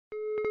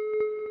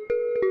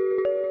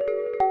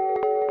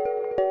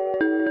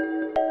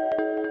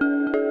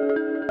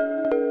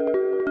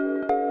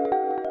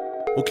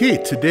Okay,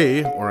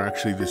 today, or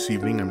actually this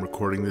evening, I'm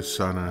recording this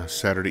on a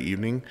Saturday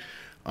evening.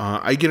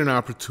 I get an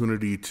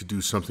opportunity to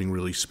do something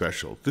really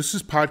special. This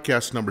is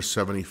podcast number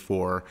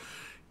 74,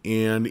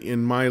 and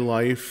in my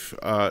life,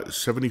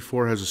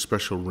 74 has a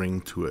special ring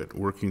to it.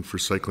 Working for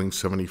Cycling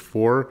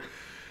 74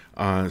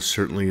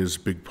 certainly is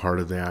a big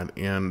part of that,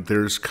 and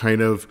there's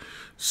kind of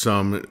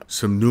some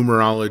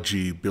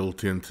numerology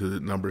built into the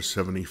number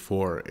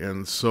 74.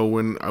 And so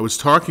when I was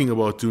talking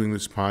about doing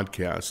this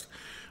podcast,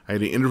 I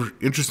had an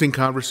interesting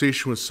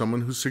conversation with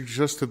someone who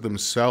suggested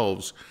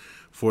themselves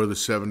for the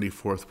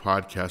 74th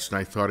podcast, and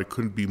I thought it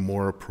couldn't be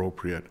more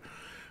appropriate.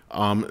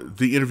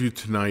 The interview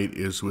tonight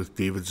is with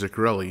David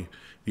Zicarelli,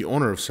 the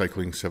owner of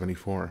Cycling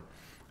 74,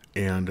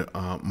 and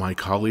my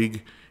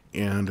colleague,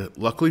 and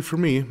luckily for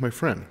me, my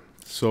friend.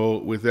 So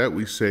with that,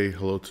 we say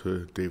hello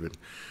to David.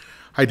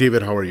 Hi,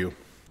 David. How are you?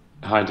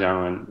 Hi,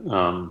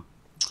 Darwin.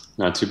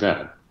 Not too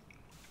bad.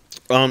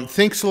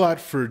 Thanks a lot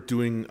for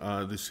doing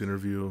this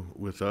interview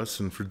with us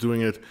and for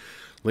doing it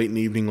late in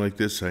the evening like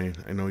this. I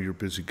know you're a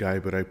busy guy,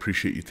 but I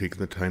appreciate you taking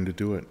the time to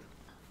do it.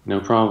 No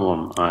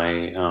problem.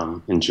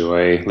 I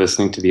enjoy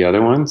listening to the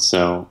other ones,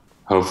 so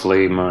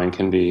hopefully mine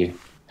can be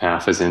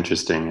half as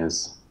interesting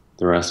as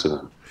the rest of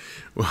them.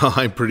 Well,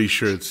 I'm pretty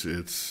sure it's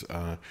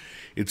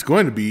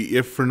going to be.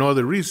 If for no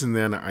other reason,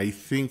 then I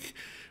think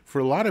for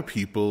a lot of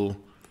people,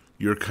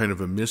 you're kind of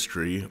a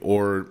mystery,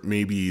 or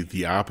maybe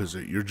the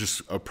opposite. You're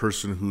just a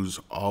person who's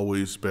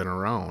always been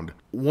around.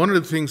 One of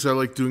the things I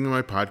like doing in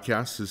my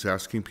podcast is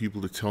asking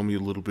people to tell me a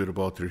little bit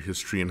about their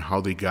history and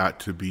how they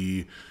got to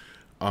be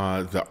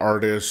the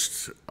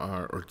artist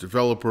or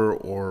developer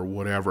or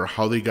whatever,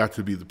 how they got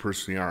to be the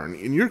person they are. And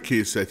in your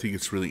case, I think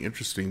it's really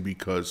interesting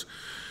because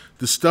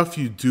the stuff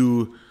you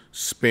do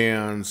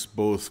spans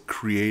both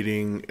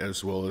creating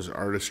as well as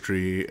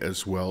artistry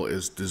as well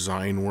as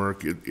design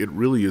work. It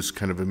really is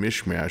kind of a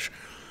mishmash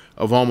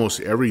of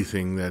almost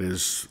everything that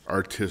is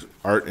art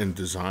and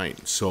design.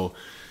 So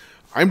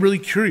I'm really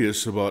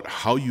curious about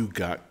how you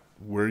got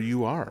where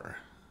you are.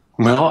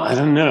 Well, I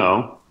don't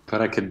know,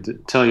 but I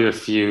could tell you a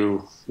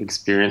few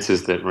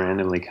experiences that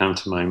randomly come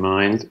to my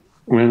mind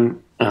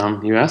when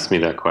you asked me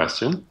that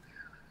question.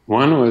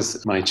 One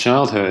was my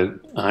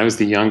childhood. I was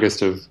the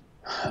youngest of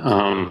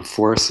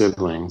four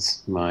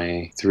siblings.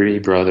 My three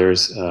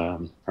brothers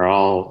are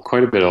all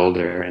quite a bit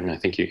older, and I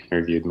think you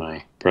interviewed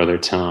my brother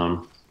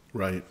Tom.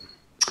 Right.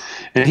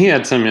 And he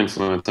had some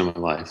influence on my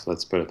life,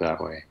 let's put it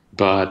that way.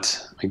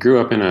 But I grew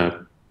up in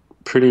a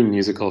pretty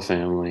musical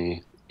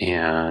family,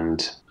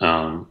 and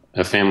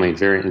a family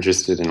very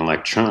interested in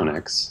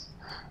electronics,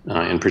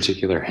 in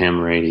particular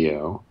ham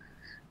radio.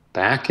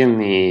 Back in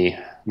the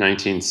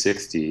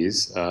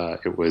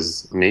 1960s, it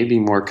was maybe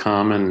more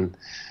common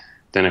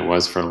than it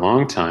was for a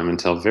long time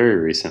until very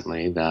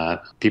recently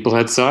that people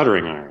had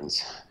soldering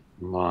irons.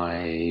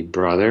 My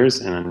brothers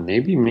and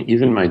maybe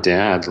even my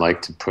dad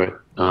liked to put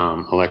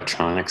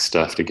electronic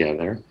stuff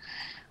together.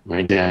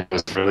 My dad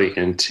was really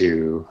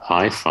into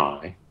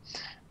hi-fi.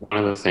 One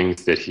of the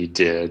things that he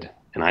did,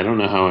 and I don't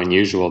know how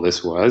unusual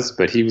this was,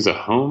 but he was a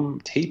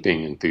home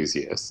taping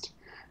enthusiast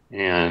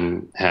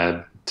and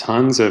had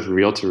tons of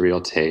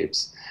reel-to-reel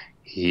tapes.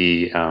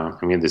 He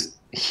had this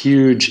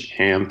huge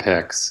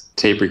Ampex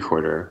tape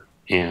recorder,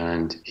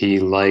 and he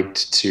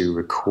liked to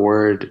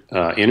record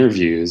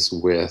interviews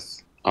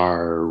with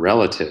our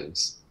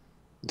relatives,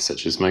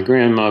 such as my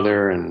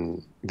grandmother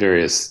and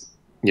various,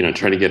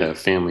 try to get a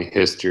family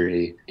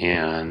history.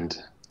 And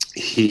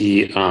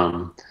he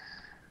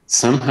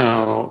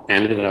somehow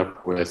ended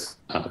up with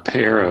a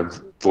pair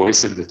of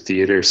Voice of the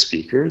Theater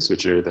speakers,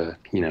 which are the,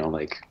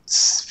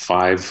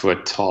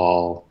 5-foot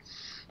tall,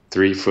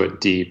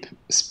 3-foot deep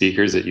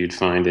speakers that you'd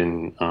find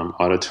in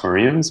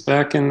auditoriums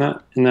back in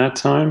that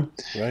time.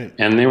 Right.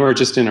 And they were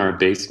just in our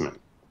basement.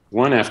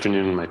 One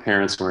afternoon, my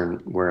parents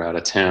were out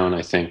of town,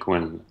 I think,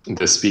 when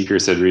the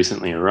speakers had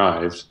recently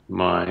arrived.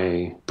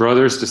 My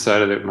brothers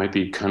decided it might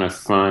be kind of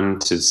fun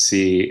to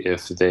see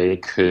if they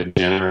could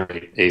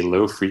generate a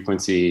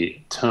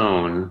low-frequency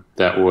tone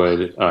that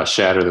would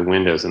shatter the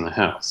windows in the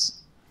house.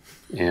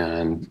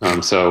 And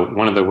so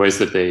one of the ways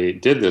that they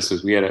did this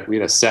was we had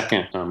a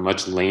second,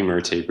 much lamer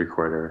tape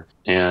recorder.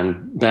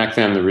 And back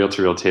then, the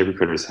reel-to-reel tape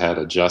recorders had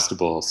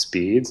adjustable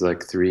speeds,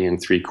 like 3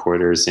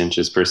 3/4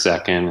 inches per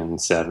second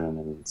and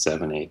 7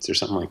 7/8 or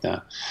something like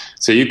that.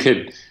 So you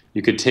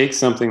could take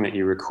something that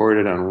you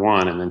recorded on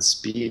one and then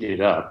speed it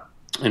up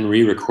and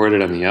re-record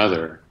it on the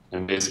other.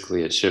 And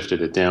basically, it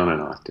shifted it down an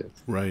octave.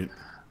 Right.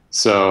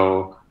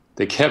 So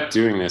they kept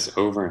doing this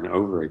over and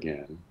over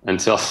again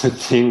until the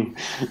thing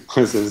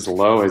was as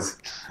low as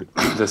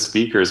the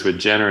speakers would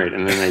generate,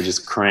 and then they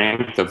just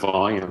cranked the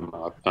volume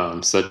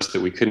up such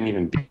that we couldn't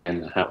even be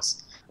in the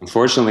house.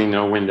 Unfortunately,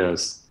 no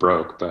windows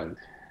broke, but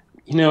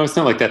it's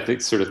not like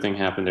that sort of thing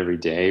happened every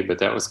day, but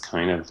that was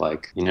kind of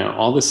like,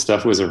 all this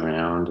stuff was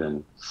around,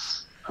 and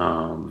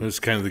it was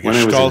kind of the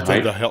gestalt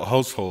of the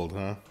household,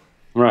 huh?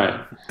 Right.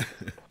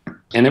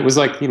 And it was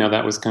like,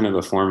 that was kind of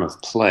a form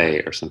of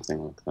play or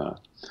something like that.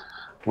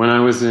 When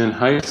I was in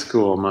high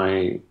school,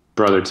 my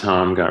brother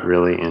Tom got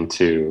really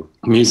into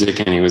music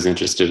and he was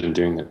interested in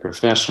doing it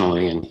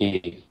professionally, and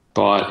he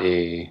bought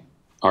a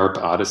ARP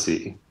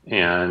Odyssey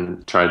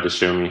and tried to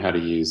show me how to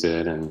use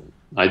it, and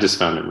I just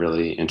found it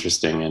really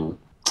interesting. And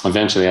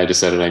eventually I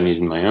decided I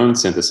needed my own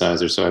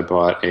synthesizer, so I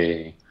bought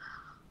a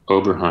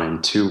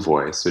Oberheim 2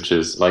 voice, which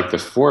is like the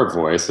 4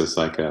 voice. It's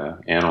like a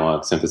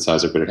analog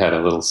synthesizer, but it had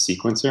a little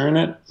sequencer in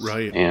it.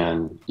 Right.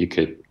 And you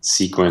could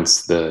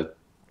sequence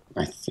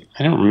I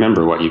don't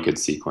remember what you could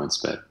sequence,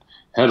 but it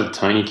had a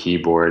tiny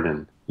keyboard.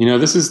 And,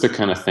 this is the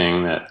kind of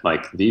thing that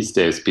like these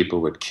days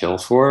people would kill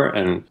for.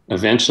 And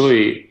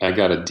eventually I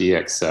got a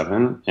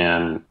DX7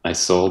 and I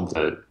sold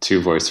the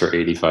 2 voice for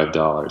 $85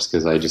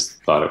 because I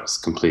just thought it was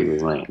completely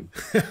lame.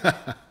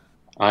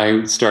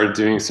 I started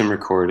doing some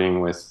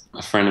recording with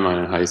a friend of mine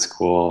in high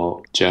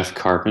school, Jeff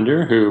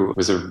Carpenter, who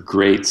was a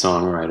great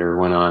songwriter,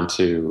 went on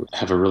to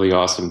have a really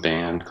awesome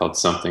band called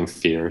Something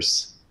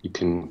Fierce. You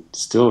can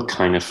still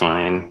kind of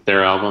find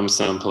their album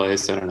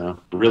someplace. I don't know.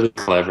 Really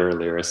clever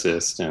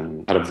lyricist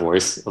and had a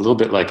voice a little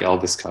bit like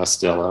Elvis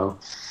Costello,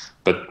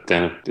 but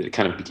then it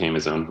kind of became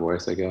his own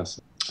voice, I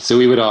guess. So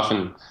we would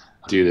often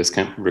do this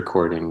kind of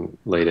recording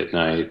late at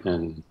night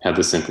and have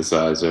the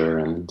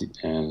synthesizer, and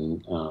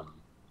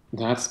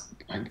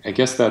I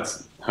guess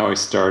that's how I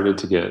started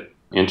to get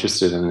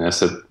interested in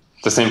this. At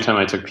the same time,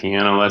 I took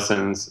piano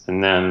lessons,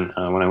 and then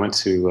when I went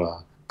to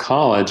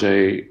college,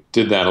 I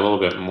did that a little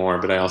bit more,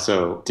 but I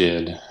also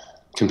did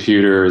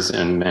computers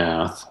and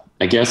math.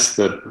 I guess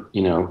the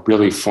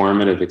really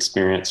formative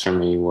experience for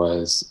me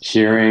was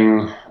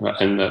hearing,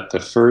 in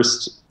the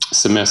first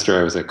semester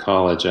I was at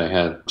college, I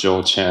had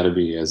Joel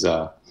Chatterby as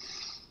a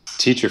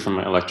teacher from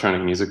my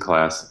electronic music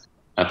class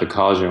at the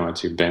college I went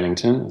to,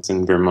 Bennington. It's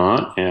in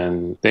Vermont,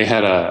 and they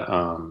had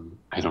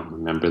I don't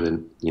remember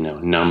the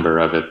number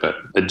of it, but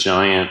a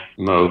giant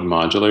Moog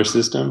modular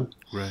system.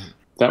 Right.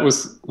 That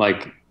was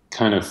like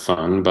kind of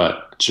fun,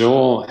 but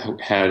Joel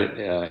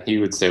had he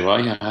would say,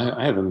 well, yeah,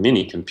 I have a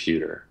mini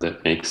computer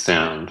that makes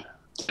sound.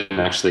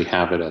 Didn't actually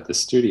have it at the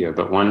studio,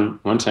 but one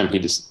time he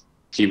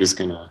was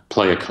going to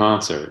play a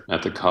concert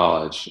at the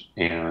college,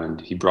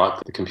 and he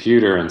brought the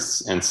computer and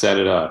set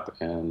it up,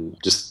 and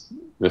just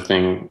the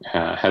thing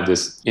had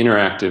this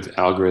interactive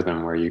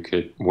algorithm where you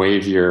could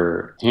wave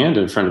your hand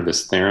in front of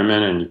this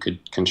theremin and you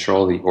could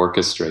control the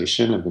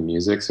orchestration of the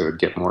music, so it would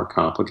get more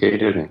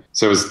complicated. And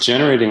so it was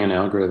generating an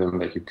algorithm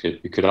that you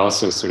could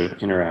also sort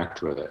of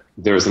interact with it.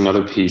 There was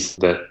another piece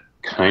that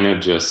kind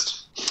of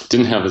just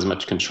didn't have as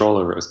much control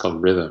over it. It was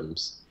called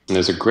Rhythms. And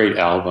there's a great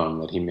album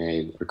that he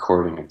made,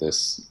 recording of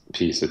this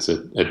piece. It's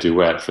a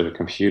duet for the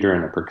computer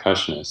and a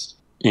percussionist.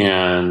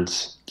 And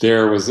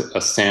there was a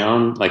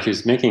sound, like he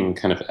was making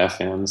kind of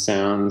FM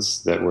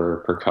sounds that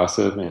were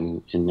percussive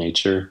in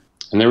nature.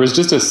 And there was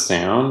just a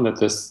sound that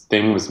this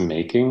thing was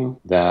making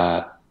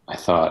that I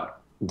thought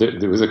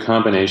there was a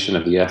combination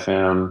of the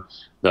FM,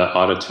 the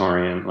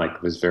auditorium,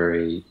 like was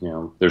very,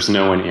 there's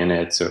no one in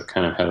it, so it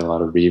kind of had a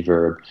lot of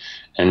reverb,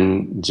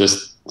 and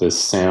just the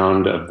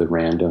sound of the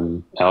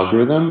random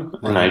algorithm.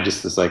 Right. And I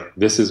just was like,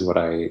 this is what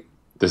I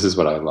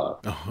love.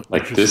 Oh,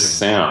 like this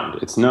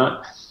sound. It's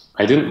not,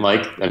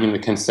 the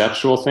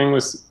conceptual thing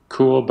was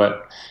cool, but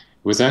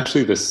it was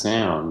actually the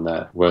sound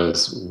that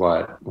was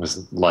what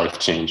was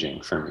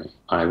life-changing for me.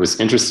 I was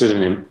interested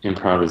in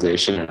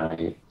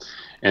improvisation,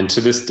 and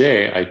to this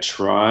day, I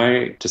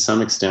try to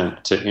some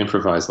extent to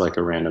improvise like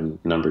a random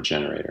number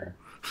generator,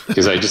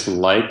 because I just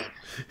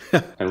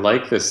I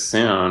like this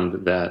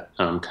sound that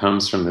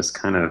comes from this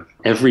kind of,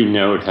 every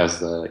note has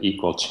the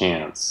equal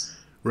chance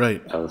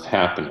of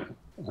happening.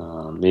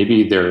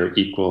 Maybe they're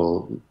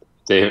equal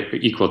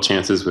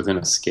chances within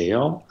a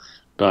scale,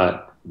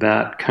 but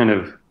that kind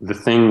of the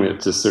thing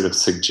that just sort of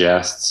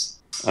suggests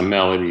a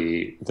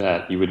melody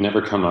that you would never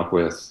come up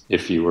with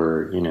if you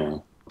were,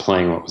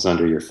 playing what was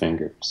under your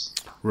fingers.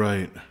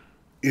 Right.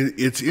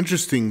 It's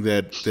interesting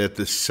that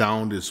the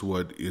sound is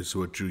what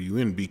drew you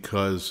in,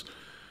 because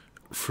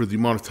for the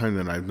amount of time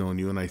that I've known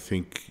you, and I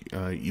think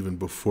even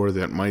before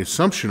that, my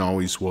assumption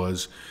always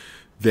was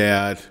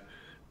that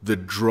the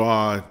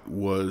draw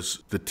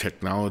was the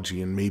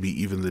technology, and maybe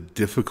even the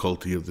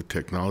difficulty of the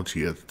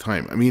technology at the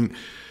time. I mean,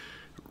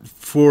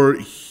 for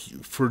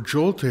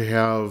Joel to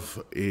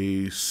have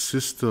a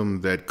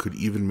system that could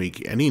even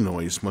make any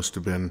noise must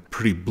have been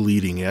pretty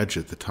bleeding edge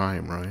at the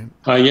time, right?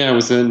 Yeah, it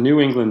was a New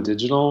England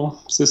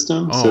Digital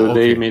system.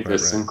 They made the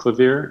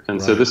Synclavier,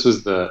 and so this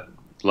was the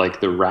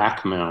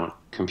rack mount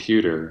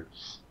computer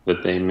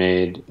that they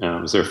made.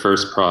 It was their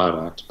first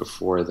product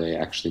before they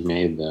actually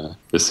made the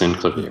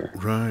Synclavier.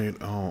 Right.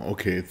 Oh,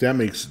 okay. That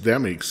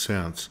makes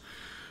sense.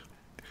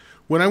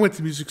 When I went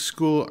to music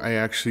school, I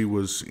actually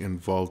was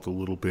involved a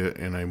little bit,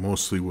 and I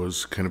mostly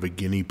was kind of a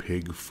guinea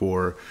pig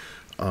for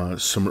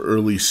some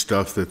early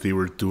stuff that they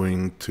were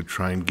doing to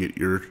try and get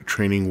your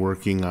training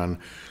working on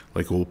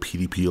like old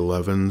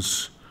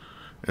PDP-11s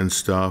and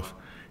stuff,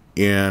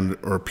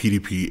 or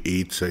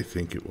PDP-8s, I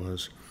think it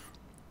was.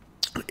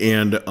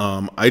 And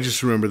I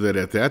just remember that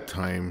at that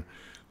time,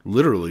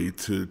 literally,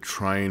 to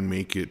try and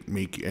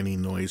make any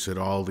noise at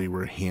all, they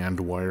were hand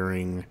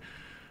wiring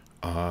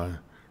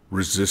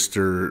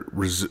resistor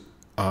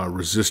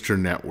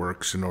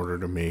networks in order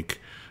to make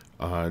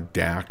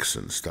DACs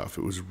and stuff.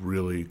 It was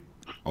really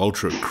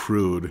ultra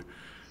crude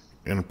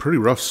and a pretty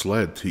rough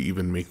sled to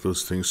even make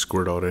those things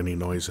squirt out any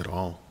noise at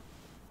all.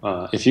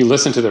 If you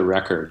listen to the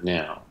record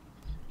now,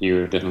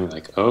 you're definitely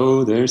like,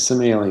 oh, there's some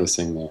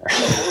aliasing there.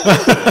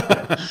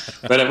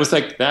 But it was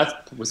like,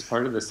 that was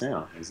part of the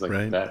sound. It was like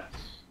right. That,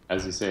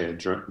 as you say, it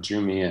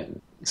drew me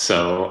in.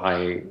 So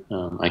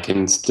I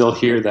can still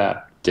hear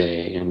that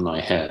day in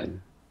my head.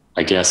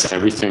 I guess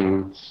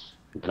everything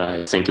that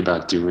I think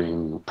about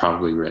doing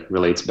probably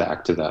relates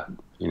back to that,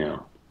 you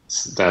know.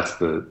 That's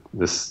the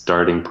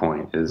starting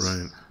point, is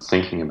right.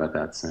 Thinking about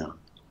that sound.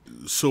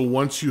 So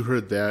once you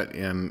heard that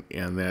and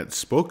that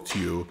spoke to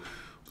you,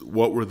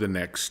 what were the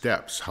next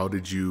steps? How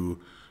did you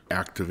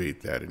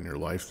activate that in your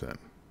life then?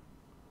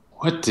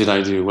 What did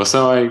I do? Well,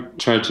 so I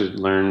tried to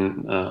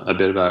learn a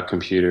bit about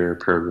computer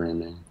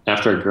programming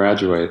after I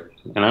graduated,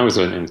 and I was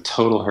in a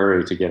total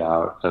hurry to get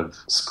out of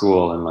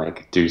school and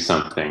like do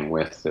something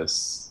with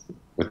this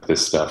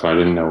stuff. I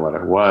didn't know what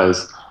it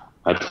was.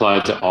 I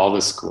applied to all the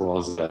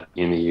schools that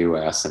in the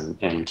U.S.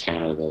 and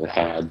Canada that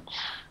had,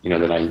 you know,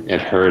 that I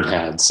had heard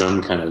had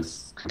some kind of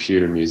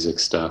computer music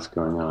stuff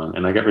going on,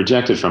 and I got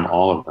rejected from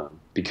all of them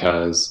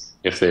because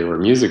if they were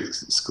music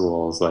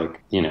schools,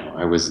 like, you know,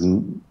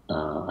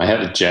 I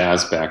had a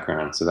jazz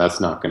background, so that's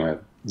not going to.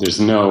 There's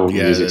no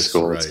music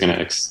school that's going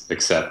to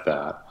accept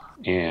that.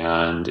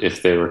 And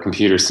if they were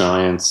computer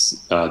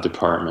science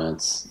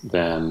departments,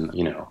 then,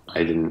 you know,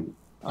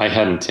 I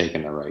hadn't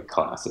taken the right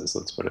classes,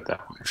 let's put it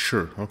that way.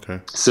 Sure, okay.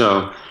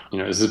 So, you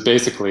know, this is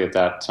basically at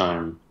that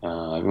time,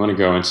 I want to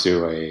go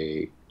into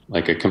a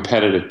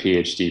competitive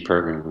PhD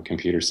program in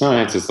computer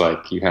science. Is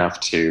like you have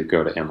to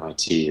go to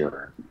MIT,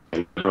 or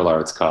a liberal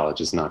arts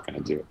college is not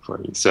going to do it for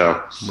you.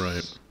 So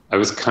right. I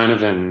was kind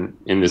of in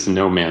this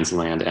no man's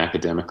land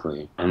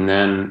academically. And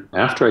then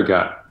after I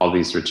got all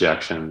these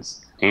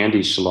rejections,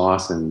 Andy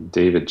Schloss and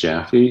David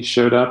Jaffe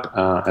showed up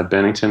at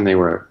Bennington.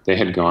 They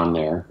had gone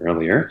there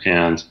earlier,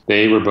 and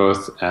they were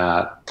both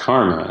at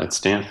Karma at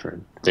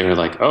Stanford. They were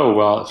like, "Oh,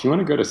 well, if you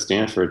want to go to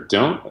Stanford,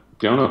 don't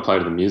apply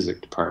to the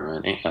music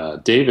department.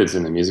 David's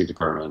in the music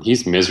department.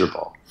 He's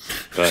miserable,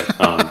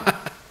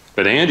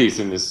 but Andy's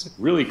in this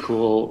really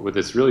cool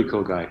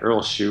guy,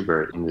 Earl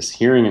Schubert, in this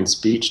hearing and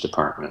speech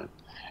department,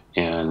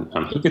 and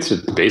he gets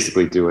to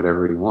basically do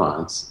whatever he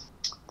wants."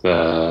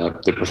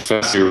 The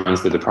professor who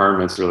runs the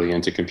department's really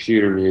into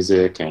computer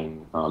music,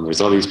 and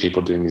there's all these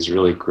people doing these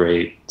really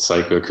great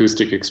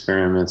psychoacoustic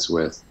experiments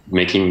with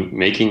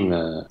making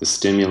the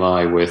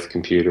stimuli with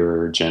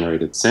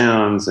computer-generated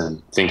sounds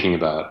and thinking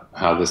about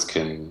how this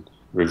can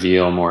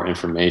reveal more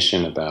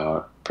information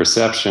about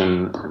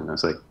perception. And I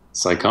was like,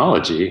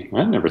 psychology?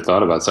 I'd never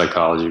thought about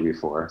psychology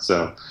before.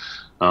 So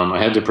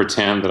I had to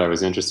pretend that I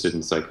was interested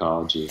in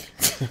psychology,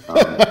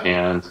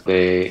 and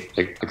they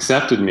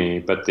accepted me,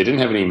 but they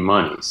didn't have any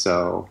money.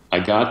 So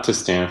I got to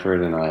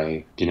Stanford, and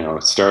I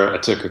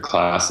took a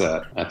class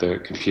at the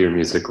computer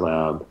music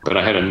lab, but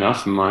I had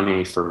enough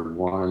money for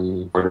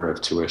 1 quarter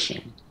of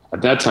tuition.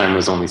 At that time, it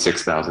was only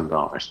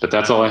 $6,000, but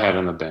that's all I had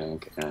in the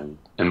bank. And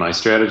my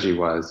strategy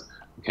was,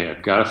 okay,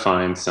 I've got to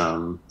find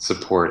some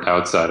support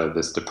outside of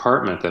this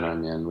department that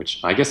I'm in,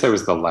 which I guess I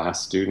was the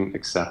last student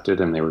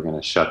accepted, and they were going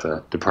to shut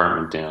the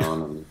department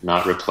down and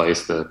not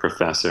replace the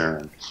professor.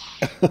 And,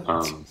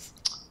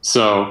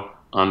 so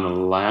on the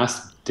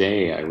last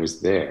day I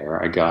was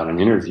there, I got an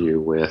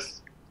interview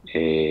with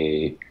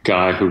a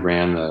guy who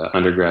ran the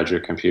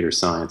undergraduate computer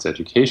science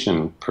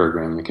education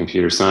program in the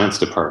computer science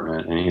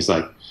department. And he's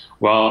like,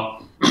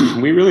 well,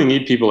 we really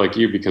need people like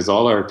you because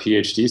all our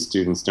PhD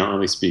students don't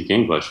really speak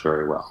English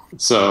very well.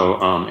 So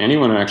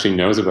anyone who actually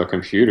knows about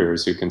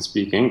computers who can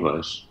speak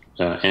English,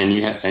 and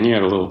you had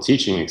a little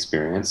teaching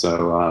experience,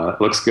 so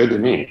it looks good to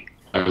me.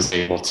 I was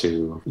able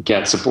to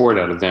get support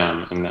out of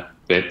them, and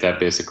that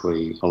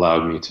basically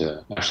allowed me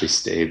to actually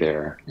stay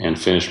there and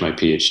finish my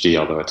PhD,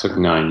 although it took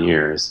 9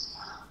 years.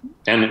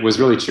 And it was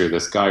really true.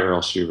 This guy,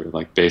 Earl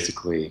Schubert,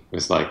 basically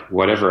was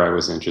whatever I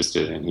was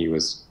interested in, he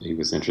was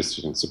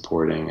interested in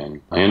supporting.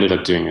 And I ended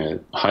up doing a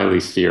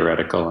highly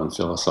theoretical and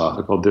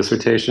philosophical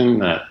dissertation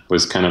that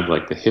was kind of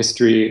like the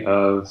history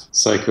of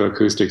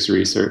psychoacoustics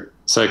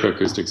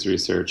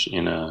research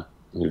in a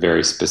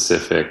very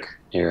specific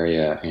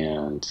area,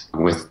 and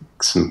with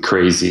some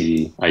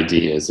crazy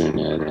ideas in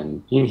it,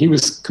 and he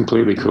was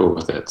completely cool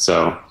with it.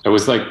 So it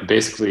was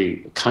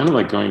basically kind of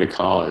like going to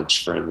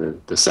college for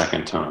the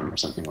second time or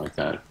something like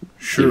that.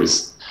 Sure. He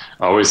was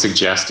always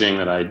suggesting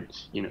that I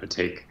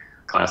take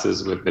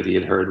classes that he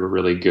had heard were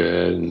really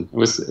good, and it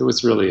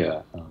was really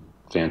a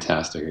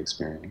fantastic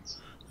experience.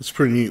 That's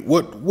pretty neat.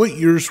 What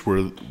years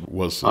was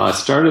this? I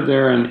started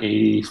there in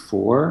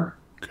 '84.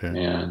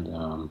 Okay.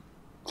 And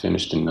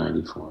finished in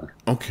 '94.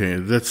 Okay,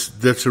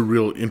 that's a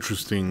real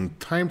interesting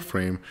time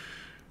frame,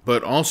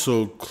 but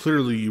also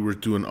clearly you were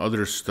doing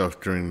other stuff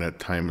during that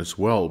time as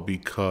well,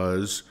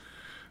 because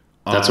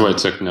that's why it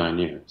took 9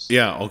 years.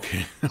 Yeah.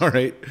 Okay. All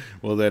right.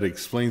 Well, that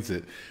explains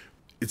it.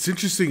 It's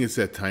interesting. It's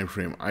that time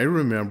frame. I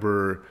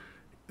remember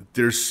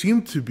there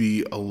seemed to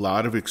be a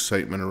lot of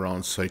excitement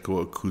around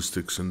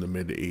psychoacoustics in the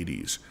mid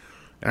 80s.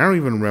 And I don't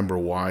even remember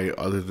why,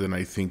 other than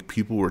I think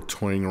people were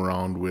toying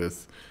around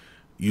with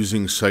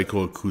using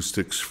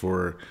psychoacoustics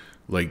for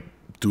like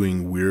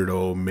doing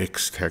weirdo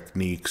mix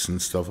techniques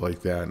and stuff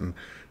like that. And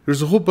there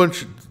was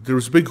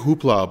a big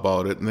hoopla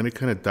about it, and then it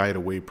kind of died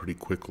away pretty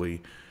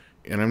quickly.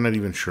 And I'm not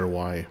even sure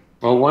why.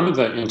 Well, one of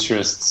the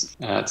interests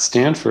at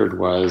Stanford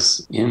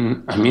was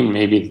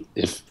maybe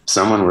if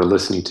someone were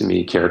listening to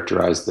me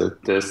characterize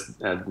this,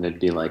 they'd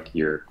be like,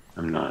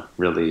 I'm not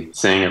really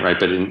saying it right.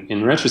 But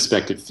in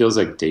retrospect, it feels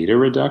like data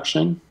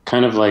reduction,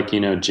 kind of like,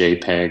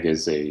 JPEG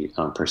is a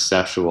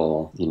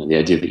perceptual, the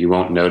idea that you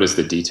won't notice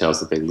the details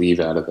that they leave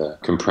out of the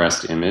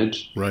compressed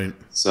image. Right.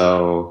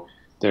 So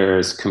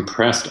there's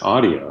compressed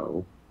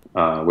audio,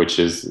 which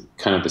is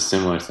kind of a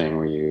similar thing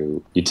where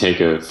you take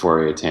a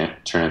Fourier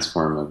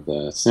transform of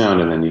the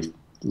sound and then you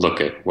look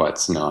at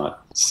what's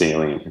not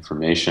salient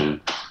information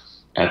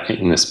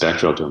in the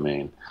spectral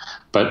domain.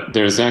 But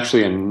there's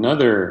actually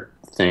another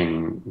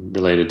thing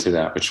related to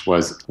that, which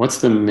was what's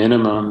the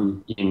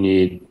minimum you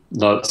need.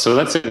 So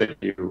let's say that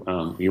you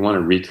want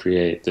to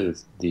recreate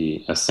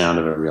a sound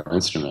of a real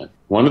instrument.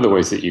 One of the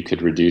ways that you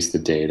could reduce the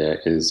data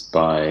is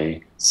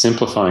by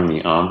simplifying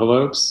the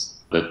envelopes,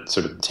 the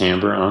sort of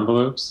timbre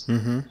envelopes.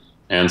 Mm-hmm.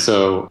 And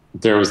so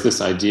there was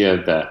this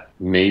idea that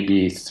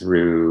maybe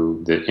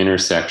through the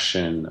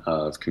intersection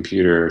of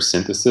computer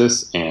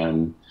synthesis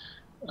and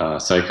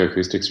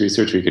psychoacoustics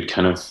research, we could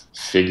kind of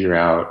figure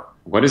out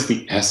what is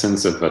the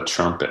essence of a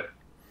trumpet,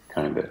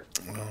 kind of,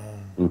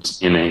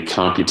 in a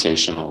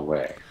computational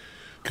way.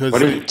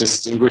 What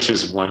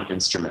distinguishes one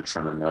instrument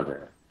from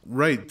another?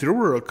 Right. There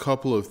were a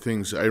couple of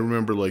things. I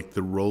remember like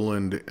the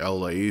Roland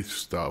LA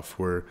stuff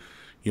where,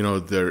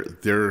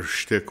 their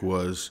shtick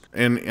was,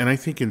 and I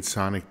think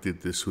Ensoniq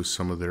did this with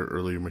some of their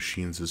earlier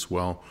machines as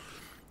well,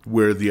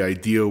 where the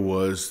idea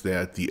was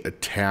that the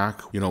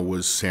attack,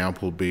 was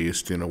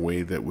sample-based in a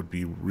way that would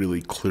be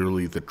really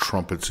clearly the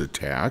trumpet's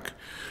attack.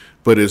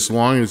 But as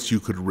long as you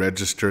could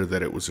register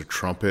that it was a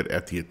trumpet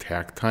at the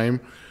attack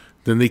time,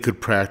 then they could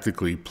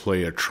practically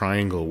play a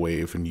triangle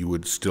wave and you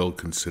would still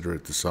consider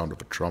it the sound of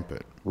a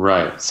trumpet.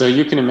 Right. So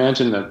you can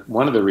imagine that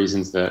one of the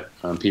reasons that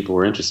people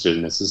were interested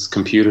in this is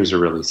computers are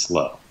really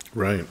slow.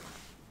 Right.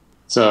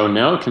 So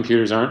now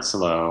computers aren't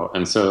slow,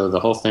 and so the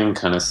whole thing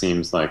kind of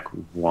seems like,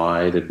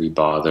 why did we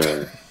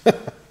bother?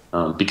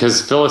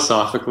 Because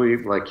philosophically,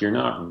 like, you're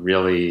not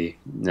really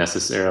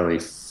necessarily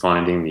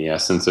finding the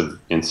essence of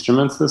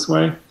instruments this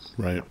way.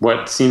 Right.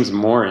 What seems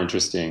more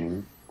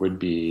interesting would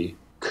be,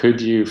 could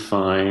you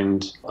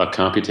find a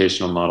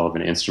computational model of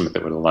an instrument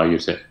that would allow you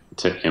to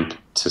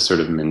sort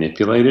of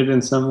manipulate it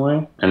in some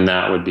way? And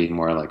that would be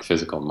more like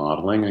physical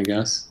modeling, I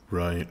guess.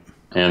 Right.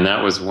 And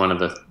that was one of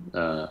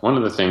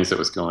the things that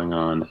was going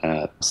on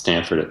at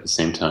Stanford at the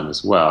same time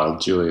as well.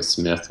 Julius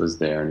Smith was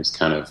there, and he's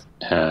kind of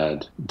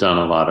had done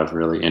a lot of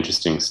really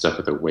interesting stuff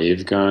with the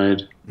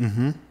waveguide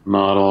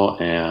model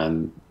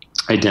and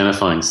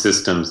identifying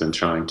systems and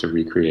trying to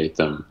recreate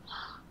them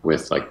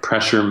with like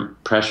pressure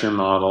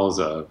models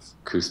of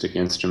acoustic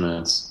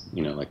instruments,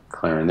 like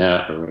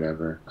clarinet or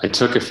whatever. I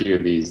took a few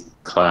of these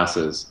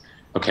classes.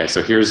 Okay,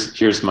 so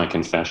here's my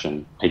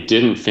confession. I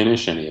didn't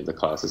finish any of the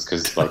classes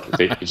because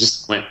it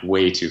just went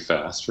way too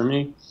fast for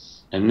me.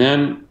 And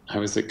then I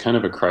was at kind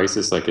of a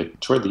crisis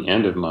toward the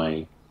end of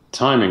my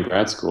time in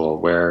grad school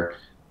where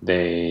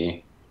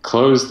they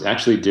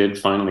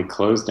finally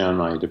close down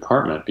my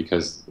department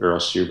because Earl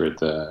Schubert,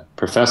 the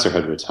professor,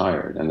 had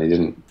retired and they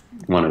didn't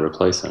want to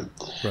replace him.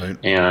 Right.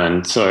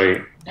 And so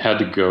I had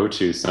to go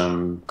to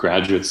some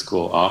graduate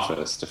school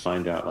office to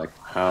find out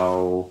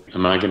how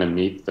am I going to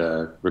meet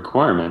the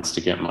requirements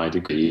to get my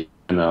degree.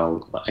 Even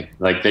though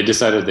they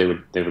decided they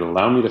would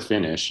allow me to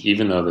finish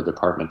even though the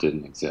department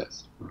didn't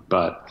exist.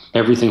 But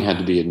everything had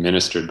to be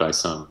administered by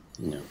some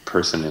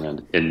person in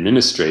an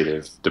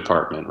administrative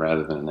department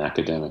rather than an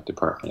academic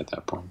department at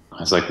that point.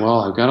 I was like,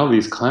 well, I've got all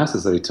these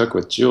classes that I took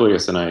with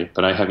Julius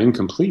but I have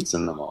incompletes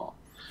in them all.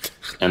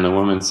 And the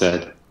woman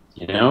said,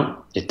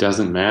 it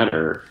doesn't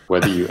matter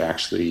whether you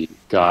actually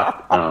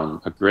got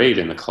a grade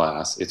in the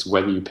class. It's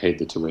whether you paid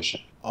the tuition.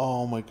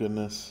 Oh, my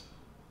goodness.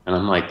 And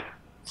I'm like,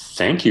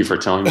 thank you for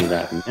telling me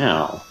that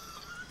now.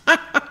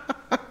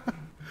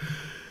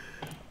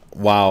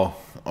 Wow.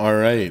 All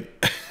right.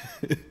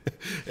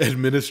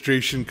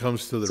 Administration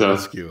comes to the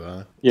rescue,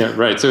 huh? Yeah,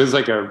 right. So it's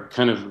like a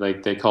kind of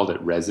they called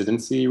it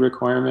residency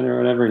requirement or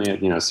whatever, and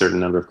you had, a certain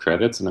number of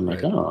credits. And I'm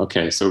like, oh,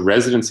 okay. So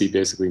residency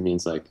basically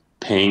means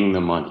paying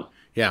the money.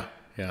 Yeah.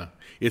 Yeah,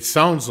 it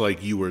sounds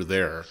like you were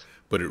there,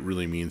 but it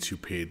really means you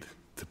paid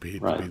to be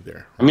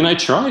there. I mean, I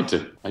tried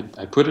to.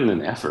 I put in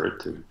an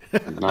effort.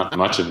 Not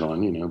much of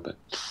one, but.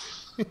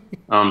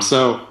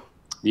 So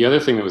the other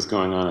thing that was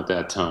going on at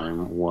that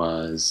time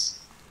was,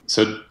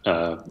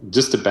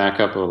 just to back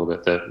up a little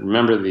bit,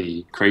 remember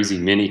the crazy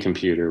mini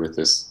computer with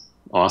this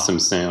awesome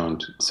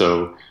sound.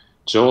 So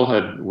Joel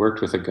had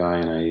worked with a guy,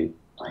 and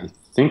I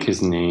think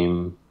his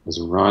name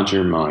was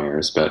Roger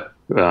Myers, but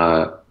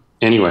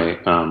anyway,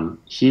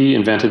 he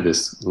invented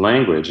this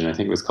language, and I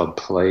think it was called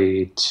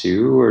Play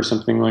 2 or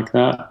something like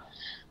that.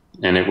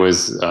 And it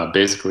was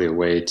basically a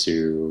way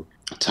to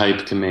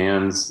type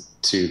commands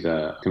to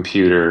the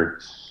computer.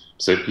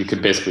 So you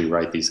could basically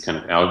write these kind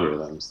of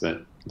algorithms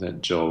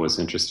that Joel was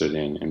interested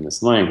in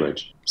this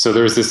language. So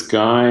there was this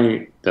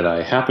guy that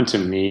I happened to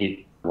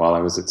meet while I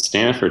was at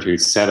Stanford who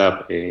set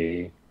up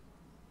a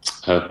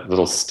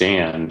little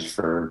stand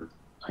for,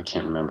 I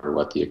can't remember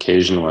what the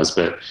occasion was,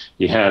 but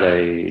he had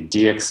a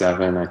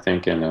DX7, I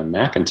think, and a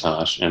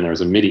Macintosh, and there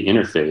was a MIDI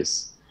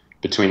interface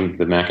between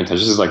the Macintosh.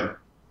 This is like,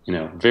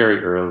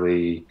 very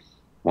early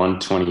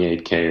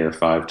 128K or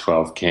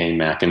 512K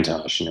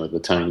Macintosh, with a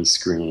tiny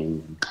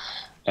screen.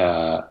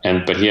 But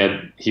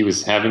he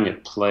was having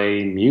it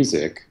play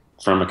music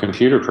from a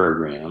computer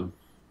program,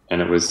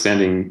 and it was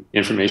sending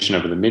information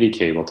over the MIDI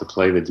cable to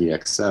play the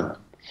DX7.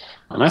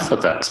 And I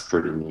thought that was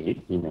pretty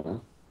neat,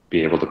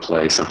 be able to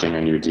play something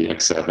on your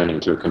DX7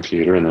 into a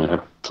computer and then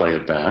play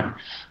it back.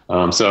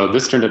 So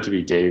this turned out to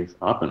be Dave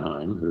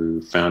Oppenheim,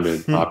 who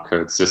founded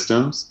Opcode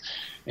Systems.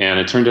 And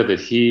it turned out that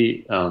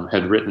he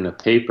had written a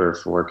paper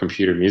for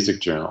Computer Music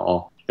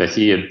Journal that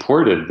he had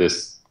ported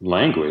this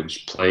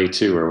language, Play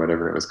 2 or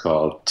whatever it was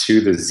called,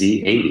 to the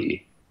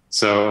Z80.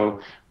 So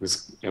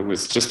it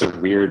was just a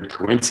weird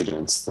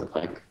coincidence that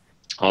like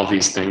all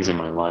these things in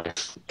my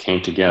life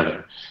came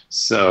together.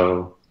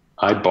 So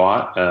I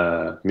bought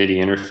a MIDI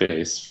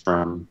interface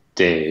from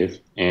Dave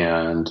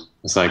and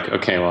was like,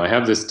 okay, well, I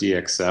have this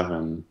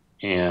DX7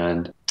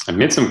 and I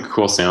made some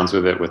cool sounds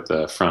with it with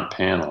the front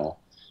panel,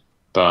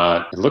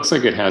 but it looks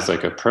like it has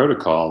like a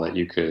protocol that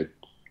you could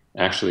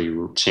actually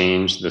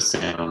change the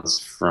sounds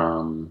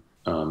from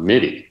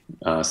MIDI,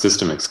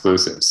 system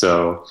exclusive.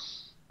 So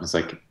I was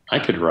like, I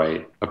could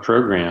write a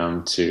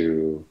program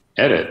to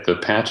edit the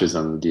patches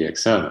on the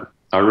DX7.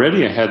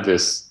 Already I had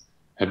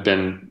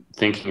been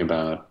thinking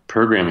about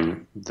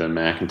programming the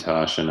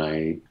Macintosh, and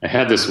I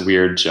had this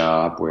weird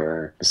job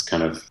where I was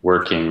kind of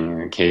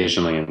working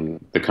occasionally,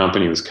 and the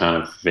company was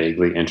kind of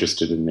vaguely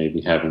interested in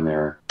maybe having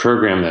their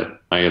program that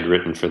I had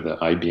written for the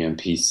IBM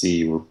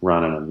PC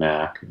run on a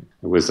Mac.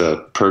 It was a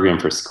program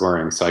for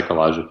scoring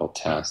psychological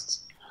tests.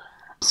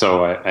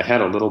 So I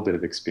had a little bit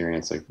of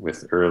experience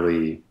with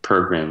early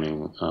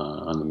programming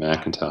on the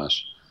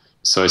Macintosh.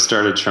 So I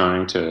started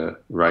trying to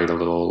write a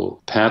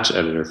little patch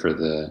editor for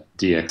the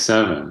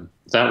DX7.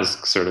 That was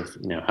sort of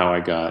how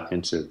I got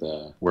into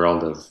the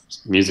world of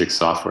music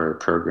software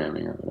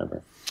programming or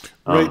whatever.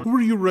 Right. Who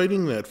were you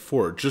writing that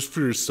for? Just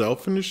for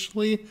yourself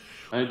initially?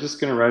 I'm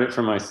just going to write it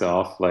for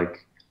myself.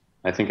 Like,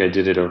 I think I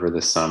did it over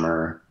the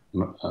summer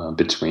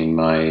between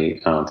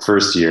my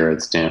first year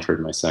at Stanford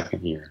and my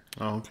second year.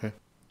 Oh, okay.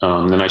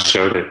 Then I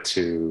showed it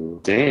to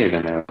Dave,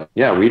 and they were like,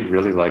 yeah, we'd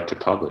really like to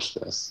publish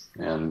this.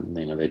 And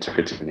they took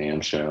it to the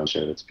NAMM show and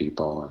showed it to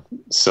people.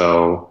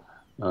 So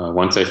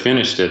once I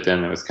finished it,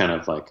 then it was kind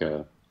of like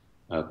a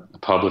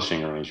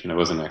publishing arrangement. I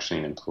wasn't actually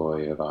an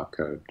employee of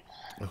Opcode.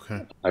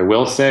 Okay. I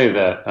will say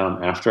that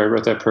after I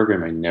wrote that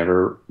program, I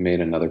never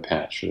made another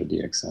patch for the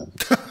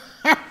DX7.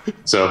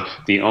 So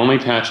the only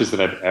patches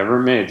that I've ever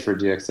made for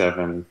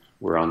DX7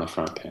 were on the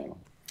front panel.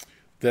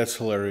 That's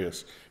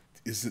hilarious.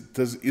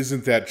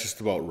 Isn't that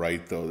just about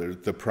right, though?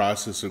 The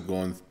process of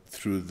going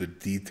through the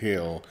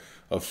detail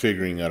of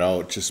figuring it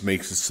out just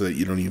makes it so that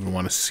you don't even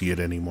want to see it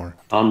anymore.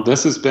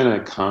 This has been a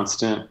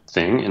constant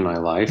thing in my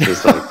life.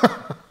 Is like,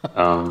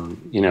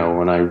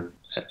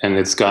 and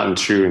it's gotten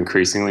true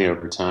increasingly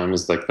over time,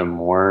 is like the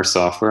more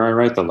software I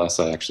write, the less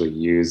I actually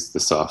use the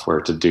software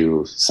to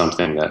do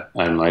something that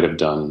I might have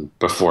done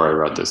before I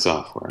wrote the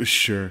software.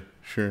 Sure.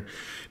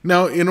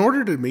 Now, in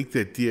order to make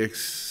that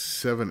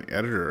DX7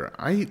 editor,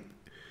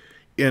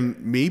 and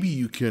maybe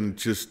you can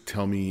just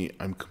tell me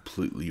I'm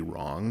completely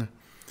wrong,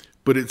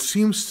 but it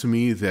seems to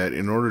me that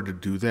in order to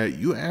do that,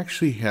 you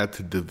actually had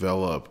to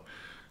develop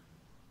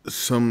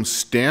some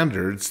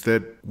standards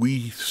that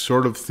we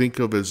sort of think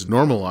of as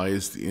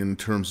normalized in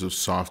terms of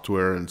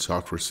software and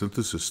software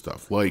synthesis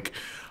stuff, like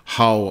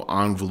how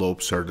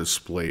envelopes are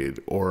displayed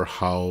or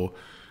how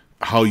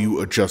you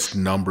adjust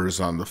numbers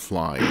on the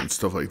fly and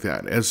stuff like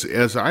that.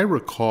 As I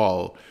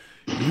recall,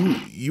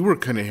 you were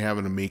kind of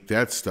having to make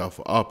that stuff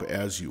up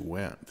as you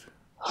went.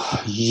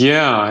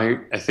 Yeah,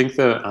 I think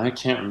that I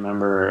can't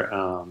remember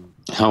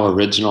how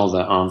original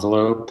the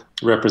envelope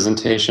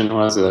representation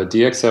was. The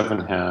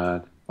DX7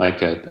 had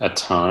like a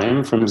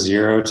time from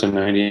 0 to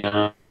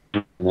 99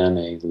 and then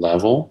a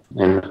level.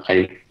 And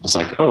I was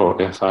like, oh,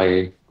 if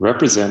I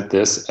represent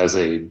this as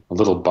a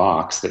little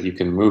box that you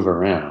can move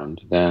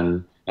around,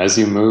 then as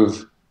you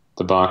move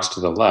the box to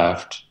the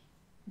left,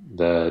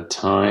 the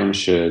time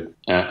should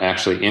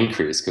actually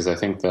increase, because I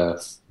think the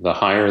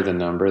higher the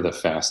number, the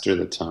faster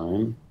the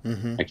time.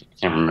 Mm-hmm. I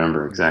can't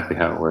remember exactly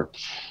how it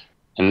worked.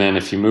 And then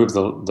if you move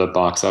the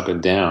box up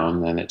and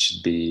down, then it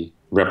should be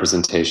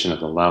representation of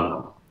the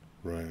level.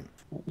 Right.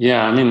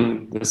 Yeah, I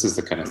mean, this is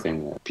the kind of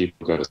thing that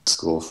people go to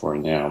school for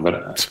now.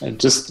 But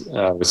it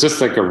was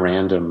just like a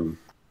random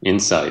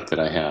insight that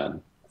I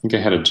had think I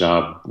had a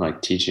job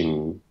like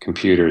teaching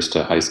computers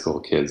to high school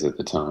kids at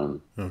the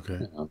time. Okay.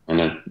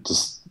 And it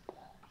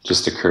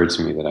just occurred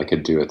to me that I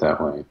could do it that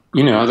way.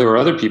 There were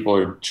other people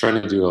who were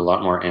trying to do a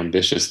lot more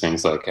ambitious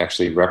things, like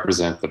actually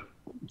represent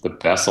the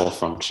Bessel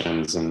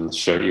functions and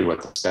show you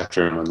what the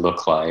spectrum would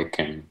look like.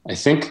 And I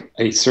think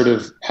I sort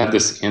of had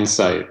this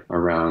insight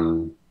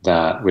around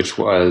that, which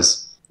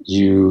was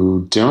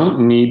you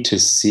don't need to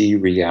see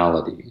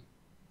reality.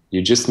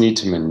 You just need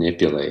to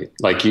manipulate.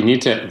 Like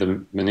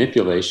the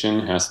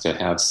manipulation has to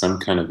have some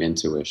kind of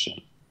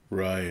intuition.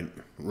 Right.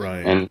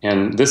 Right.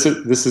 And this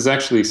is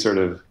actually sort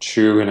of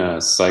true in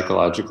a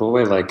psychological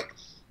way. Like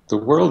the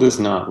world is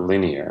not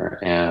linear,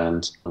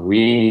 and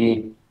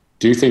we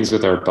do things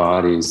with our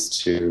bodies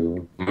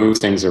to move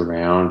things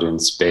around in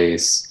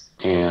space.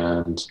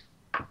 And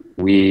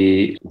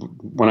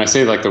when I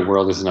say like the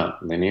world is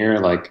not linear,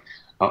 like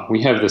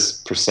we have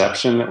this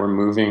perception that we're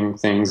moving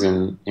things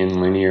in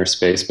linear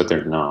space, but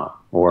they're not.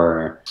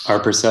 Or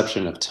our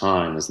perception of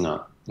time is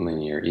not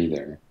linear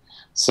either.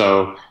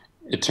 So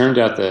it turned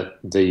out that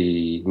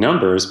the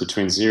numbers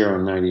between 0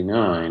 and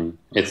 99,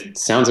 it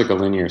sounds like a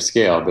linear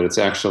scale, but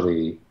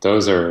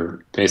those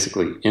are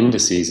basically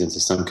indices into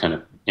some kind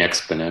of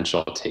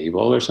exponential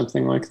table or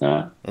something like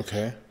that.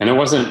 Okay. And it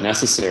wasn't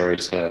necessary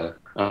to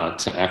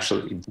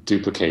actually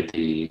duplicate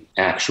the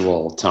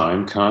actual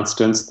time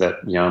constants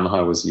that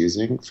Yamaha was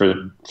using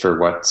for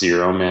what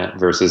 0 meant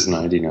versus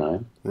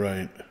 99.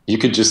 Right. You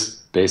could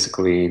just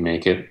basically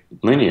make it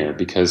linear,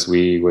 because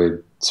we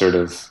would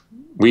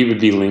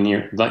be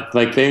linear,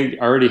 like they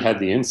already had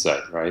the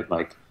insight, right?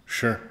 Like,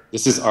 sure,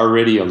 this is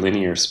already a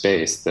linear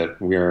space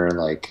that we're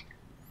like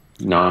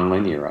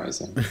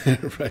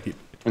non-linearizing. right.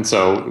 And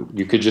so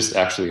you could just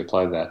actually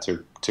apply that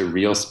to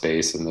real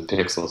space and the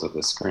pixels of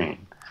the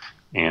screen,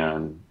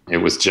 and it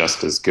was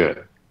just as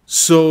good.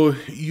 So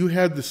you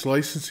had this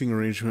licensing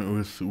arrangement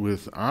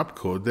with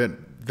Opcode.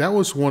 That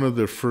was one of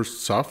their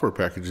first software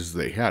packages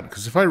they had,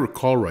 because if I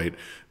recall right,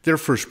 their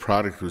first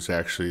product was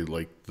actually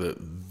like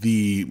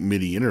the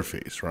MIDI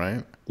interface,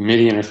 right? The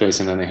MIDI interface,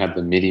 and then they had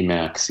the MIDI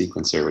Mac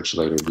sequencer, which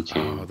later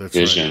became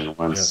Vision, right,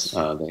 once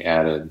they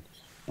added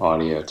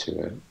audio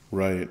to it.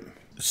 Right.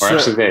 Or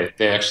actually,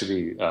 they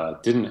actually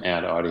didn't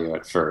add audio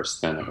at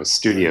first. Then it was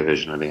Studio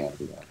Vision, and they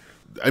added that.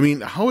 I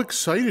mean, how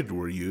excited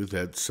were you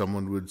that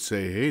someone would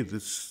say, "Hey,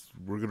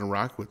 we're going to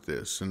rock with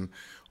this," and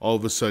all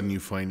of a sudden you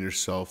find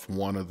yourself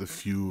one of the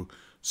few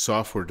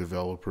software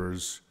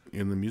developers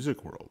in the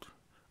music world?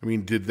 I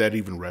mean, did that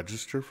even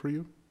register for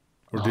you,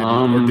 or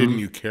didn't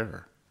you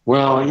care?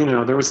 Well,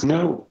 there was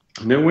no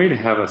way to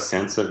have a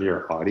sense of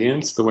your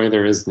audience the way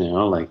there is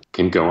now. Like, you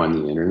can go on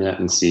the internet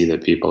and see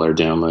that people are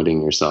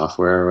downloading your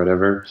software or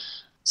whatever.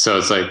 So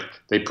it's like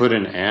they put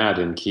an ad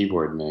in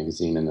Keyboard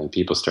magazine, and then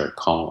people start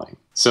calling.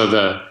 So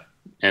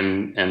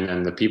and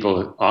the people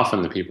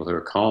who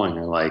are calling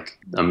are like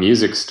a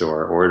music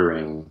store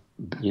ordering,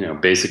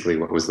 basically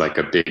what was like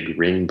a big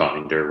ring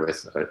binder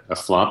with a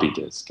floppy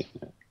disk in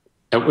it.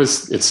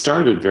 It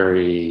started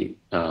very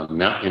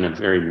in a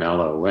very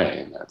mellow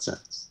way in that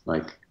sense.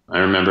 Like, I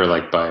remember,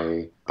 like,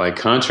 by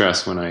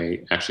contrast, when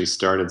I actually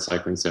started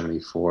Cycling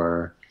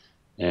 74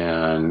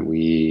 and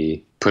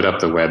we put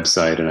up the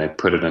website, and I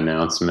put an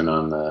announcement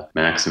on the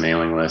Max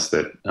mailing list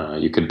that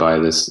you could buy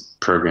this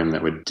program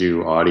that would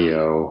do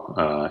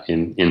audio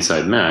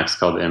inside Max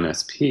called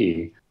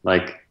MSP.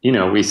 Like,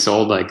 we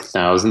sold like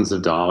thousands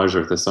of dollars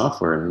worth of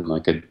software in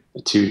like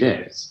 2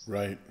 days.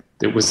 Right.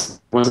 It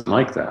wasn't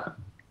like that.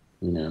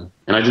 And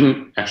I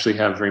didn't actually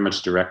have very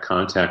much direct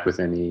contact with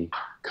any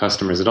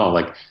customers at all.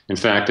 Like, in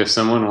fact, if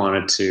someone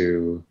wanted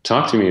to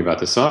talk to me about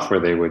the software,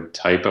 they would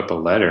type up a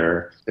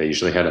letter. They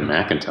usually had a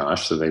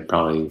Macintosh, so they'd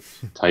probably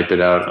type it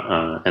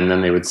out, and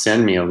then they would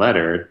send me a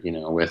letter,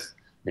 with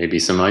maybe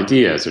some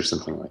ideas or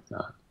something like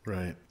that.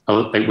 Right.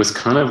 It was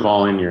kind of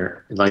all in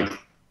your, like,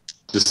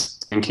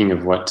 just thinking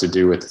of what to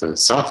do with the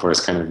software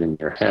is kind of in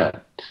your head.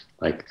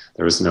 Like,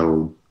 there was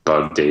no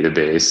bug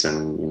database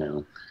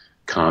and,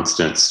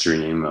 constant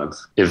stream of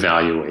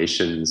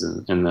evaluations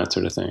and that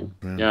sort of thing.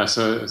 Yeah,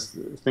 so I was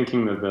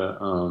thinking that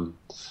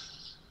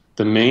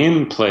the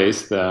main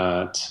place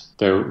that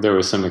there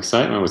was some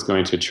excitement was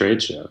going to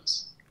trade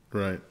shows.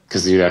 Right.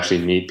 Because you'd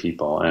actually meet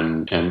people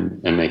and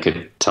they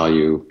could tell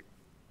you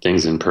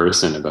things in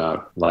person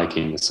about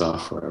liking the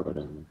software or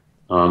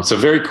whatever. So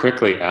very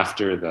quickly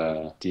after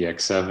the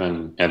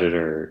DX7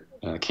 editor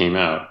came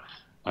out,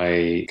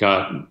 I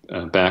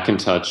got back in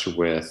touch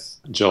with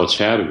Joel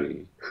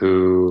Chadwi,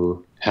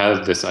 who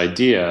had this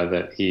idea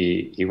that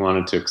he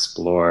wanted to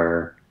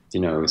explore. It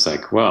was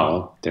like,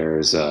 well,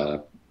 there's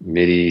a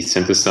MIDI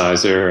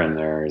synthesizer and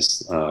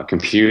there's a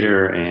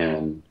computer,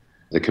 and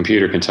the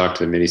computer can talk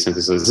to the MIDI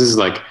synthesizer. This is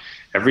like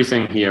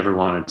everything he ever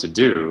wanted to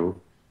do.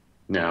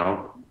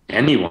 Now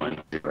anyone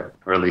can do it,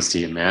 or at least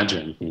he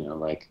imagined,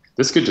 like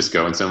this could just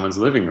go in someone's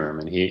living room.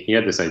 And he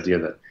had this idea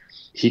that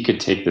he could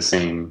take the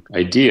same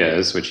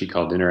ideas, which he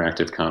called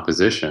interactive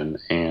composition,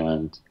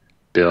 and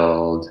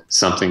build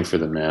something for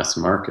the mass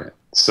market.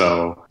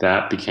 So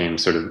that became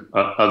sort of,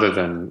 other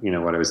than,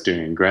 what I was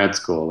doing in grad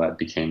school, that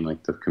became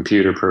like the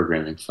computer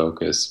programming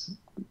focus,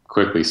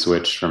 quickly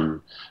switched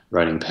from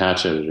writing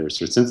patch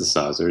editors or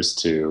synthesizers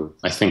to,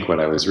 I think, what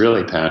I was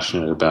really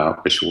passionate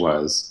about, which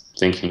was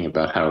thinking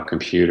about how a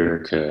computer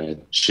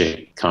could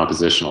shape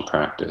compositional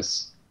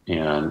practice.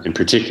 And in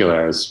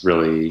particular, I was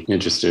really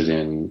interested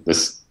in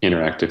this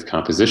interactive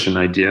composition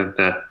idea,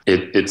 that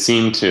it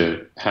seemed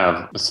to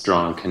have a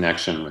strong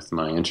connection with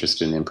my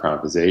interest in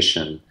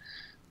improvisation.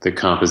 The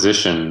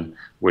composition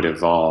would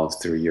evolve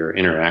through your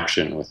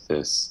interaction with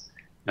this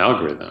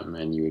algorithm,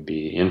 and you would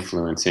be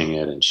influencing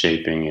it and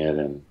shaping it.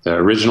 And the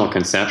original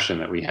conception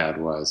that we had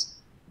was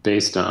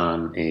based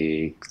on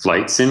a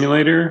flight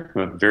simulator,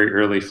 a very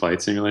early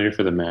flight simulator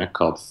for the Mac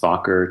called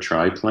Fokker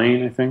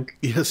Triplane, I think.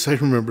 Yes, I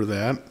remember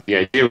that. The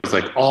idea was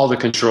like all the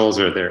controls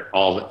are there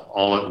all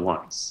at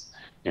once.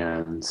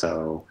 And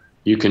so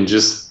you can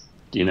just,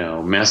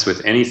 mess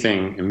with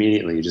anything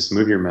immediately. You just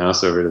move your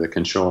mouse over to the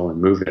control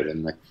and move it,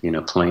 and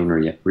the plane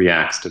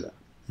reacts to that.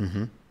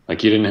 Mm-hmm.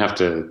 Like you didn't have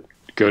to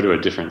go to a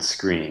different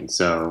screen.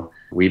 So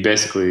we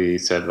basically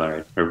said, all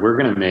right, we're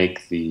going to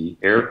make the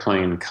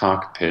airplane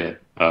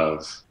cockpit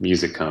of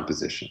music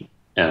composition.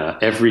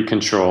 Every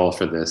control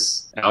for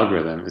this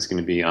algorithm is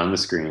going to be on the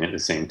screen at the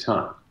same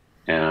time.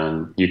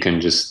 And you can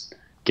just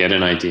get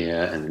an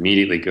idea and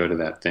immediately go to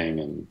that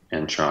thing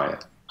and try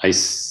it.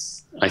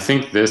 I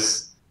think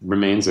this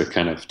remains a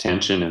kind of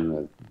tension in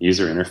the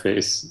user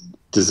interface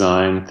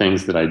design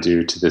things that I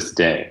do to this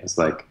day. It's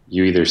like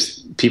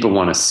people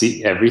want to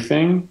see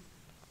everything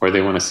or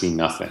they want to see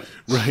nothing.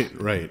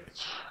 Right.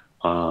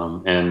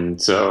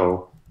 And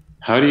so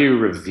how do you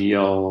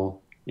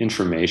reveal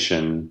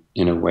information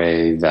in a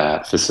way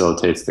that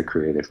facilitates the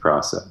creative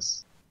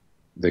process?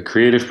 The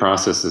creative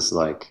process is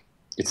like,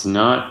 it's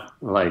not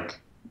like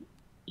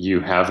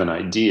you have an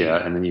idea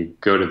and then you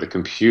go to the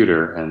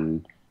computer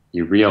and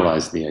you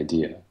realize the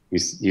idea.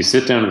 You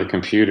sit down at the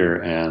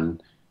computer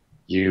and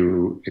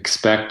you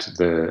expect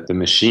the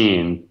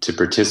machine to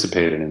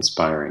participate in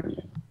inspiring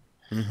you.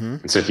 Mm-hmm.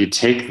 And so if you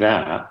take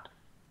that,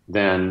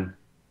 then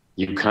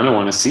you kind of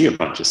want to see a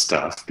bunch of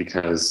stuff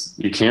because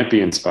you can't be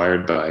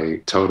inspired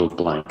by total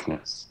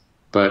blankness.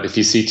 But if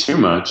you see too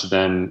much,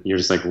 then you're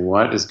just like,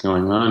 what is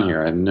going on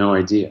here? I have no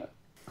idea.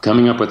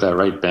 Coming up with that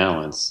right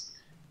balance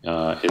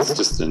is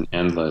just an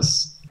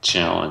endless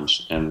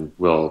challenge and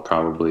will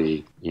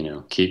probably,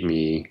 keep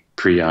me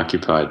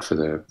preoccupied for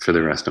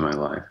the rest of my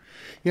life.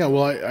 Yeah,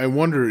 well, I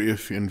wonder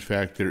if, in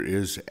fact, there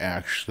is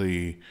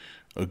actually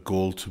a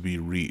goal to be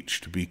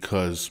reached,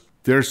 because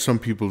there are some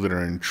people that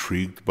are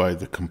intrigued by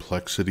the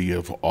complexity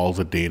of all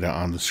the data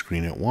on the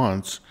screen at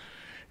once,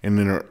 and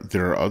then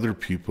there are other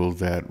people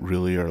that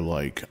really are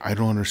like, I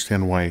don't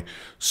understand why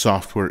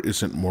software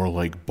isn't more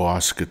like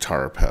Boss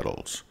guitar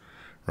pedals,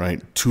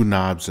 right? 2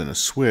 knobs and a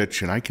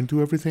switch, and I can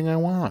do everything I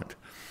want.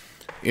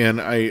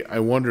 And I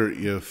wonder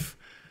if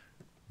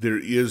there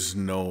is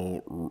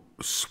no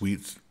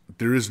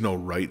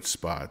right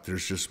spot.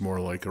 There's just more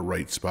like a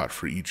right spot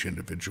for each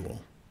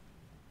individual.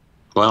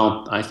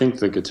 Well, I think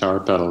the guitar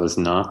pedal is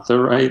not the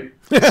right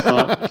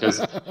spot because,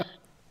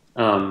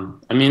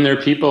 there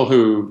are people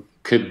who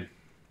could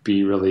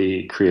be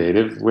really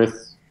creative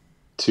with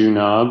 2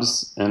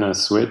 knobs and a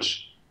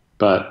switch.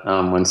 But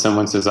when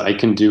someone says, I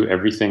can do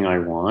everything I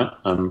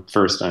want,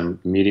 first I'm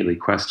immediately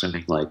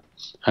questioning, like,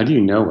 how do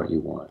you know what you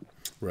want?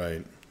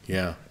 Right.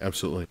 Yeah,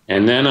 absolutely.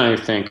 And then I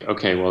think,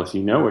 okay, well, if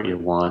you know what you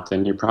want,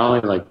 then you're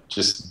probably like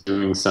just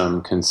doing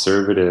some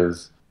conservative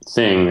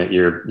thing that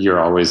you're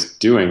always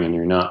doing, and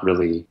you're not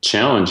really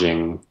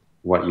challenging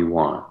what you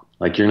want.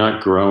 Like you're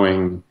not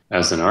growing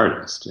as an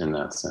artist in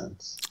that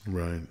sense.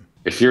 Right.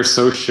 If you're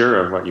so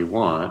sure of what you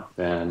want,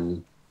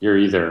 then you're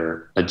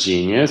either a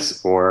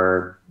genius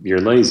or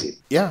you're lazy.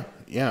 Yeah,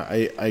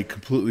 I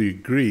completely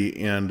agree.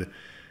 And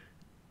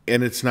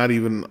it's not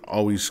even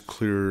always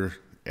clear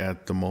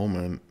at the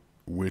moment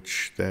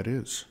which that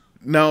is.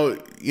 Now,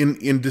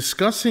 in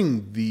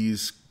discussing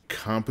these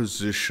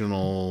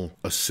compositional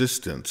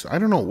assistants, I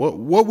don't know,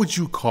 what would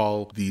you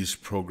call these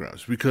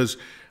programs? Because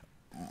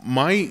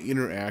my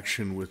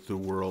interaction with the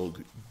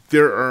world,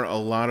 there are a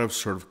lot of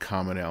sort of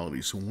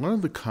commonalities. One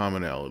of the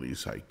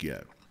commonalities I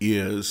get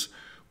is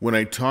when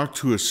I talk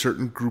to a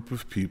certain group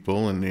of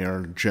people, and they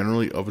are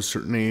generally of a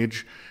certain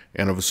age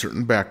and of a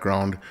certain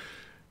background,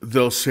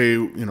 they'll say,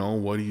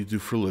 what do you do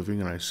for a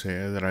living? And I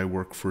say that I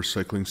work for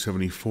Cycling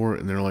 74.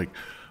 And they're like,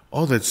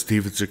 oh, that's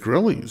David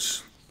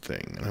Zicarelli's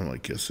thing. And I'm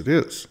like, yes, it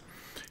is.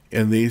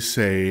 And they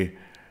say,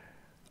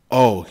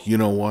 oh, you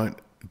know what?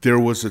 There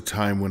was a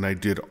time when I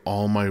did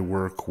all my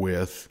work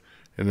with,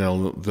 and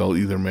they'll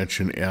either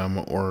mention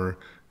M or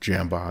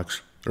Jambox,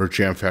 or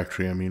Jam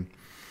Factory, I mean.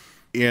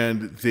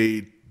 And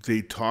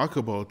they talk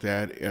about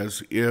that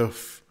as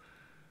if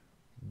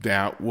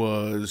that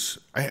was,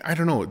 I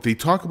don't know, they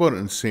talk about it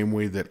in the same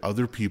way that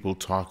other people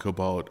talk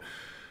about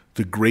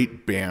the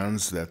great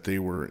bands that they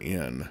were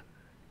in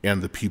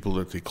and the people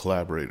that they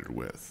collaborated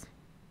with.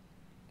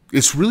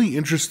 It's really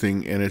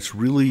interesting, and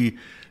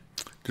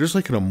there's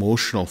like an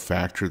emotional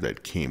factor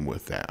that came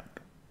with that.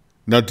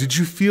 Now, did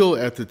you feel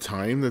at the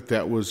time that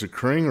that was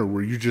occurring, or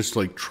were you just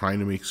like trying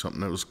to make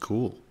something that was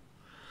cool?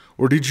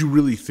 Or did you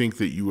really think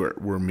that you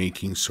were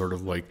making sort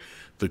of like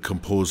the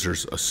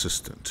composer's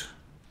assistant?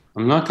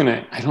 I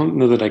don't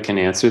know that I can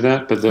answer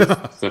that, but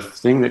the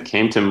thing that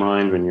came to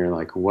mind when you're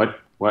like, what,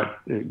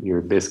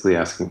 you're basically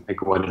asking,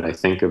 like, what did I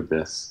think of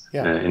this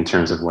Yeah. in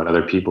terms of what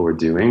other people were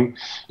doing?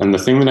 And the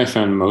thing that I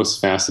found most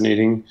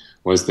fascinating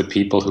was the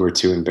people who were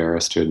too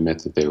embarrassed to admit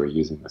that they were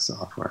using the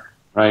software,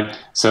 right?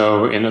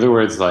 So in other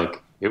words,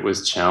 like, it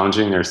was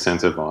challenging their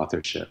sense of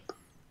authorship.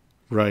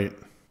 Right.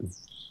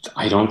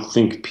 I don't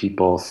think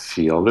people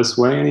feel this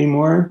way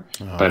anymore,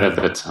 but at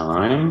the I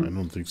time,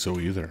 don't think so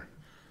either.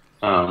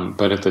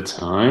 but at the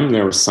time,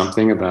 there was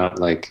something about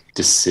like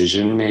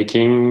decision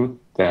making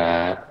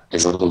that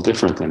is a little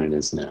different than it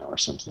is now, or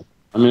something.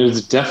 I mean,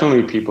 it's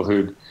definitely people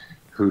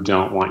who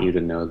don't want you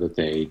to know that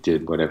they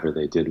did whatever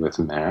they did with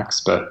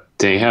Max, but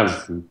they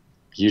have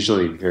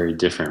usually very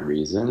different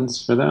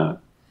reasons for that,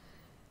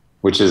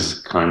 which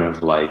is kind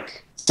of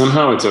like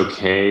somehow it's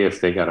okay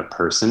if they got a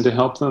person to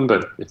help them,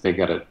 but if they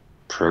got a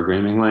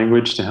programming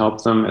language to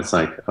help them, it's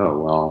like, oh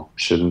well,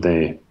 shouldn't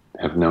they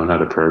have known how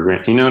to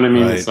program? You know what I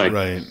mean? Right, It's like,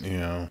 right,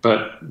 yeah.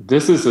 but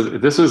this was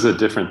a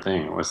different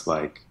thing. It was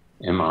like,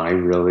 am I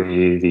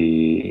really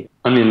the?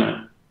 I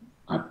mean,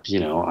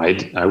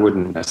 I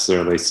wouldn't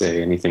necessarily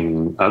say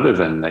anything other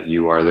than that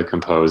you are the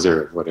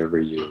composer of whatever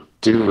you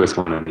do with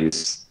one of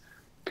these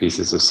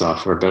pieces of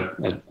software. But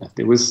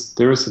there was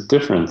a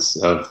difference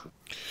of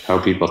how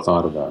people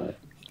thought about it.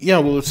 Yeah,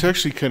 well, it's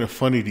actually kind of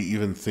funny to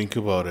even think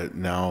about it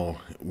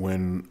now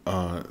when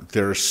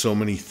there are so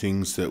many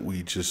things that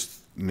we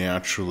just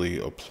naturally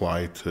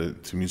apply to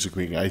music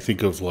making. I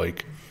think of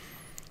like,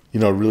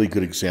 a really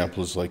good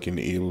example is like in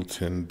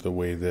Ableton, the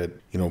way that,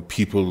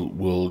 people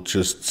will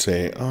just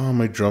say, oh,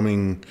 my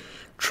drumming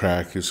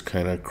track is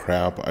kind of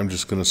crap. I'm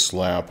just going to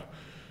slap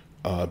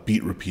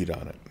beat repeat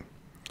on it.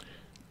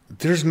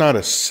 There's not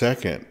a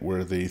second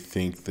where they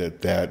think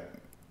that that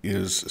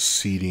is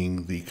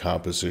ceding the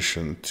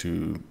composition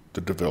to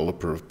the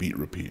developer of beat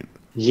repeat.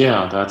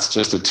 Yeah, that's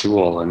just a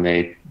tool, and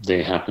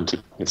they happen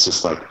to. It's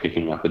just like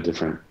picking up a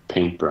different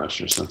paintbrush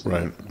or something.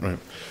 Right, right.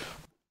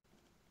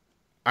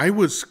 I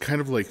was kind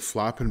of like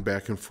flopping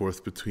back and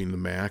forth between the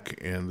Mac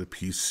and the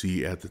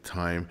PC at the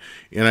time,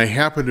 and I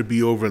happened to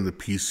be over on the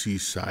PC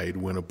side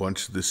when a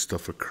bunch of this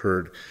stuff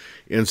occurred,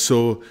 and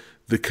so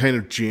the kind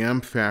of Jam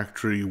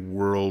Factory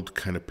world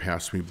kind of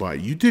passed me by.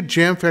 You did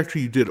Jam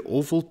Factory, you did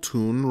Oval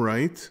Tune,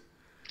 right?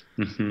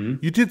 Mm-hmm.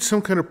 You did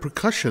some kind of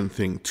percussion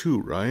thing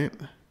too, right?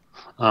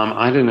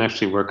 I didn't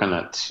actually work on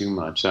that too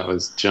much. That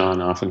was John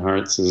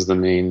Offenhartz is the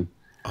main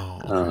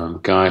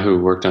guy who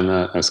worked on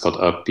that. It was called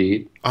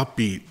Upbeat.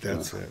 Upbeat,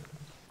 that's it.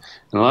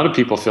 And a lot of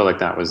people feel like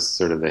that was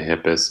sort of the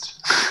hippest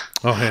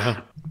Oh,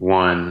 yeah.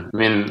 one. I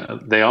mean,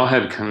 they all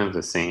had kind of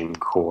the same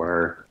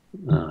core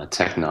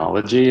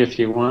technology, if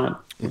you want.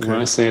 Okay.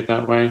 When I say it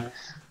that way,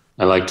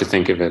 I like to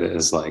think of it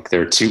as like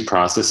there are two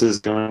processes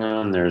going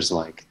on. There's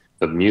like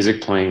the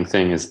music playing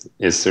thing is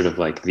sort of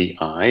like the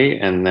eye,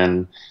 and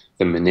then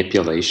the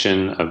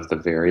manipulation of the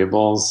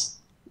variables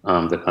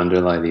that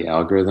underlie the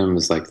algorithm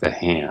is like the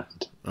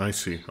hand. I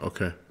see.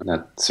 Okay. And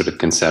that's sort of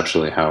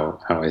conceptually how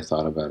I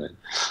thought about it.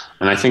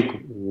 And I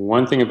think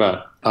one thing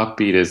about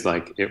Upbeat is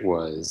like it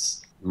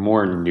was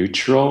more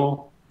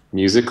neutral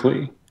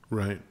musically.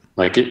 Right.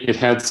 Like it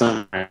had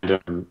some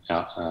random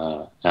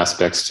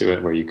aspects to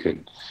it where you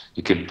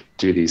could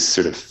do these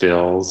sort of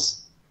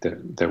fills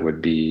that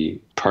would be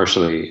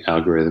partially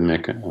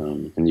algorithmic,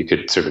 and you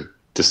could sort of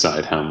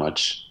decide how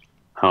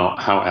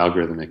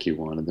algorithmic you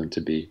wanted them to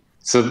be.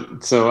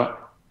 So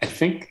I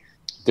think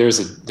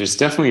there's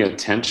definitely a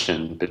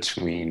tension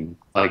between,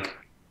 like,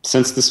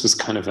 since this was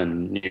kind of a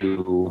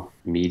new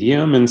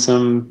medium in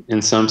some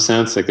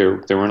sense, like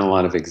there weren't a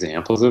lot of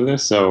examples of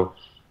this. So,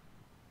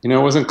 it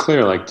wasn't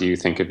clear, like, do you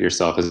think of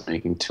yourself as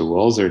making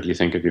tools, or do you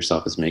think of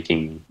yourself as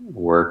making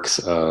works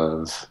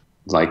of,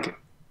 like,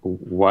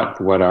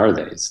 what are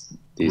these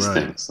Right.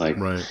 things? Like,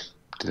 Right.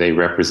 do they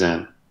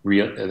represent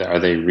are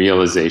they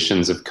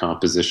realizations of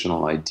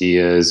compositional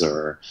ideas,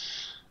 or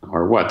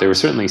what? They were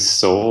certainly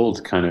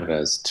sold kind of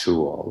as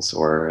tools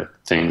or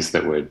things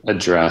that would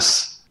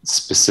address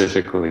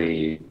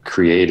specifically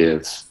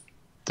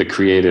the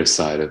creative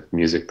side of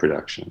music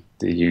production.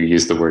 You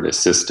used the word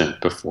assistant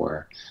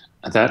before.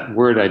 That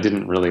word I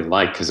didn't really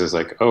like because it was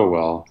like, oh,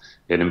 well,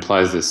 it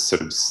implies this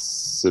sort of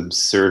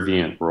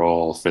subservient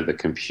role for the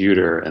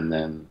computer, and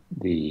then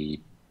the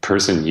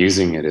person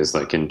using it is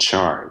like in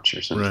charge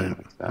or something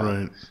like that.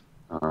 Right.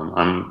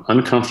 I'm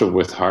uncomfortable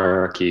with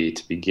hierarchy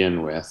to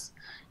begin with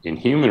in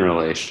human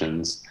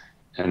relations,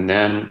 and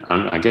then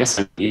I guess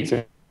I'm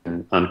even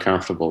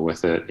uncomfortable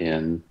with it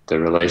in the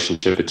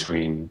relationship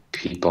between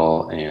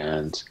people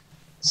and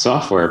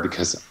software,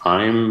 because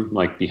I'm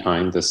like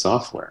behind the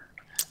software.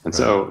 And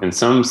so in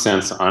some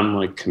sense, I'm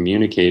like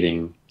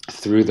communicating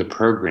through the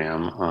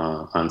program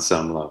on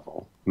some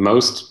level.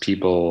 Most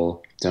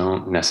people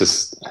don't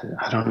necessarily,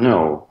 I don't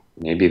know,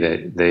 maybe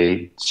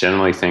they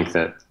generally think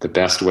that the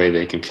best way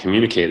they can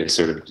communicate is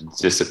sort of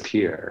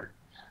disappear.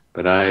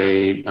 but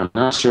I'm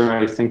not sure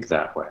I think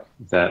that way.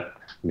 That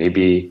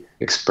maybe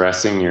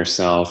expressing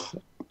yourself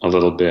a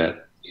little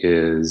bit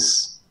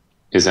is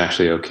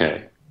actually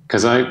okay.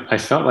 Because I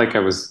felt like I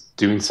was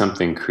doing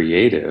something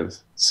creative.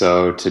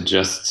 So to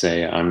just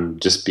say I'm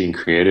just being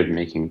creative,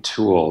 making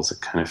tools,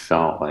 it kind of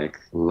felt like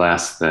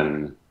That's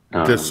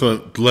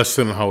less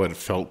than how it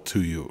felt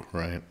to you,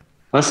 right?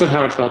 less than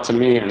how it felt to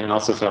me. And it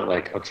also felt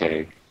like,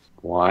 okay,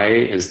 why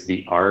is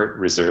the art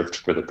reserved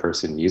for the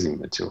person using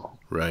the tool?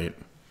 Right.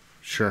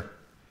 Sure.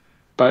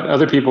 But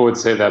other people would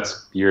say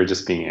that's you're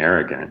just being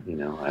arrogant. I don't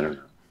know. I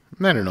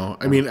don't know.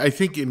 I mean, I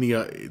think in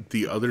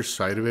the other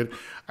side of it,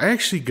 I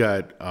actually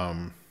got.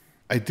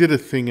 I did a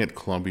thing at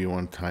Columbia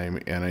one time,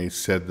 and I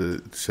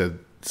said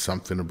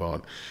something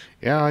about,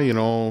 yeah,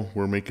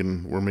 we're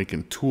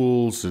making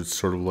tools. It's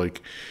sort of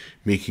like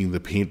making the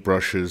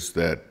paintbrushes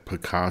that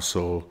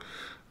Picasso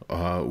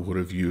would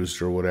have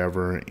used or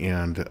whatever.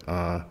 And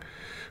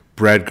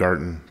Brad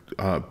Garton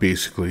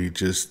basically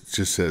just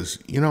says,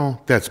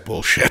 that's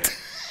bullshit.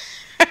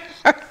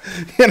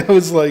 And I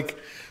was like,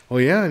 oh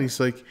yeah, and he's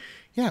like,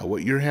 yeah,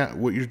 what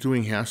you're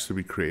doing has to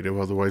be creative,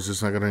 otherwise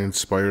it's not going to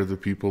inspire the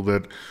people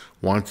that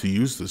want to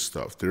use this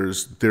stuff.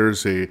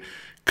 There's a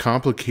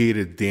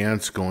complicated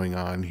dance going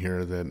on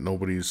here that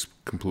nobody's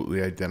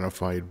completely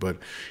identified, but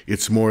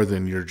it's more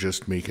than you're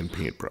just making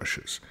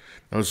paintbrushes.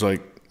 I was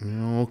like,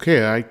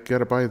 okay, I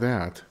gotta buy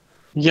that.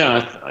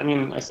 Yeah, I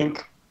mean, I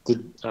think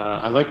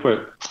I like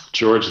what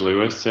George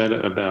Lewis said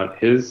about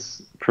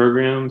his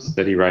programs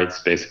that he writes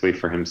basically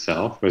for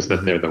himself, was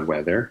that they're the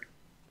weather.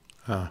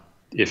 Huh.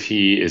 If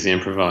he is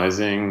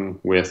improvising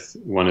with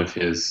one of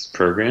his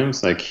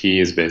programs, like he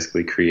has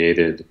basically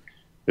created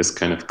this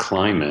kind of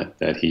climate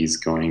that he's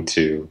going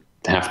to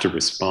have to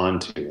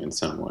respond to in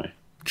some way.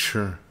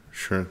 Sure.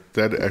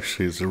 That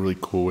actually is a really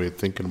cool way of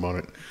thinking about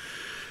it.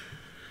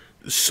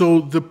 So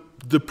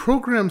the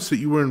programs that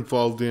you were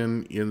involved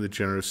in the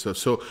generative stuff.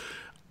 So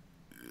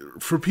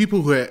for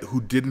people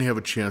who didn't have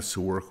a chance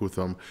to work with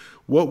them,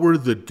 what were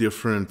the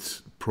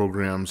different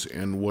programs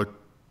and what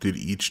did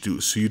each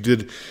do? So you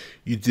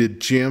did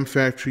Jam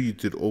Factory, you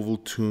did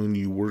Ovaltune,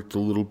 you worked a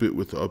little bit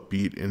with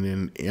Upbeat, and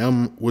then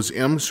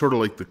M sort of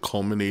like the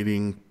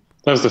culminating.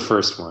 That was the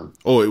first one.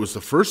 Oh, it was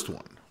the first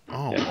one.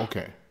 Oh, Yeah.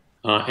 okay.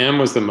 M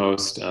was the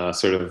most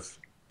sort of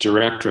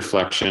direct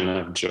reflection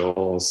of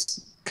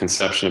Joel's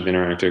conception of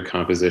interactive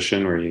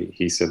composition, where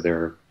he said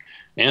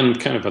and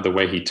kind of the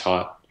way he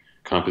taught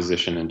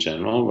composition in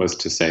general was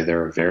to say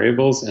there are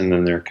variables and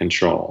then there are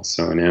controls.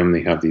 So in M,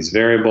 they have these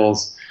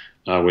variables,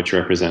 which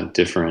represent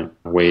different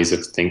ways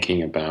of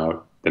thinking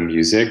about the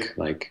music.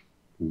 Like,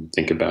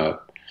 think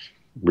about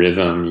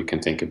rhythm, you can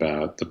think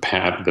about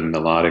the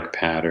melodic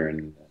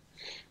pattern,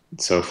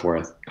 and so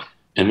forth.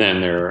 And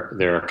then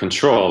there are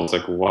controls,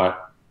 like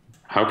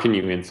how can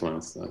you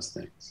influence those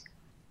things?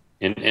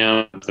 In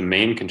M, the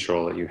main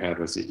control that you had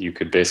was that you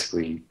could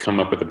basically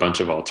come up with a bunch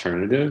of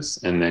alternatives,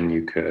 and then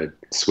you could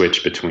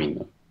switch between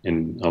them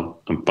in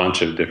a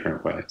bunch of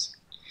different ways.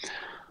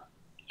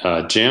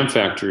 Jam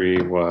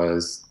Factory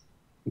was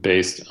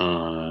based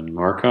on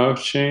Markov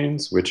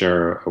chains, which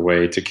are a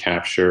way to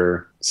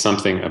capture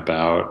something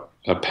about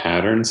a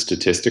pattern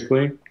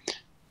statistically.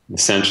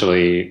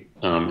 Essentially,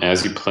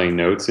 as you play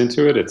notes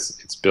into it,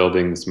 it's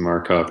building this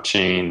Markov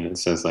chain that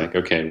says, like,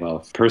 okay,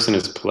 well, if a person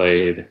has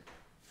played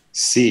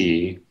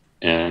C,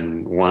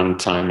 and one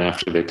time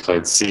after they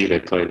played C, they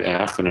played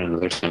F, and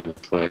another time they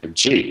played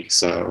G.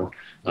 So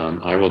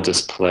I will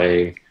just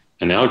play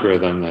an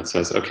algorithm that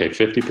says, okay,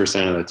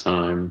 50% of the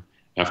time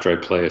after I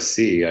play a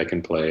C, I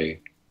can play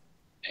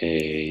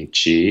a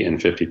G, and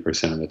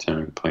 50% of the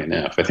time I can play an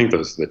F. I think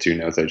those are the two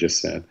notes I just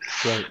said.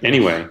 Right.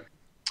 Anyway,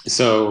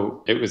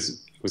 so it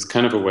was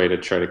kind of a way to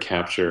try to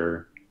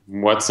capture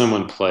what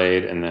someone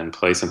played and then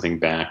play something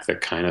back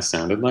that kind of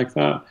sounded like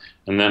that.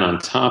 And then on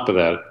top of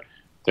that,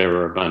 there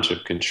were a bunch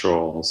of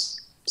controls,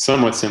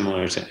 somewhat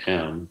similar to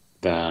M,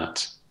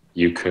 that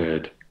you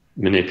could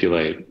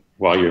manipulate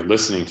while you're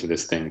listening to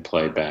this thing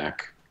play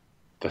back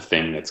the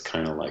thing that's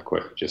kind of like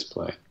what you just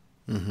played.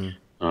 Mm-hmm.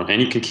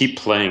 And you can keep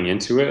playing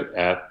into it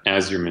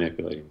as you're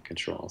manipulating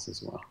controls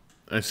as well.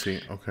 I see.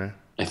 Okay.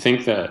 I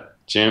think that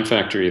Jam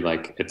Factory,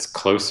 like, it's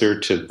closer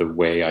to the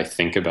way I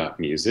think about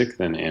music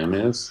than M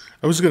is.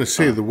 I was going to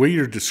say, the way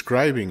you're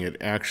describing it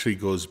actually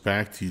goes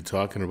back to you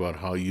talking about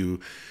how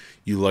you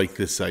like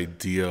this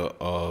idea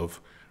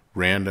of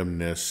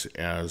randomness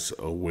as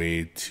a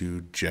way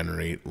to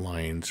generate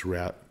lines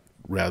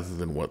rather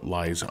than what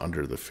lies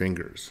under the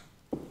fingers.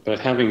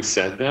 But having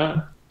said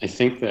that, I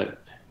think that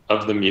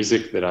of the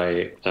music that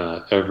I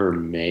ever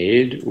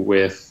made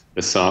with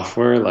the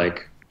software,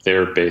 like,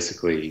 they're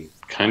basically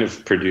kind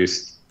of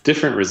produced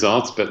different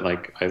results, but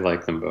like I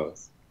like them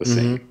both the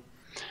same.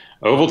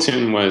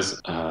 Ovaltune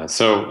was all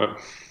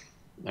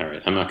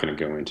right, I'm not going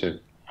to go into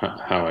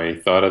how I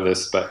thought of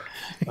this, but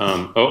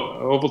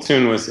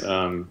Ovaltune was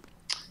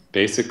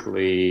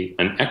basically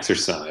an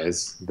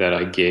exercise that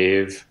I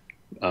gave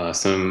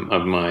some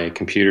of my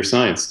computer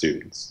science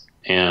students.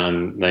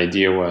 And the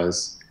idea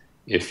was,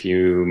 if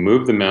you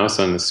move the mouse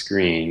on the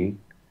screen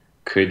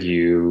could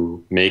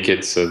you make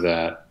it so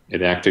that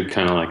it acted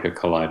kind of like a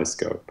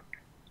kaleidoscope?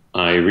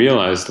 I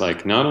realized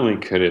like not only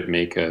could it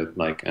make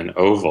an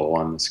oval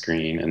on the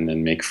screen and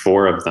then make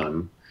four of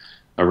them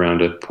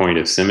around a point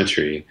of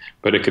symmetry,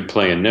 but it could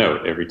play a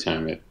note every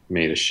time it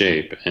made a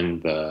shape,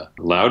 and the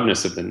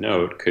loudness of the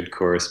note could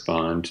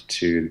correspond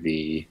to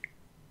the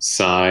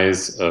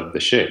size of the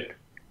shape.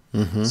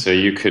 Mm-hmm. So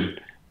you could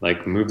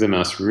like move the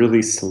mouse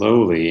really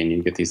slowly and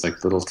you get these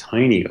like little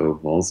tiny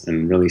ovals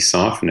and really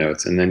soft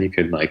notes, and then you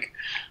could like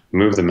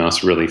move the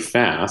mouse really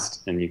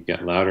fast and you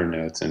get louder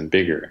notes and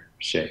bigger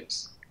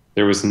shapes.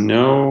 There was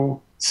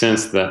no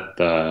sense that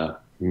the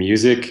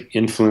music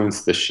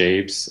influenced the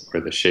shapes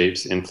or the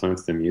shapes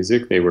influenced the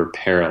music. They were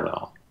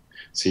parallel.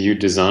 So you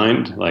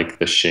designed like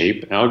the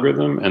shape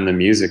algorithm and the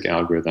music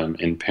algorithm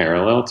in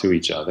parallel to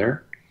each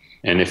other.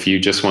 And if you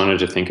just wanted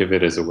to think of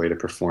it as a way to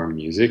perform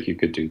music, you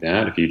could do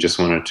that. If you just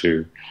wanted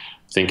to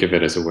think of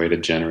it as a way to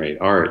generate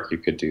art, you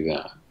could do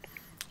that.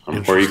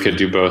 Or you could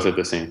do both at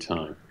the same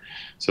time.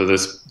 So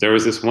there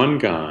was this one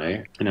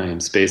guy, and I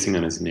am spacing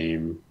on his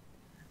name.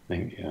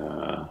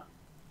 I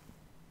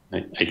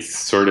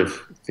sort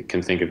of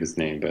can think of his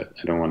name, but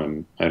I don't want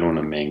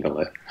to mangle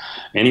it.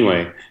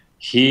 Anyway,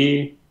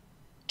 he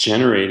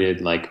generated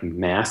like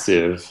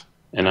massive,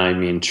 and I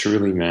mean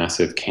truly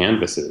massive,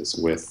 canvases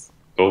with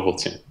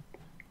Ovaltine.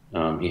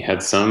 He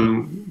had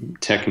some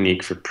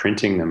technique for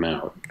printing them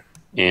out,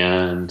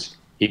 and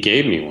he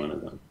gave me one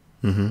of them.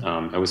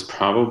 Mm-hmm. It was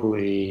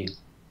probably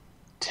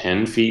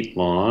 10 feet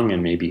long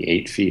and maybe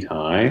 8 feet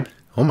high.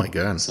 Oh my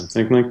God.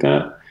 Something like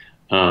that.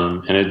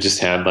 And it just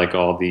had like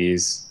all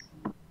these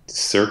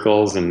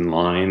circles and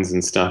lines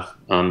and stuff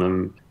on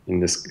them in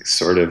this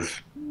sort of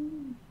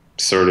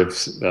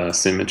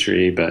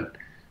symmetry, but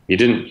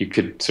you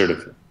could sort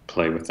of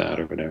play with that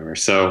or whatever.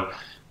 So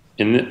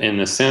in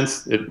the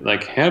sense, it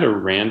like had a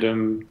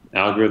random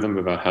algorithm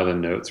about how the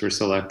notes were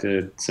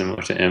selected,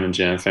 similar to M and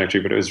Jam Factory,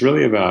 but it was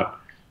really about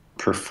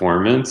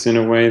performance in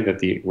a way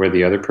that where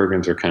the other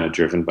programs are kind of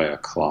driven by a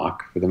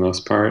clock for the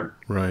most part.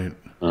 Right.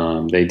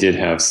 They did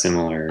have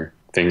similar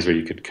things where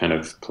you could kind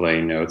of play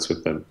notes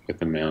with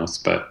the mouse,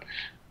 but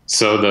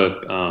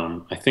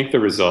so I think the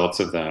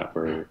results of that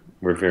were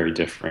very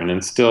different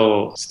and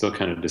still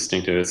kind of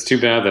distinctive. It's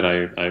too bad that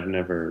I've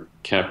never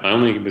kept. I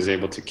only was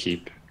able to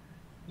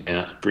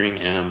bring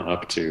M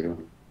up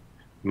to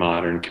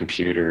modern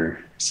computer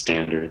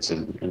standards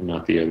and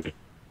not the other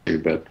two.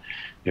 But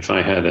if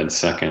I had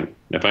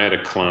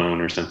a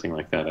clone or something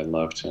like that, I'd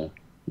love to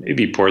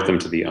maybe port them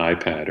to the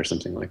iPad or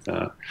something like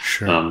that.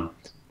 Sure.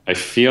 I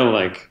feel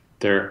like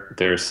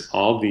there's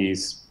all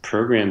these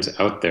programs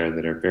out there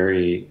that are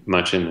very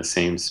much in the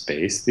same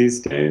space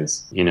these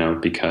days,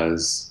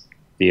 because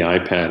the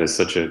iPad is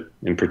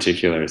in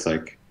particular, is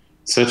like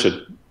such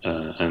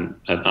an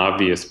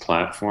obvious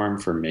platform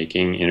for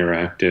making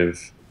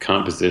interactive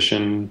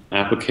composition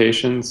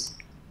applications.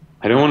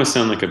 I don't want to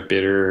sound like a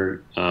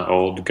bitter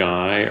old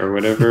guy or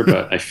whatever,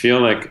 but I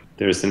feel like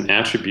there's an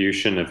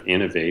attribution of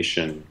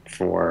innovation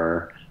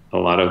for a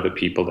lot of the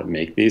people that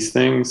make these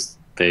things.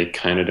 They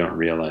kind of don't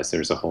realize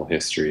there's a whole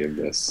history of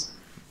this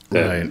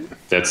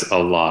that's a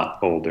lot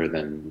older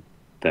than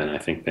I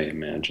think they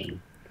imagine.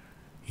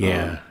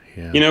 Yeah.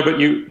 But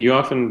you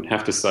often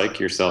have to psych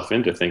yourself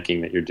into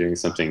thinking that you're doing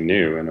something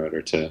new in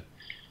order to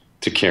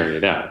carry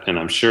it out. And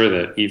I'm sure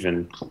that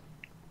even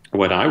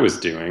what I was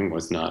doing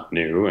was not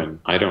new, and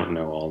I don't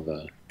know all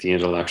the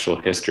intellectual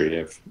history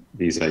of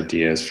these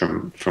ideas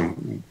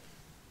from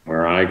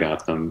where I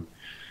got them.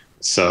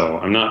 So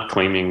I'm not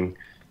claiming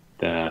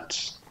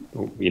that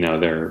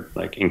they're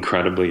like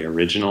incredibly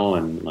original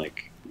and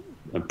like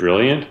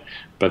brilliant,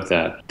 but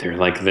that they're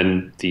like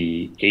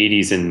the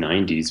 80s and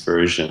 90s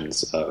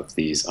versions of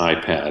these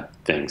iPad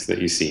things that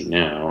you see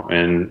now.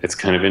 And it's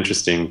kind of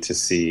interesting to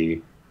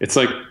see. It's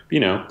like,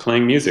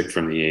 playing music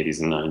from the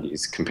 80s and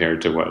 90s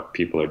compared to what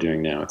people are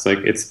doing now. It's like,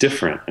 it's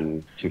different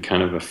and in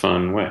kind of a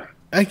fun way.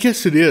 I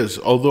guess it is.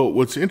 Although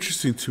what's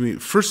interesting to me,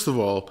 first of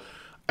all,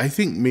 I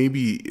think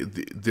maybe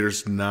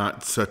there's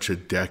not such a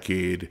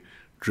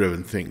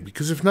decade-driven thing.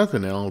 Because if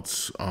nothing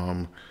else,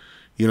 some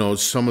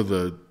of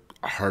the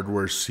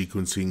hardware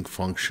sequencing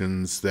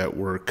functions that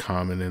were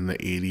common in the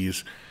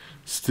 80s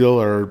still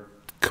are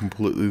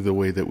completely the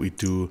way that we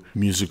do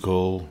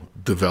musical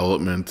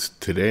development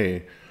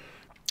today.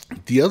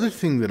 The other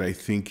thing that I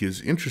think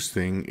is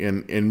interesting,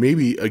 and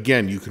maybe,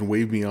 again, you can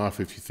wave me off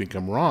if you think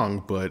I'm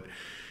wrong, but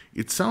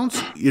it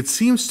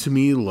seems to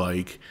me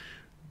like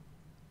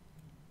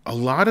a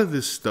lot of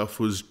this stuff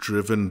was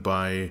driven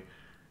by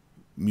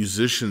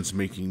musicians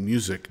making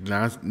music,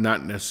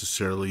 not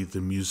necessarily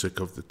the music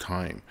of the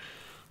time.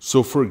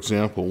 So, for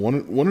example,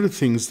 one of the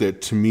things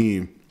that to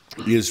me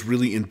is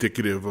really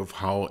indicative of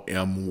how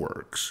M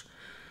works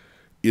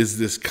is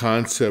this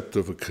concept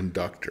of a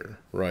conductor,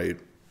 right?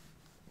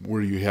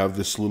 Where you have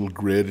this little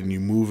grid and you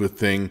move a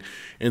thing,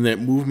 and that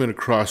movement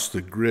across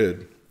the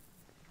grid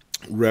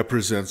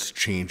represents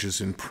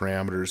changes in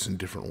parameters in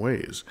different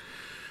ways.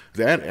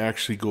 That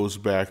actually goes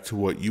back to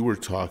what you were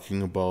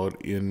talking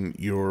about in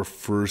your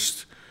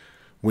first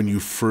when you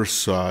first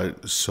saw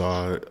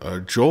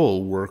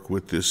Joel work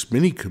with this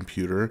mini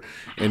computer,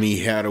 and he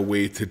had a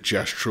way to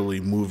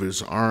gesturally move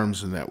his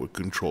arms, and that would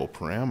control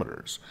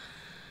parameters.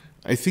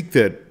 I think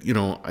that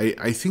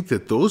I think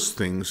that those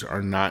things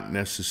are not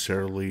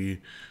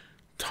necessarily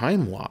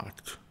time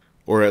locked,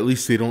 or at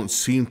least they don't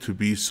seem to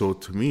be so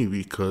to me,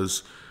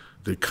 because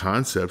the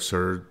concepts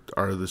are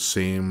the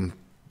same.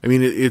 I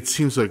mean, it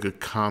seems like a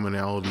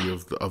commonality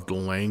of the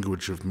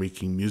language of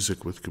making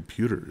music with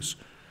computers,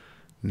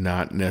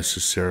 not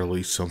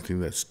necessarily something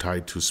that's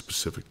tied to a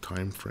specific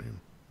time frame.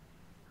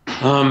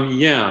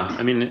 Yeah,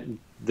 I mean,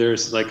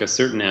 there's like a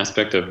certain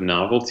aspect of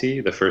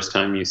novelty the first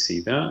time you see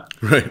that,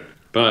 Right.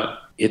 but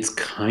it's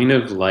kind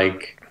of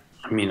like,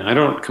 I mean, I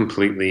don't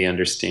completely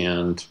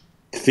understand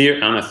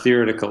on a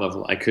theoretical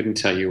level. I couldn't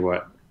tell you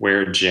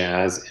where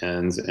jazz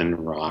ends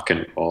and rock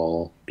and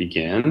roll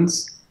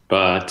begins,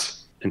 but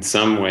in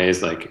some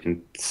ways, like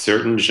in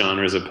certain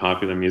genres of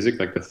popular music,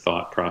 like the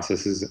thought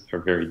processes are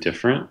very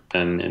different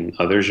than in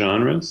other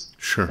genres.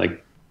 Sure.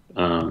 Like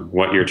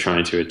what you're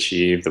trying to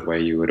achieve, the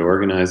way you would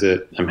organize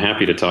it. I'm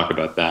happy to talk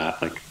about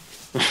that, like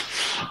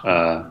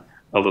a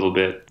little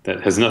bit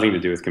that has nothing to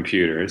do with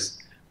computers.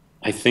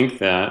 I think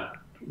that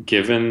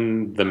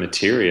given the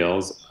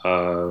materials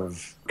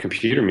of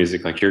computer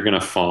music, like you're going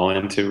to fall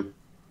into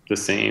the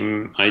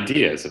same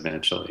ideas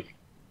eventually.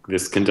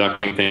 This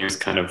conducting thing is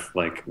kind of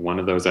like one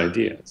of those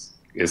ideas.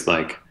 Is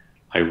like,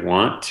 I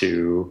want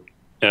to.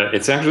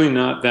 It's actually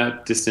not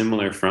that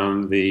dissimilar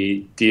from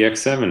the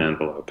DX7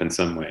 envelope in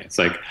some way. It's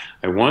like,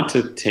 I want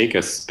to take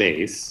a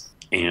space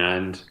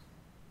and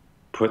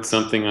put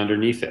something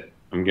underneath it.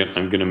 I'm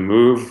gonna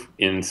move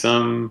in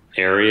some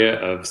area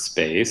of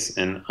space,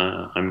 and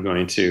I'm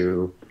going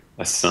to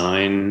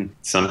assign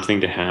something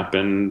to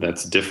happen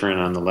that's different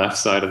on the left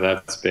side of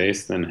that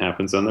space than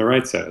happens on the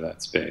right side of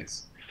that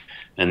space.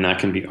 And that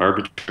can be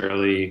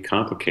arbitrarily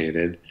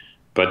complicated,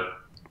 but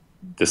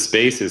the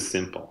space is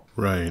simple.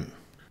 Right.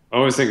 I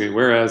was thinking,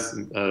 whereas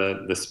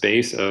the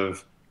space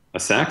of a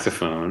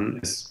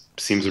saxophone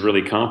seems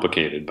really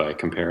complicated by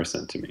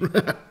comparison to me.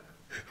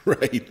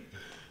 Right.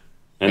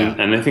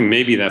 And I think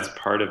maybe that's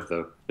part of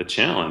the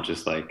challenge,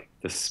 is like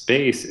the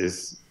space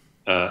is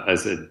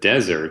as a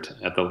desert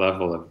at the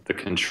level of the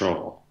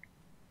control.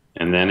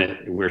 And then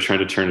we're trying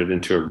to turn it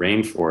into a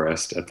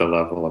rainforest at the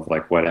level of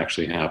like what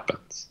actually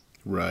happens.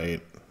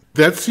 Right.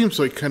 That seems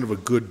like kind of a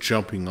good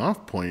jumping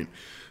off point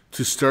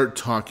to start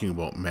talking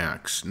about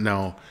Max.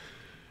 Now,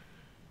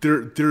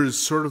 there is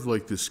sort of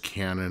like this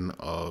canon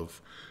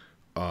of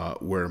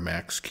where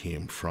Max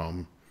came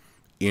from,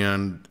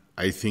 and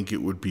I think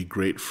it would be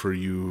great for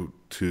you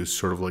to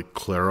sort of like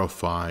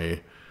clarify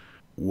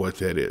what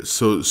that is.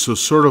 So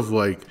sort of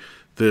like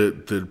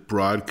the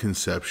broad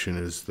conception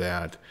is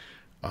that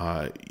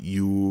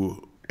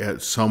you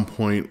at some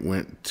point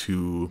went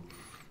to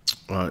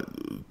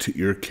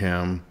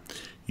EarCam,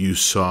 you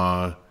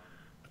saw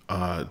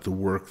the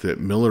work that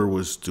Miller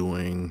was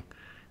doing,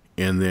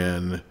 and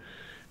then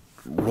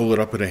roll it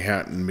up in a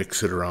hat and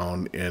mix it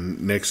around,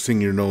 and next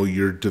thing you know,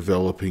 you're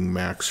developing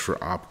Max for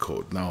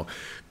opcode. Now,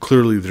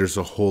 clearly there's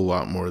a whole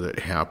lot more that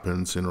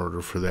happens in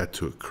order for that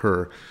to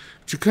occur.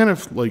 Could you kind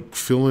of like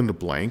fill in the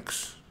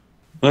blanks?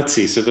 Let's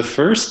see. So the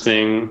first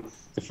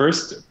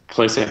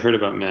place I heard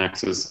about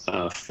Max was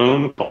a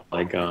phone call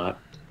I got,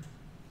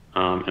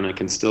 and I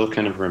can still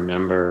kind of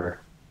remember.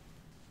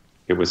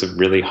 It was a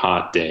really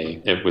hot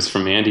day. It was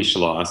from Andy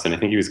Schloss, and I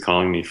think he was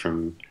calling me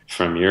from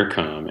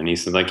Earcom, and he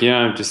said, like,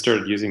 yeah, I've just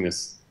started using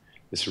this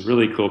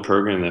really cool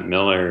program that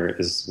Miller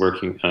is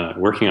working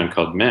on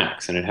called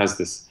Max, and it has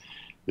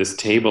this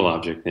table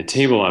object. And the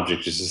table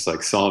object is just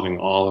like solving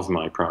all of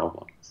my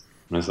problems.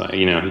 And I was like,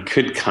 he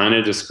could kind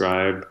of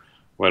describe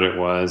what it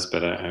was,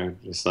 but I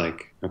was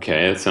like,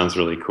 okay, that sounds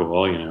really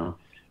cool,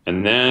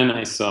 And then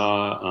I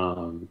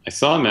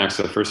saw Max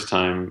for the first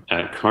time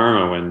at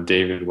Karma when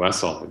David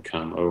Wessel had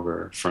come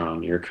over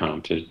from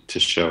Earcom to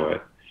show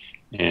it,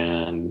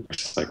 and I was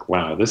just like,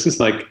 wow, this is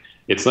like,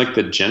 it's like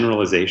the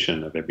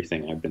generalization of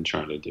everything I've been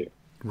trying to do.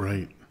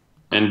 Right.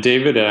 And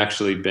David had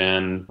actually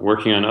been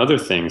working on other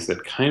things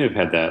that kind of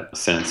had that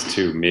sense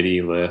too.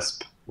 MIDI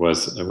Lisp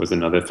was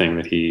another thing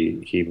that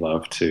he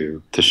loved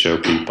to show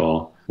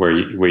people, where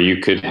you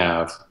could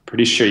have,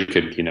 pretty sure you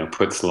could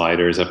put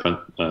sliders up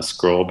on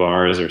scroll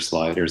bars or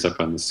sliders up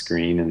on the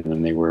screen, and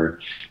then they were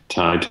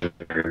tied to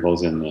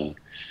variables in the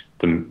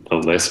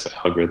Lisp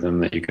algorithm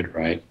that you could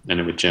write, and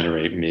it would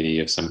generate MIDI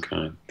of some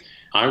kind.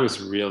 I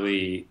was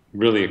really,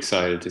 really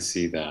excited to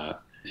see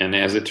that. And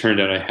as it turned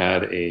out, I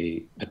had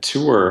a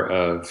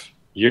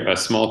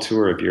small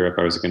tour of Europe.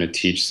 I was going to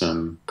teach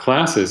some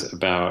classes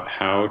about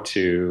how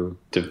to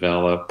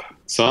develop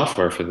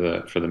software for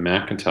the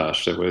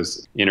Macintosh that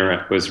was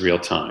real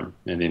time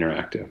and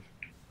interactive.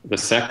 The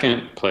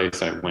second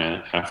place I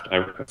went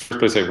first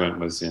place I went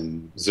was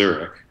in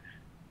Zurich,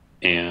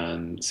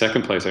 and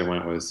second place I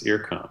went was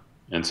Earcom.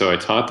 And so I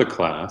taught the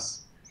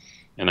class,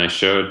 and I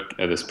showed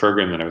this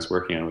program that I was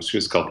working on, which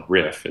was called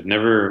Riff. It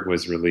never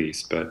was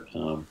released, but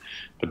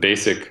the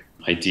basic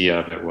idea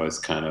of it was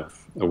kind of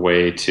a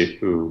way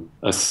to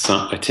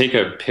take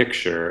a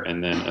picture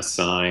and then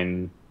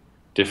assign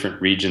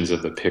different regions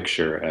of the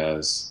picture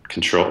as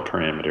control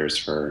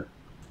parameters for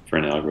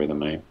an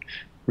algorithm. I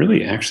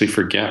really actually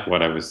forget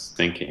what I was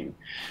thinking,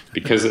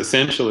 because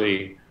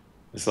essentially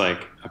it's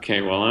like,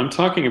 okay, well, I'm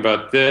talking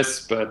about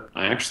this, but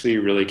I actually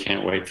really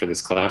can't wait for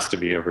this class to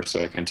be over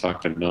so I can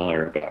talk to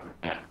Miller about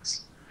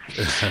Max.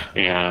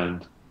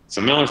 And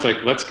so Miller's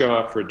like, let's go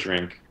out for a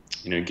drink.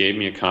 Gave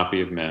me a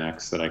copy of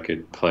Max that I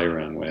could play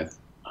around with.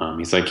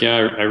 He's like, yeah,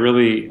 I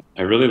really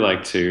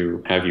like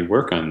to have you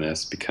work on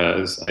this,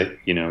 because I,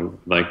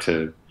 like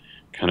to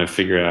kind of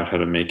figure out how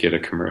to make it a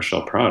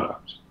commercial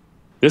product.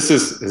 This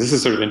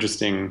is sort of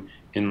interesting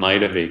in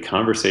light of a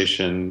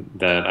conversation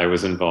that I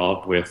was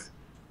involved with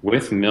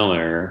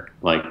Miller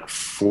like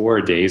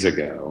 4 days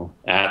ago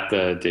at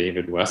the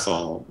David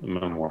Wessel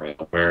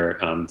Memorial, where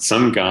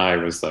some guy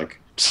was like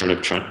sort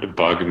of trying to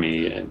bug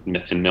me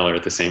and Miller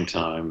at the same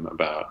time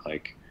about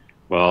like,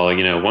 well,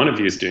 one of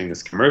you is doing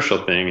this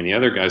commercial thing and the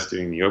other guy's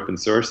doing the open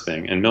source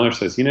thing. And Miller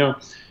says, in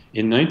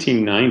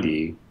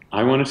 1990,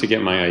 I wanted to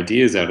get my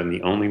ideas out, and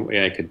the only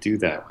way I could do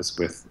that was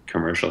with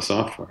commercial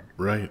software.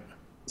 Right.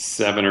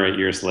 7 or 8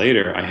 years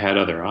later, I had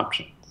other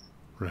options.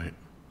 Right.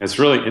 It's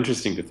really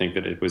interesting to think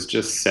that it was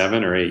just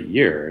 7 or 8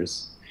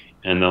 years,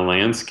 and the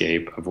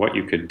landscape of what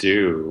you could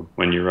do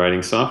when you're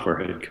writing software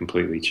had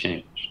completely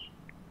changed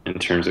in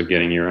terms of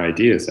getting your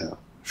ideas out.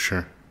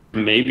 Sure.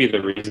 Maybe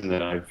the reason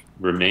that I've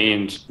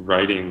remained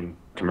writing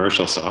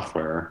commercial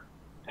software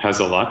has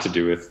a lot to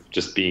do with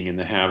just being in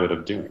the habit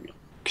of doing it,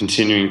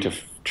 continuing to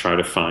try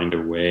to find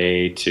a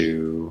way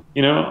to,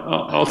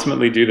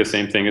 ultimately do the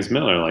same thing as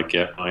Miller, like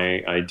get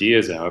my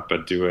ideas out,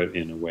 but do it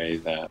in a way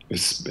that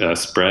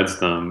spreads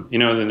them.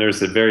 Then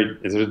there's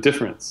a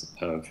difference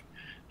of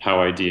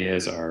how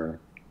ideas are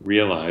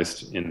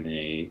realized in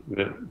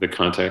the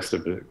context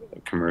of a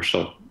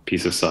commercial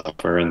piece of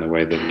software and the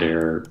way that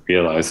they're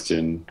realized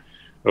in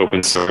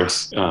open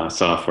source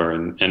software.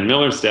 And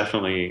Miller's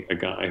definitely a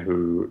guy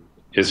who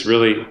is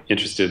really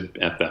interested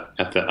at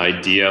the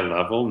idea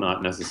level,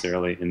 not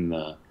necessarily in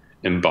the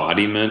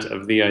embodiment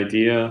of the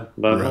idea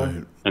level.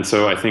 Right. And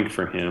so I think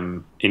for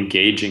him,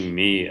 engaging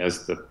me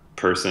as the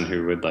person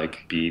who would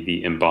like be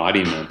the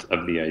embodiment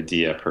of the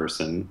idea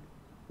person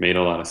made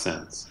a lot of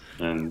sense.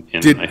 And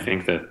I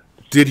think that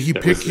did he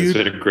pick you? It's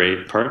been a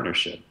great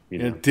partnership.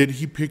 Did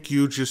he pick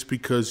you just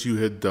because you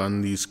had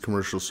done these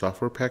commercial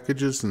software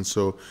packages, and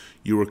so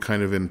you were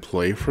kind of in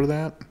play for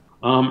that?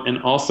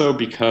 And also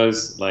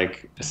because,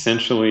 like,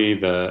 essentially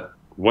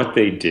what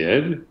they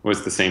did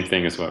was the same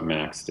thing as what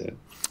Max did.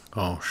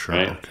 Oh, sure.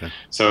 Right? Okay.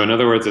 So in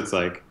other words, it's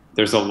like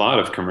there's a lot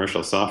of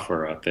commercial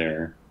software out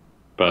there,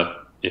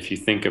 but if you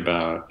think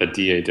about a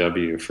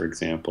DAW, for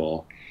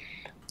example,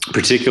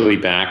 particularly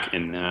back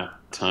in that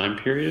time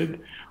period,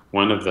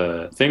 one of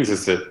the things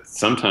is that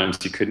sometimes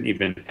you couldn't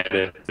even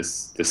edit the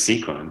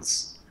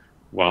sequence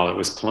while it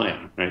was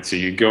playing, right? So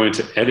you'd go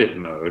into edit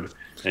mode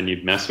and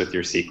you'd mess with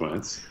your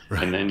sequence,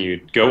 right, and then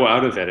you'd go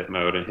out of edit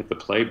mode and hit the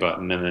play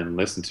button and then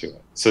listen to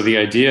it. So the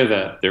idea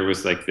that there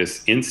was like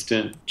this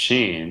instant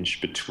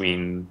change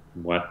between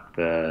what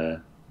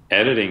the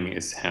editing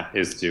is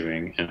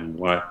doing and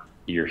what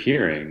you're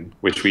hearing,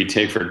 which we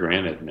take for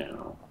granted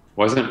now,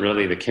 wasn't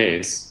really the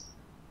case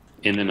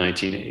in the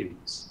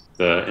 1980s.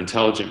 The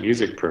intelligent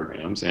music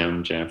programs,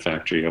 Jam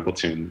Factory,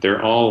 Ableton,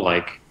 they're all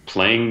like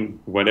playing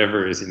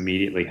whatever is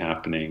immediately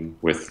happening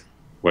with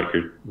what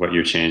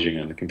you're changing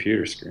on the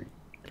computer screen.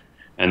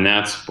 And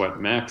that's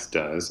what Max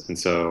does. And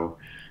so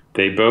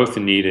they both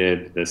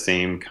needed the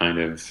same kind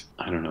of,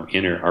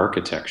 inner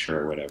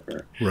architecture or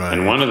whatever. Right.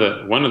 And one of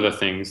the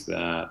things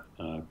that,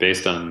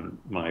 based on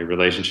my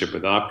relationship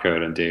with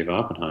Opcode and Dave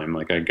Oppenheim,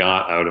 like I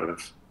got out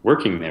of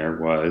working there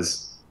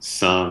was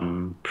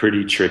some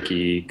pretty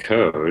tricky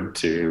code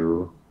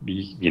to,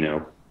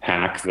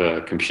 hack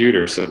the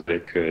computer so that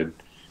it could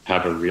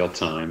have a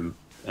real-time,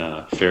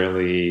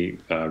 fairly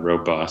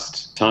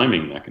robust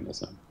timing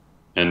mechanism.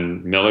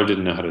 And Miller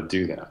didn't know how to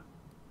do that.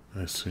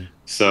 I see.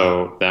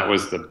 So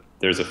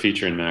there's a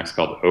feature in Max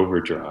called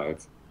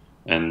Overdrive,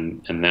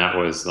 and that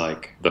was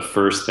like the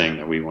first thing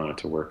that we wanted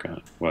to work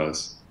on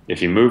was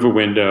if you move a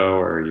window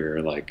or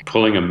you're like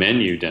pulling a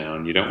menu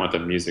down, you don't want the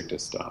music to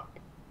stop.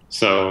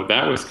 So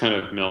that was kind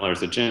of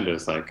Miller's agenda.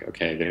 It's like,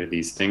 okay, there are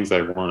these things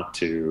I want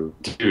to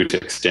do to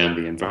extend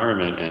the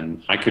environment,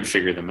 and I could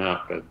figure them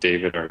out, but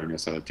David already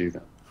knows how to do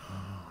them.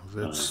 Oh,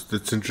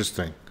 that's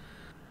interesting.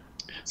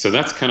 So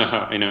that's kind of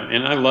how, and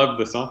I love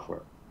the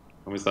software.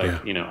 I was like,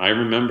 I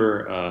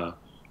remember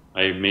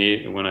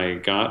when I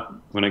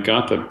got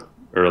the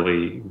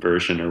early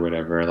version or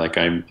whatever, like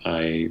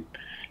I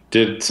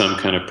did some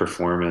kind of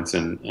performance,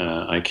 and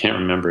I can't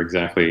remember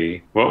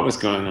exactly what was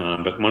going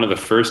on, but one of the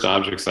first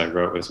objects I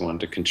wrote was one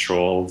to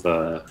control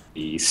the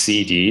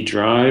CD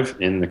drive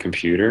in the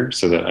computer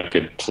so that I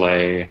could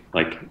play,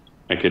 like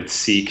I could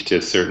seek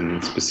to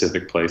certain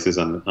specific places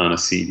on a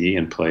CD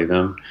and play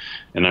them.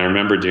 And I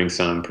remember doing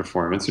some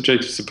performance, which I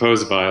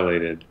suppose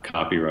violated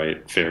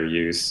copyright fair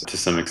use to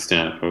some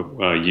extent,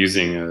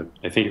 using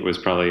I think it was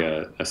probably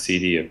a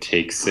CD of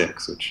Take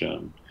Six, which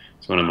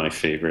is one of my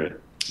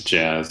favorite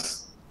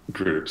jazz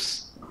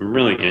groups. I'm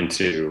really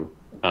into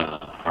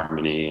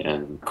harmony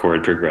and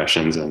chord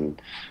progressions,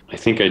 and I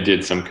think I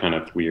did some kind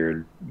of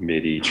weird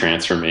MIDI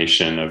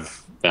transformation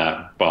of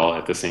that ball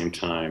at the same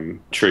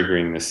time,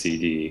 triggering the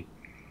CD.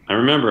 I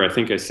remember, I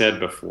think I said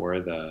before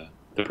the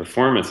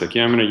performance, like,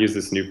 yeah, I'm going to use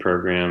this new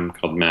program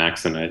called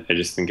Max, and I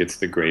just think it's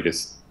the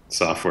greatest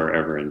software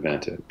ever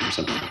invented, or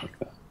something like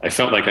that. I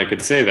felt like I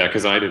could say that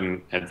because I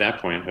didn't, at that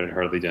point, had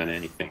hardly done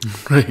anything.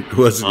 Right, it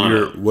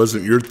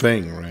wasn't your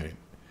thing, right?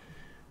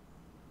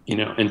 You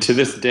know, and to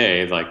this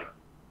day, like,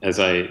 as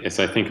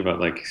I think about,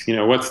 like, you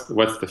know, what's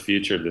the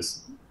future of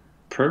this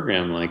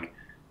program, like,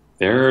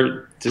 there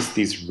are just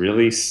these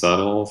really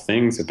subtle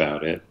things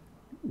about it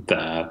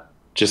that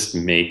just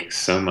make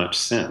so much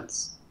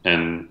sense,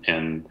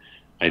 and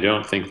I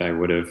don't think I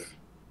would have.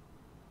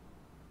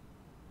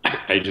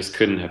 I just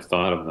couldn't have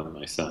thought of them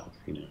myself,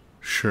 you know.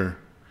 Sure.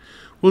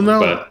 Well, now,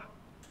 but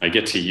I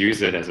get to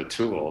use it as a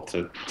tool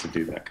to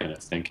do that kind of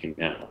thinking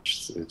now,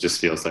 which it just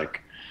feels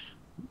like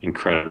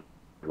incredibly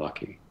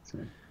lucky.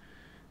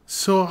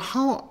 So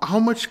how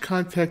much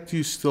contact do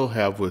you still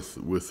have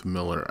with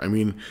Miller? I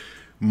mean,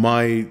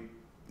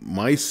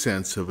 my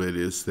sense of it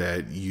is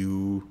that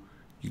you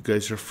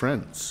guys are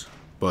friends,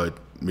 but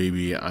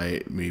maybe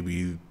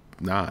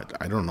not.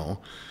 I don't know.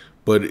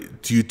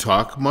 But do you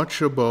talk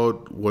much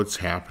about what's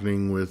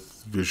happening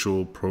with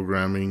visual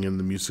programming in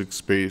the music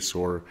space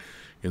or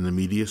in the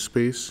media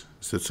space?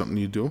 Is that something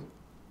you do?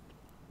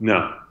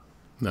 No.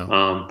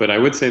 But I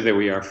would say that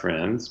we are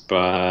friends,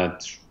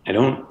 but I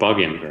don't bug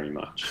him very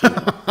much. You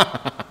know?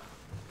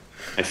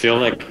 I feel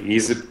like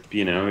he's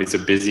a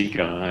busy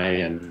guy,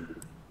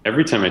 and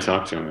every time I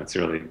talk to him, it's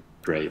really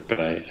great. But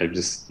I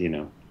just, you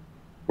know,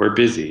 we're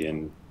busy,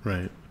 and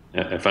right.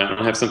 If I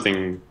don't have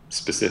something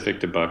specific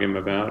to bug him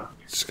about,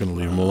 just gonna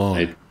leave him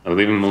alone. I'll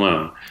leave him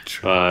alone.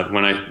 Sure. But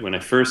when I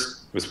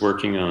first was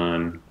working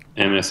on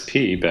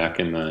MSP back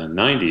in the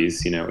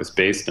 90s, you know, it was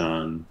based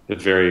on the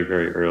very,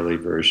 very early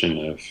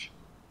version of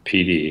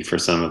PD for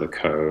some of the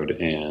code,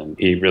 and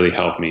he really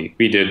helped me.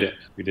 We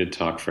did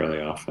talk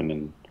fairly often,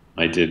 and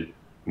I did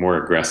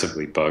more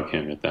aggressively bug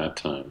him at that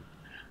time.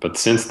 But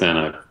since then,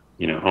 I've,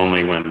 you know,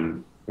 only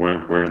when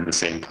we're in the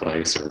same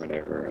place or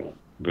whatever,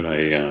 but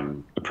I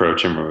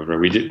approach him or whatever.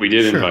 We did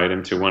Sure. invite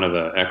him to one of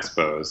the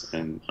expos,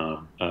 and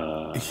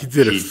he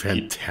did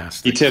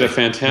a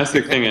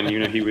fantastic thing, and you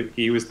know,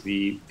 he was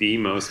the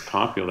most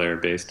popular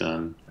based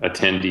on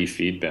attendee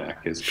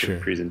feedback. His Sure.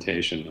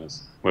 presentation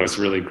was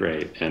really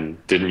great, and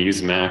didn't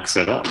use Max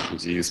at all.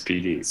 He used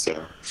PD.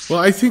 So, well,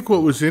 I think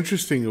what was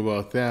interesting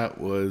about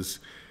that was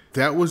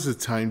a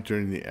time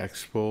during the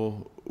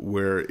expo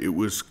where it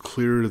was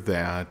clear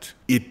that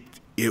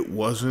it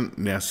wasn't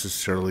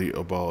necessarily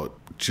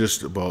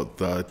just about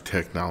the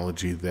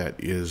technology that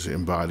is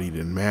embodied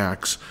in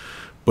Max,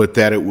 but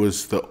that it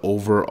was the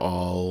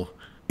overall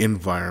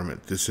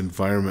environment, this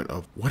environment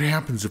of what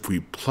happens if we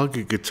plug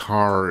a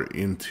guitar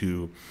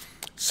into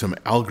some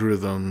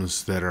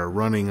algorithms that are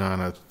running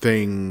on a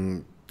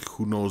thing,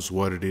 who knows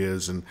what it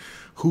is, and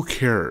who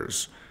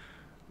cares?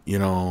 You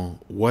know,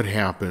 what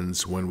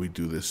happens when we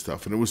do this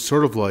stuff? And it was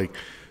sort of like,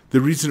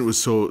 the reason it was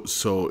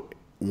so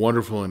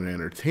wonderful and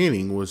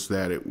entertaining was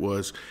that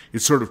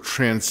it sort of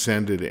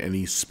transcended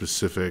any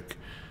specific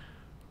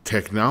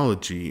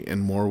technology,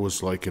 and more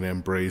was like an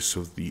embrace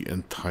of the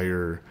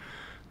entire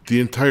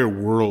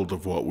world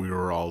of what we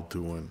were all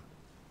doing.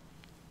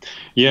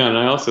 Yeah, and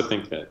I also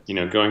think that, you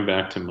know, going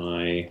back to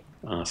my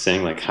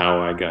saying, like,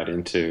 how I got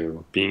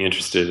into being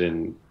interested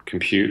in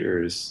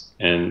computers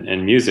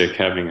and music,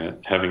 having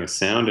a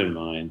sound in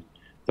mind,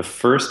 the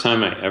first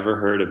time I ever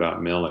heard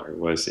about Miller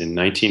was in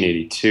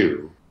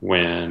 1982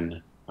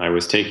 when I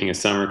was taking a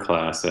summer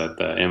class at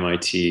the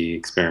MIT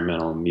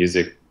Experimental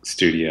Music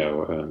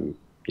Studio,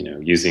 you know,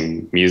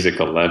 using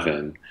Music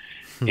 11.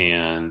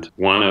 And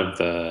one of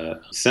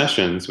the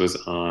sessions was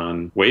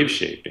on wave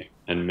shaping.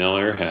 And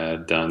Miller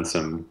had done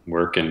some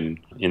work in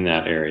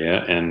that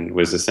area and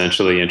was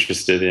essentially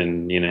interested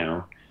in, you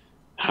know,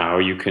 how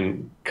you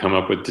can come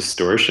up with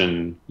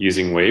distortion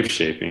using wave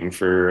shaping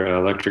for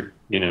electric,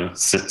 you know,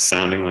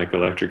 sounding like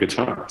electric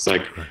guitar. It's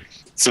like,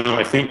 so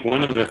I think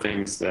one of the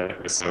things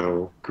that was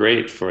so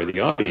great for the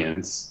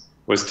audience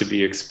was to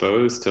be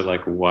exposed to,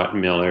 like, what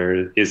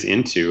Miller is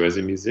into as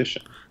a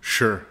musician.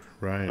 Sure.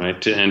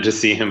 Right. And to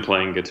see him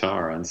playing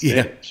guitar on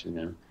stage, you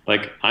know,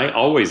 like, I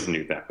always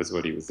knew that was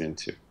what he was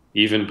into,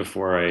 even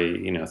before I,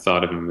 you know,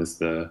 thought of him as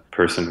the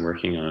person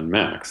working on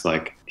Max.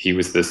 Like, he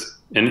was this,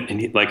 and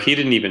he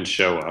didn't even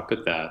show up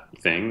at that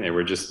thing. They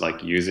were just,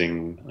 like,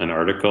 using an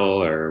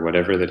article or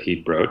whatever that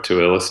he wrote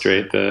to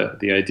illustrate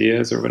the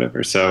ideas or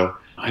whatever. So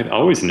I'd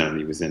always known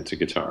he was into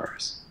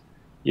guitars.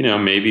 You know,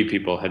 maybe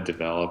people had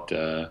developed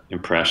an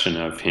impression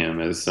of him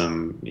as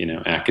some, you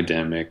know,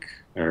 academic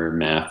or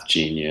math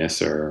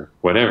genius or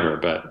whatever,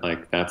 but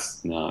like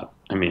that's not.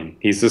 I mean,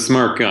 he's a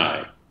smart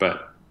guy,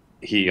 but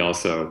he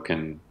also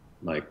can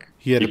like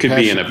He had you a could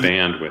be in passion. a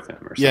band with him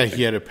or Yeah, something.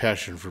 he had a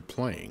passion for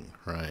playing,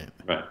 right?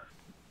 Right.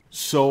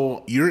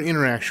 So your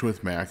interaction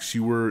with Max,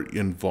 you were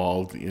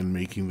involved in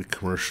making the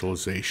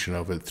commercialization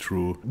of it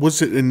through.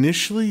 Was it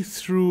initially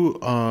through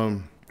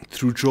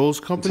Joel's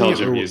company,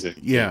 Intelligent or music.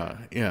 Yeah.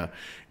 yeah,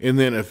 and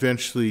then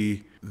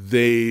eventually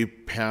they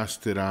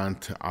passed it on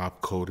to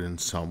Opcode in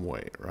some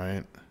way,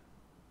 right?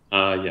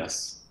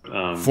 Yes.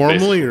 Formally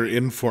Basically, or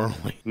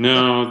informally?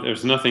 no.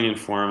 There's nothing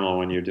informal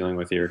when you're dealing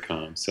with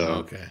earcom. So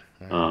Okay,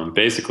 all right.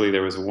 basically,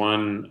 there was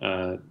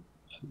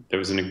there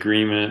was an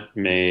agreement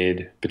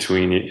made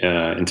between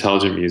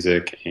Intelligent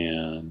Music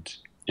and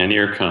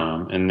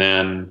Earcom, and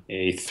then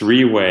a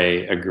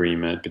three-way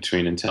agreement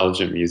between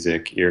Intelligent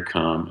Music,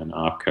 Earcom, and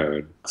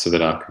Opcode, so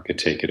that Opcode could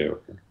take it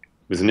over. It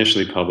was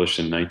initially published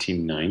in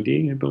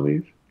 1990, I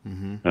believe.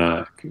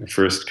 Mm-hmm.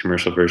 First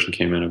commercial version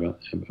came in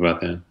about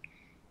then,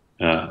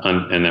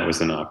 and that was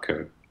an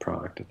Opcode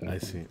product at that I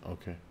point. see.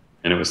 Okay.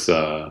 And it was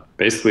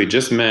basically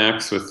just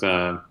Max with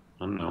I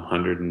don't know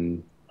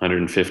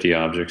 150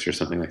 objects or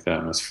something like that.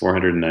 And it was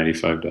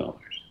 $495.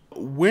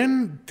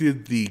 When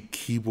did the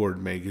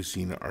Keyboard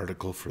Magazine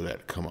article for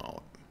that come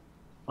out?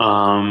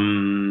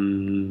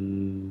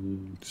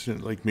 Is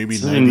it like maybe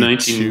It's in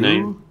 92?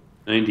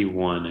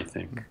 1991, I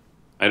think.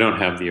 I don't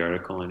have the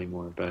article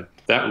anymore, but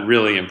that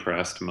really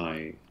impressed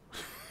my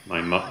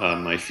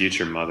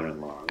future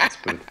mother-in-law. Let's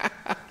put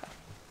it.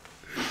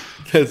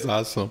 That's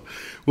awesome.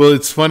 Well,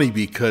 it's funny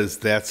because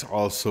that's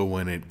also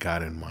when it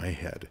got in my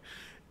head.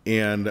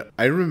 And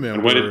I And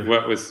remember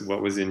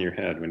what was in your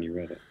head when you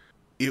read it?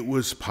 it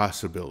was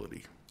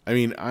possibility. I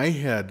mean, I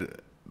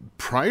had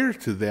prior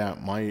to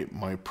that my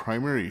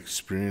primary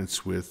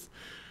experience with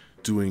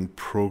doing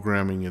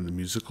programming in the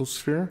musical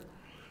sphere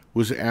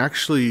was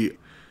actually,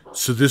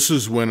 so this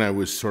is when I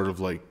was sort of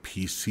like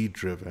PC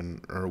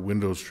driven or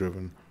Windows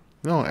driven.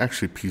 No,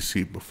 actually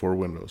PC before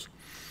Windows.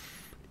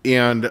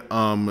 And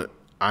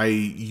I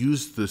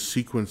used the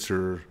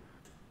sequencer,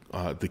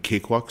 the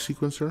Cakewalk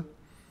sequencer.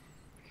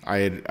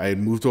 I had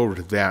moved over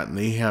to that, and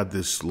they had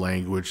this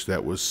language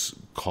that was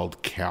called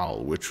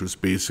Cal, which was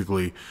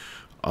basically,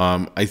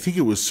 I think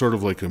it was sort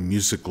of like a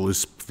music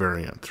Lisp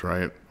variant,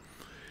 right?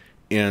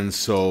 And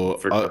so,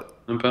 Forgot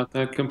about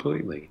that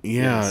completely.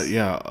 yeah, Yes.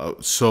 yeah.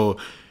 So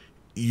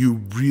you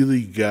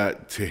really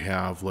got to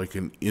have like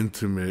an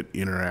intimate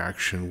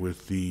interaction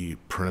with the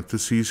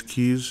parentheses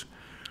keys,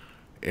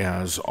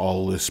 as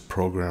all Lisp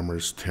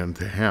programmers tend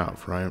to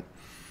have, right?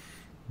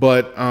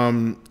 But,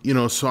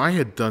 so I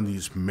had done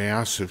these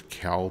massive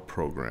Cal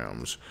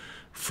programs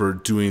for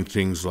doing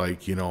things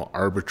like,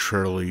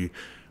 arbitrarily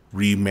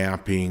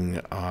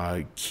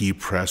remapping key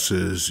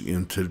presses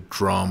into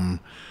drum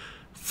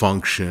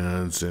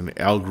functions and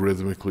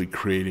algorithmically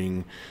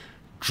creating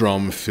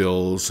drum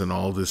fills and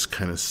all this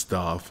kind of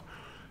stuff.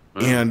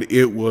 Wow. And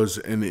it was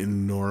an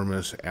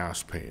enormous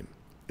ass pain.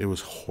 It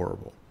was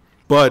horrible.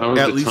 But How was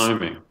at the least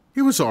timing?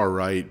 it was all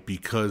right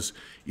because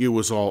it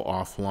was all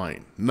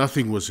offline.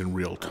 Nothing was in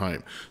real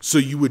time. So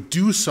you would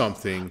do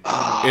something,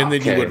 and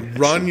then you Okay. would I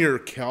run see. your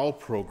Cal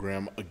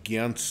program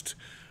against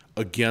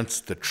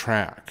the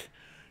track,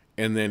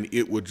 and then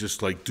it would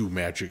just like do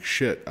magic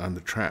shit on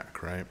the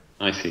track, right?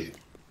 I see.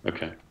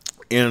 Okay.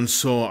 And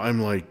so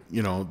I'm like,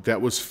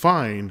 that was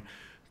fine,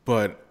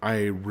 but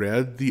I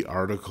read the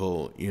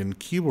article in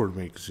Keyboard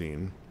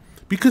Magazine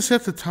because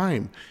at the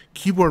time,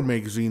 Keyboard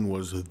Magazine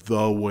was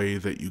the way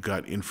that you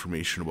got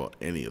information about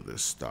any of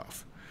this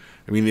stuff.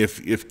 I mean,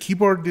 if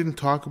Keyboard didn't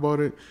talk about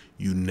it,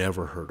 you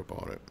never heard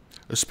about it.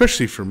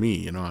 Especially for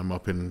me, I'm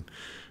up in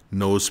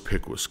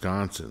Nosepick,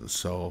 Wisconsin,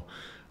 so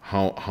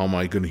how am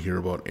I going to hear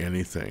about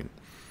anything?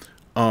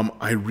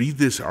 I read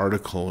this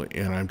article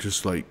and I'm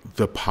just like,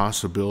 the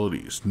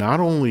possibilities, not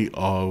only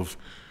of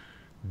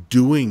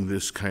doing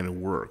this kind of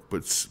work,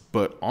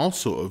 but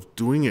also of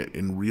doing it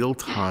in real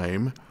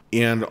time,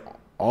 and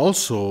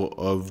also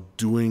of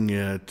doing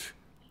it.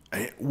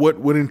 What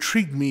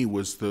intrigued me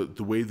was the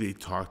way they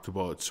talked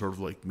about sort of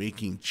like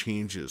making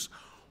changes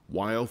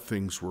while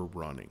things were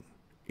running.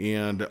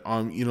 And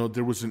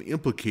there was an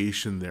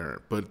implication there,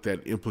 but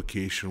that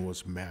implication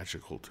was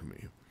magical to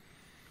me.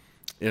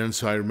 And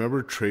so I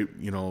remember,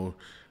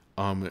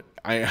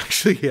 I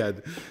actually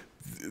had,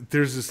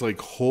 there's this like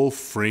whole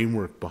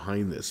framework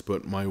behind this,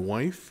 but my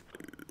wife,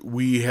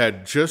 we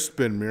had just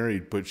been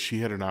married, but she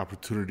had an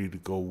opportunity to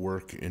go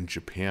work in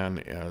Japan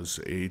as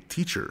a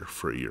teacher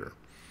for a year.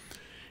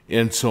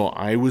 And so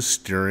I was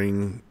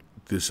steering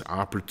this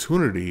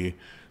opportunity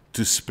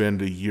to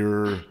spend a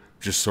year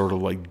just sort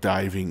of like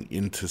diving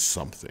into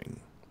something.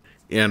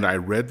 And I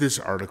read this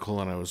article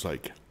and I was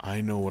like,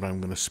 I know what I'm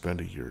going to spend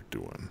a year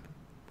doing,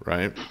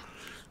 right?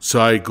 So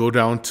I go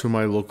down to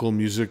my local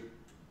music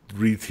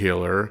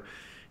retailer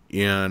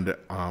and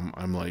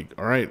I'm like,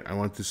 all right, I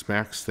want this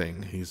Max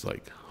thing. He's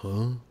like,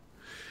 huh?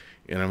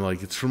 And I'm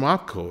like, it's from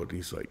Opcode.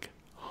 He's like,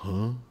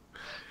 huh?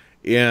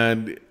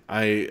 And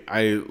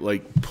I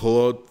like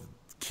pull out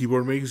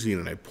Keyboard Magazine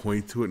and I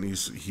point to it and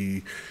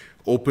he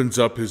opens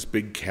up his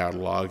big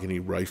catalog and he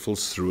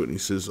rifles through it and he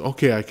says,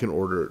 okay, I can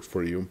order it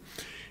for you.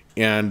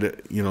 And,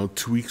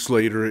 2 weeks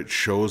later it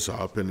shows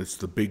up and it's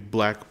the big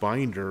black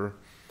binder.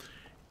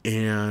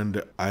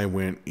 And I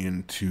went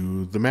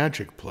into the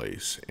magic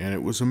place and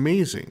it was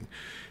amazing.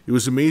 It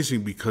was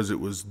amazing because it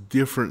was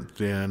different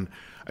than,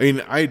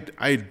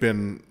 I'd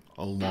been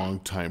a long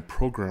time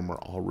programmer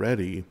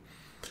already,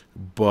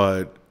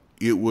 but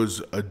it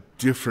was a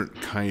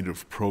different kind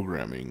of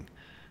programming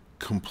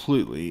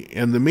completely.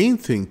 And the main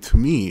thing to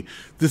me,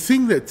 the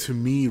thing that to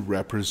me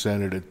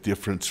represented a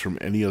difference from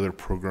any other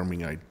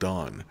programming I'd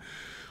done,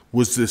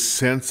 was this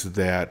sense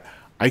that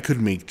I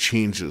could make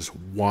changes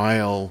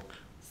while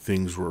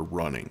things were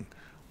running.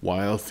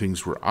 While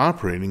things were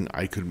operating,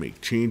 I could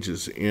make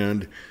changes.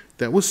 And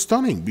that was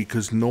stunning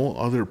because no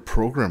other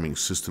programming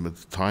system at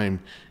the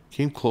time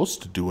came close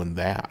to doing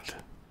that.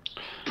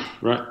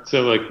 Right.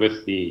 So like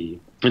with the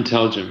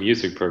intelligent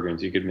music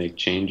programs, you could make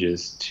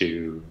changes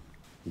to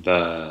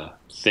the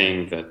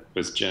thing that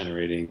was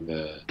generating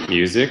the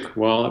music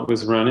while it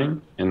was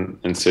running.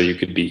 And so you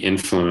could be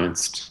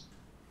influenced,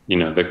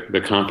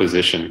 the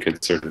composition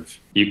could sort of,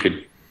 you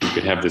could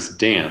have this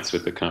dance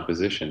with the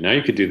composition. Now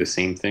you could do the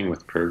same thing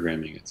with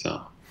programming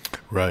itself.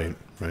 Right.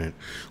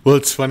 Well,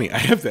 it's funny. I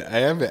have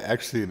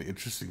actually an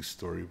interesting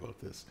story about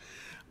this.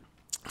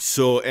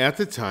 So at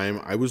the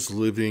time, I was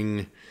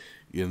living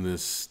in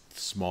this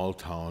small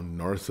town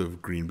north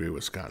of Green Bay,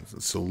 Wisconsin.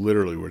 So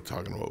literally, we're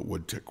talking about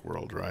woodtick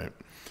world, right?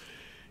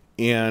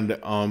 And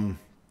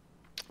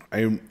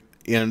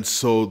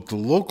so the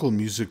local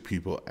music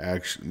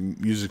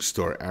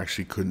store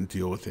actually couldn't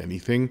deal with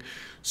anything.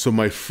 So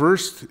my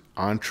first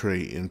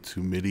entree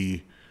into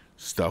MIDI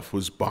stuff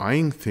was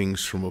buying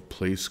things from a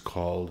place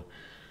called,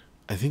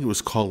 I think it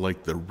was called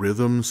like the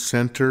Rhythm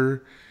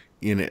Center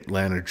in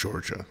Atlanta,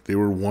 Georgia. They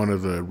were one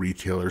of the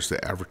retailers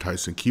that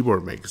advertised in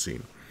Keyboard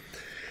Magazine.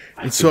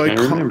 And so I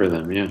remember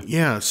them, yeah.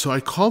 Yeah, so I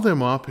called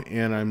them up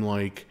and I'm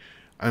like,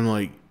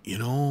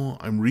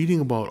 I'm reading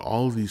about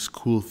all these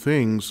cool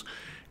things,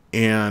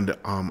 and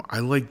I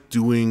like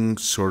doing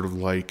sort of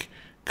like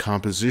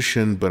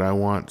composition, but I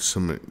want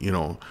some,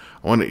 I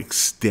want to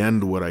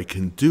extend what I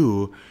can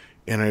do,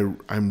 and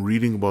I'm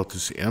reading about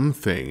this M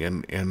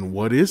thing, and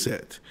what is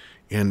it?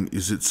 And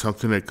is it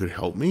something that could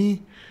help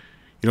me?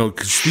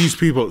 Because these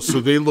people, so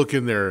they look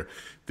at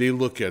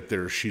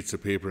their sheets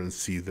of paper and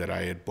see that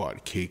I had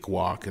bought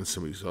Cakewalk and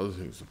some of these other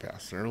things in the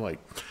past, and they're like,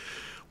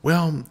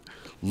 well,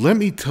 let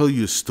me tell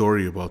you a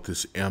story about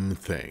this M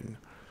thing.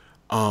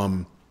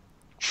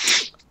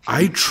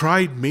 I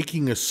tried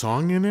making a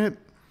song in it,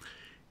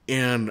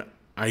 and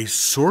I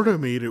sort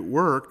of made it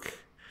work,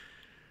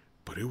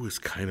 but it was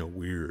kind of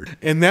weird.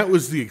 And that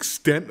was the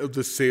extent of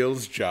the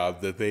sales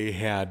job that they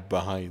had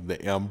behind the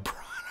M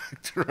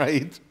product,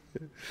 right?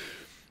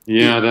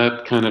 Yeah,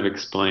 that kind of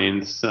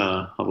explains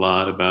a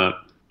lot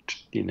about,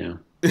 the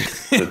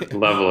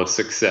level of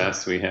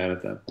success we had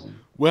at that point.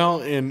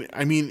 Well, and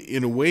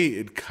in a way,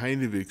 it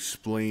kind of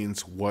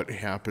explains what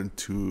happened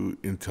to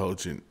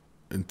intelligent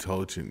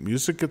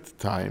music at the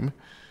time,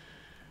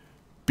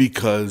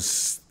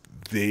 because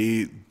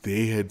they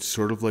had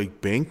sort of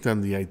like banked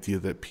on the idea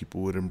that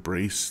people would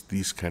embrace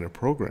these kind of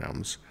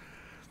programs.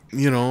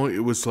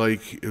 It was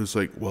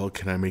like, well,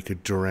 can I make a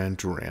Duran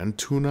Duran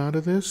tune out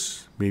of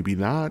this? Maybe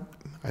not.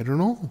 I don't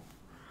know.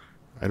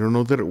 I don't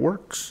know that it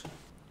works.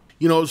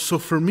 So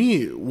for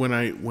me, when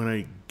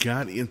I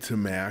got into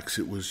Max,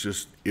 it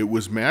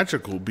was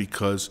magical,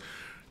 because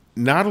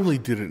not only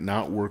did it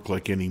not work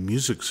like any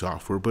music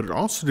software, but it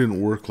also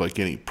didn't work like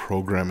any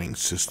programming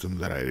system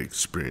that I had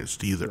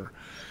experienced either.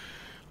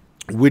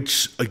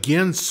 Which,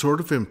 again, sort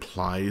of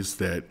implies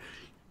that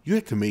you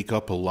had to make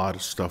up a lot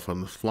of stuff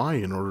on the fly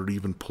in order to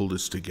even pull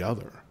this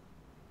together.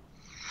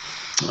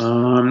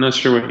 I'm not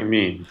sure what you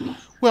mean.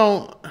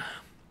 Well,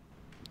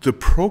 the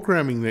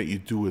programming that you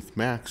do with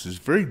Max is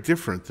very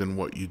different than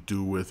what you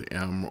do with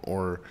M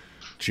or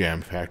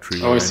Jam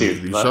Factory. Oh, I see.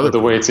 The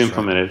way it's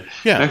implemented. Right?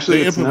 Yeah,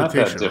 actually, it's not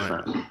that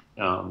different.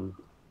 Right.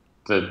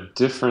 The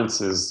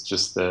difference is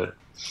just that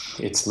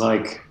it's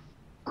like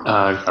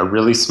a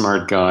really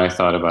smart guy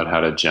thought about how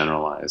to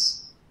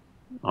generalize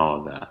all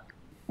of that.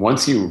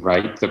 Once you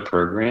write the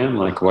program,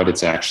 like what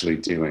it's actually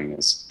doing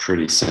is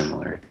pretty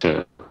similar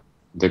to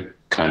the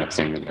kind of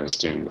thing that I was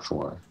doing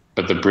before.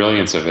 But the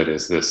brilliance of it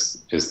is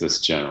this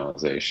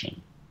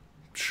generalization.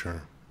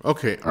 Sure.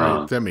 Okay. All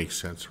right. That makes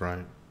sense,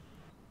 right?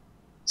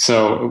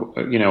 So,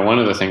 one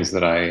of the things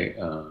that I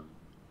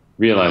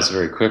realized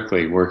very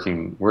quickly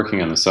working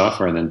on the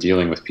software and then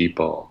dealing with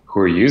people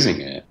who are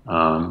using it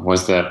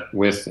was that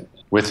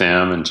with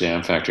M and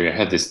Jam Factory, I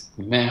had this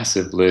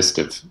massive list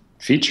of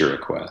feature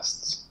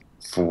requests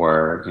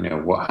for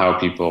how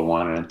people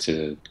wanted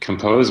to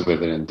compose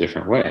with it in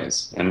different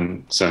ways.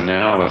 And so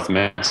now with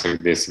Max,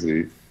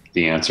 basically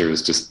the answer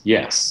is just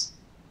yes.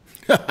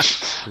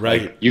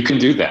 Right. Like, you can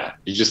do that.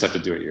 You just have to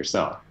do it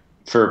yourself.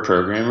 For a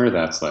programmer,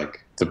 that's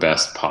like the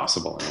best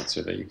possible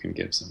answer that you can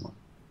give someone.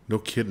 No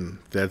kidding.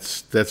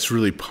 That's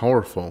really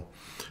powerful.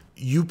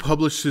 You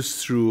published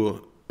this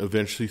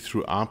eventually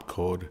through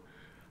Opcode.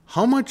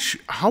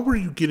 How were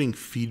you getting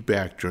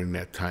feedback during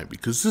that time?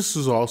 Because this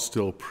is all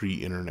still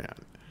pre-internet.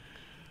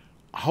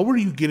 How were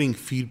you getting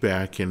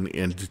feedback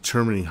and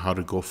determining how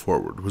to go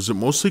forward? Was it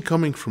mostly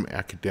coming from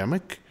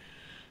academic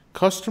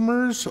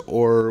customers,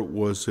 or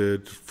was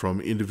it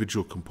from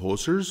individual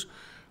composers?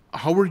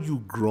 How were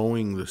you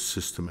growing the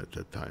system at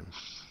that time?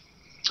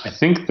 I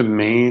think the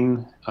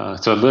main,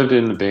 so I lived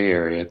in the Bay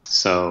Area,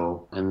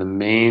 and the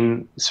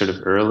main sort of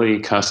early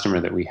customer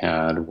that we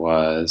had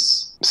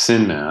was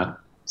Sinmat.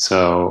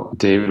 So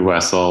David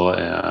Wessel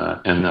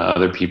and the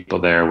other people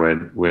there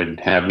would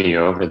have me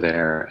over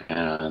there,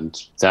 and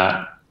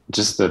that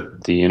just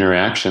the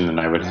interaction that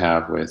I would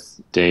have with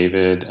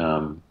David,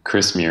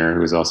 Chris Muir, who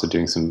was also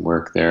doing some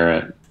work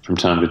there from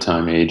time to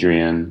time,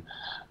 Adrian,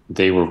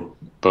 they were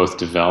both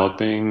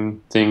developing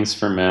things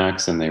for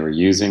Macs and they were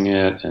using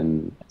it,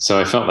 and so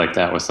I felt like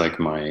that was like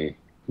my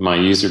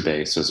user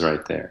base was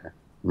right there.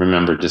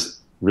 Remember just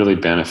really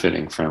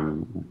benefiting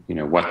from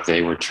what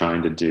they were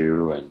trying to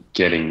do and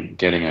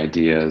getting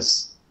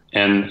ideas.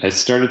 And I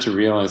started to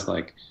realize,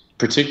 like,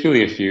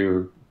 particularly if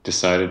you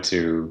decided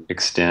to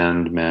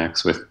extend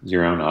Macs with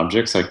your own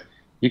objects, like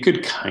you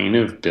could kind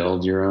of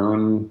build your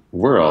own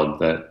world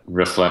that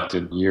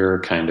reflected your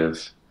kind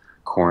of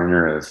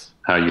corner of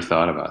how you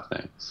thought about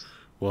things.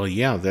 Well,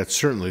 yeah, that's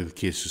certainly the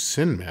case with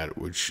Sinmat,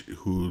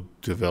 who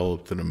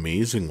developed an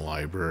amazing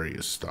library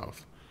of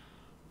stuff.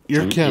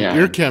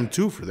 Earcam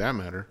too, for that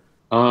matter.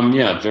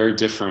 Yeah, very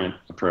different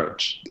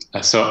approach.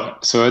 So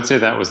I'd say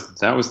that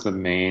was the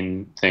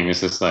main thing,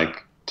 is just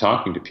like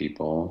talking to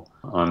people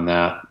on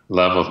that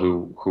level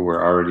who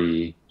were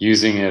already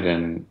using it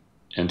and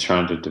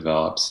trying to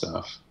develop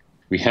stuff.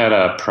 We had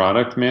a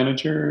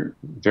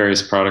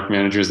various product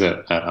managers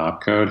at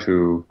Opcode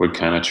who would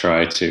kind of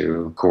try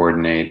to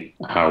coordinate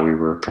how we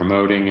were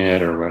promoting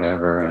it or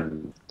whatever,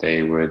 and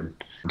they would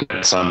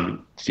get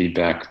some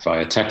feedback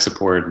via tech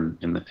support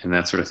and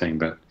that sort of thing.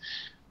 But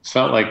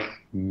felt like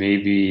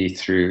maybe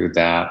through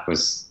that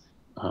was,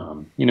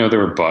 there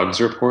were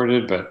bugs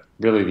reported, but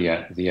really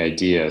the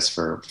ideas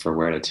for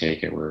where to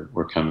take it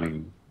were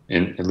coming,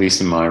 at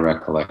least in my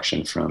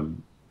recollection,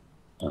 from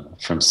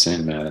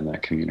Sinmat and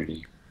that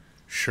community.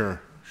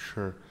 Sure.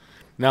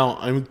 Now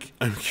I'm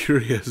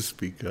curious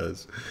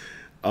because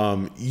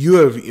you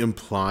have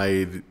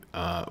implied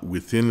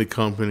within the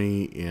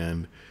company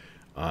and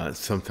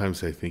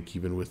sometimes I think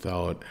even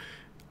without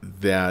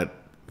that,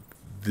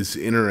 this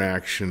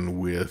interaction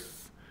with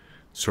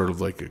sort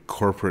of like a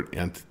corporate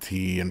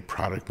entity and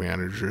product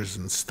managers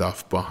and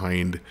stuff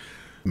behind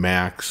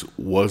Macs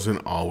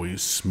wasn't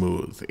always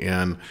smooth.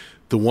 And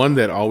the one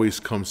that always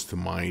comes to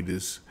mind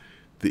is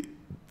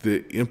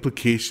the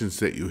implications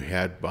that you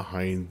had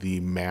behind the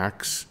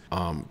Macs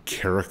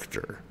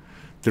character.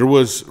 There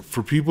was,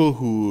 for people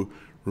who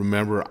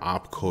remember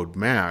Opcode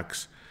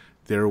Macs,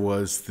 there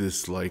was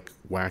this like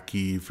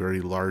wacky,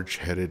 very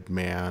large-headed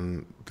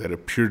man that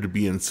appeared to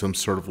be in some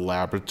sort of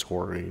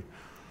laboratory.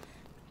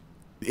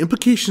 The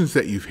implications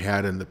that you've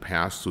had in the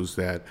past was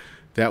that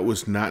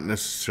was not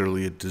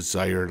necessarily a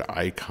desired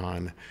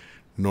icon,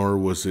 nor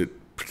was it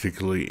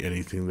particularly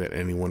anything that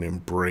anyone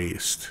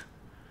embraced.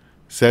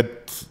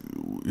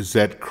 Is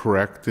that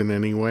correct in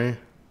any way?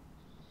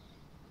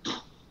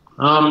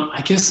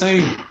 I guess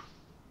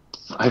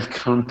I've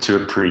come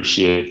to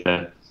appreciate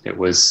that it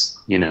was,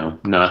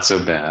 not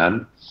so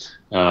bad,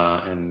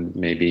 and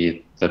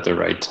maybe at the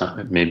right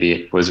time, maybe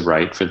it was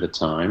right for the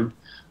time.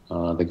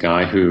 The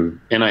guy who,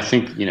 and I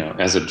think,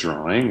 as a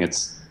drawing,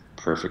 it's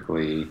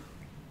perfectly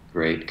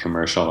great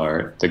commercial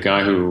art. The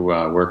guy who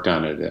worked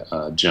on it,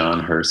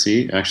 John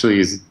Hersey, actually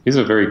he's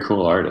a very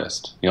cool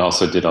artist. He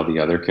also did all the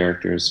other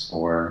characters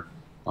for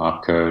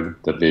Opcode,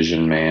 the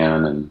Vision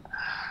Man, and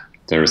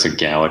there was a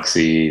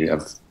galaxy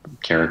of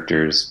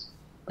characters.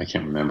 I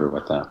can't remember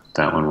what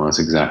that one was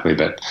exactly,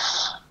 but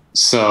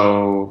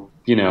so,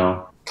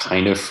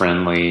 kind of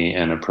friendly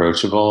and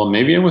approachable.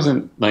 Maybe it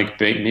wasn't like,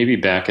 maybe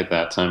back at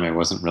that time I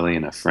wasn't really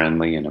in a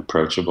friendly and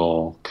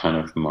approachable kind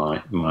of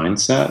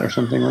mindset or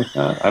something like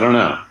that. I don't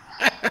know.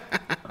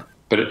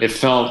 But it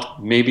felt,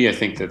 maybe I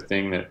think the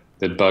thing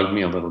that bugged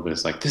me a little bit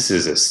is like, this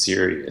is a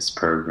serious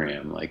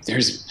program. Like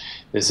there's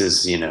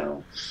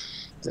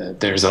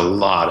a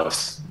lot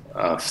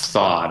of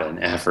thought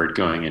and effort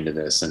going into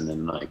this. And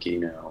then like,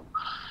 you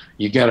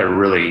got to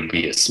really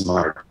be a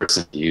smart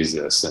person to use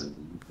this.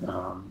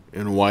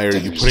 And why are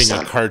you putting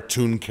a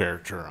cartoon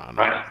character on it?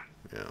 Right.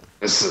 Yeah.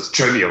 This is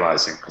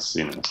trivializing this,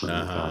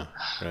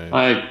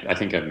 Right. I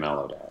think I've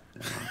mellowed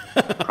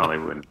out. Probably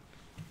wouldn't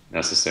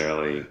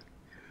necessarily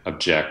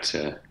object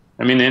to,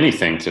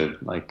 anything to,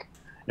 like,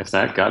 if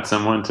that got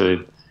someone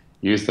to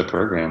use the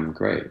program,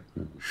 great.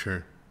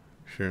 Sure.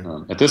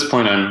 At this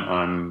point,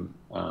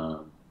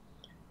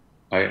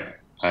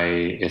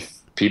 if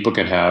people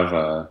could have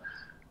a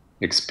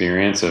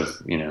experience of,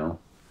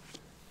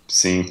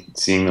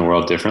 seeing the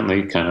world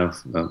differently, kind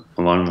of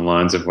along the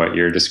lines of what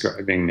you're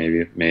describing, maybe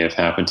it may have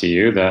happened to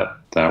you,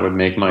 that would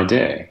make my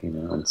day,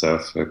 And so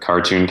if a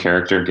cartoon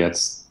character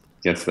gets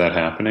that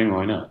happening,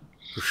 why not?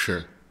 For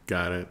sure.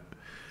 Got it.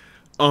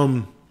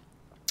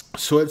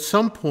 So at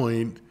some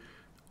point,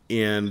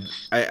 And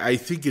I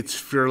think it's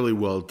fairly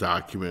well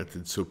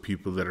documented, so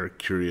people that are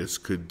curious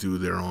could do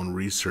their own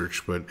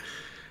research. But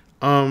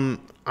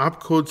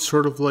opcode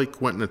sort of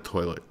like went in a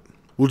toilet.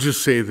 We'll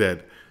just say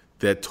that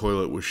that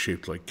toilet was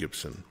shaped like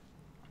Gibson.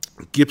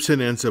 Gibson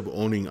ends up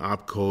owning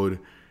opcode,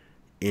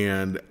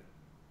 and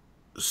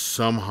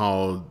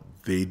somehow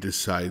they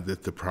decide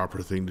that the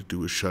proper thing to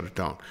do is shut it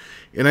down.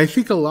 And I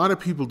think a lot of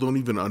people don't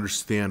even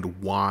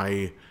understand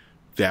why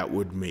that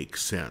would make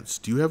sense.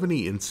 Do you have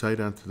any insight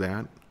onto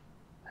that?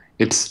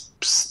 It's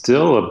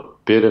still a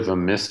bit of a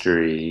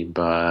mystery,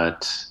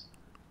 but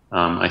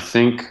I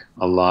think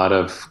a lot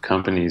of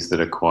companies that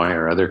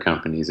acquire other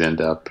companies end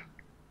up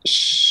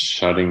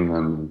shutting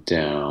them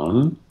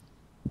down.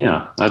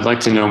 Yeah, I'd like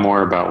to know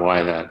more about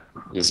why that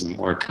is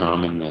more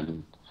common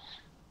than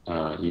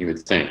you would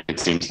think. It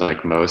seems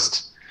like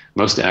most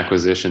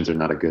acquisitions are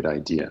not a good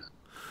idea.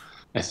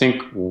 I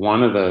think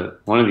one of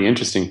the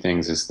interesting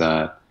things is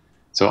that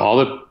so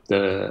all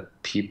the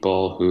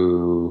people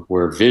who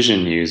were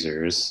Vision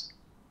users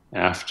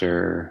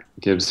after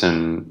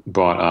Gibson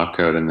bought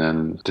opcode and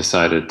then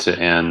decided to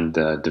end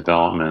the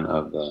development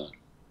of the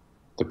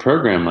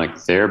program,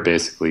 like they're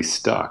basically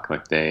stuck.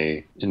 Like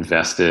they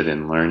invested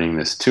in learning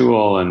this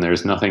tool and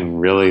there's nothing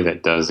really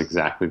that does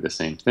exactly the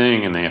same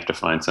thing, and they have to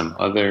find some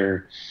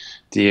other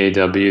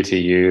DAW to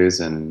use,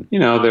 and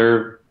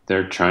they're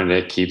trying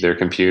to keep their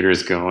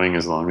computers going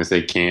as long as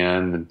they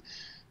can and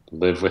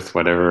live with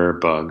whatever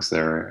bugs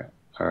there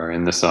are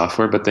in the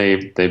software, but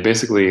they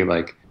basically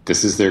like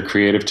this is their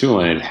creative tool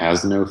and it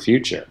has no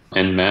future.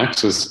 And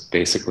Max was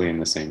basically in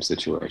the same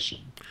situation.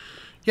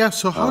 Yeah,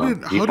 so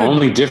The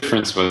only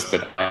difference was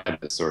that I had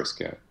the source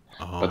code.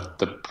 oh, But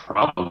the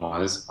problem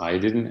was I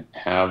didn't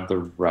have the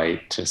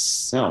right to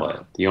sell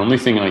it. The only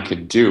thing I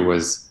could do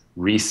was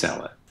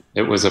resell it.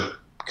 It was a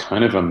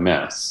kind of a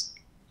mess.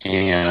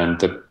 And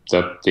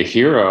the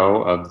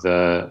hero of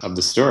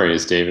the story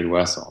is David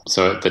Wessel.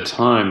 So at the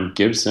time,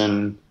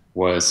 Gibson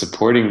was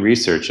supporting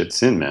research at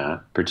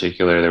SynMat.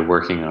 Particularly, they're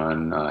working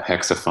on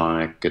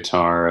hexaphonic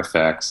guitar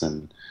effects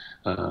and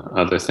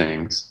other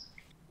things.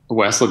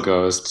 Wessel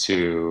goes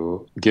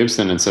to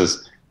Gibson and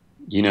says,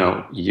 you're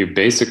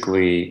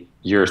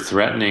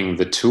threatening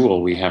the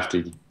tool we have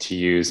to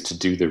use to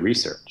do the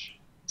research.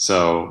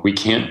 So we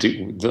can't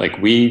do like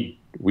we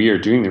are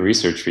doing the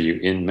research for you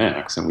in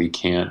Max, and we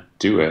can't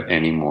do it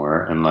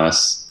anymore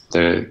unless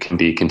there can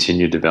be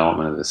continued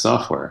development of the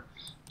software.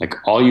 Like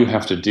all you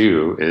have to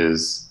do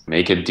is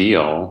make a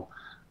deal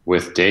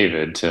with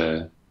David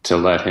to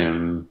let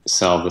him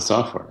sell the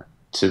software.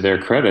 To their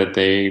credit,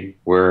 they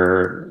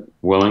were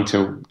willing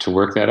to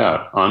work that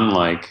out,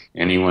 unlike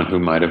anyone who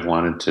might have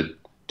wanted to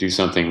do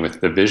something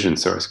with the Vision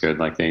source code.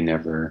 Like they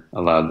never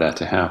allowed that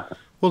to happen.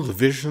 well, the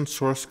Vision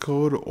source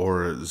code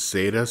or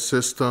Zeta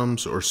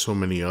Systems or so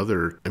many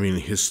other,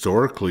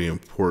 historically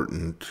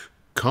important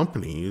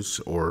companies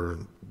or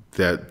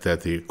that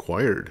they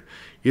acquired,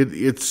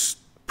 it's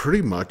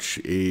pretty much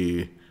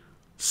a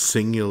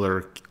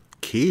singular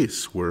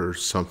case where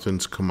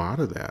something's come out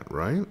of that,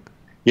 right?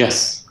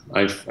 Yes,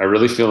 I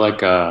really feel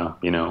like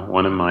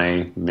one of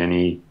my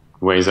many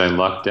ways I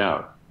lucked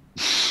out.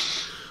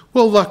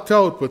 Well, lucked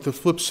out, but the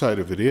flip side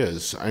of it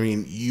is,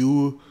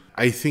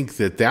 I think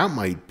that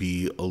might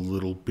be a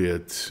little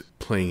bit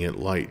playing it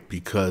light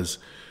because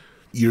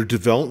your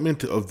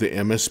development of the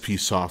MSP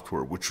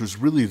software, which was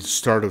really the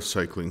start of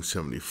Cycling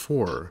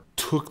 74,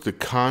 took the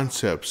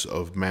concepts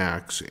of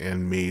Max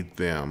and made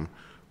them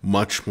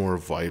much more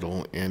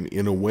vital and,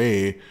 in a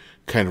way,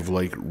 kind of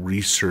like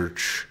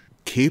research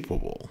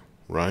capable,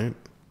 right?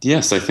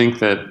 Yes, I think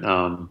that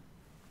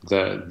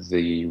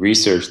the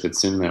research that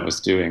SynMat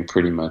was doing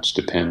pretty much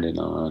depended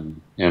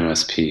on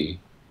MSP.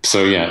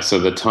 So yeah, so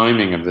the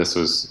timing of this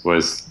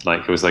was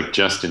like it was like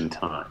just in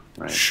time,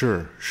 right?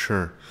 Sure.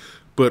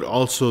 But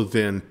also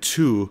then,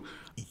 too,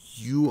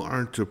 you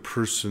aren't a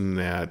person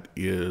that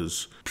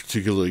is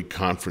particularly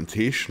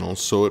confrontational,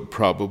 so it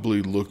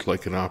probably looked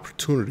like an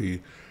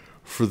opportunity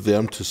for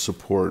them to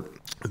support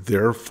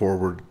their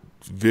forward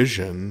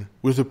vision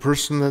with a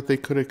person that they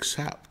could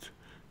accept,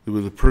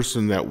 with a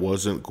person that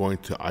wasn't going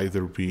to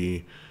either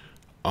be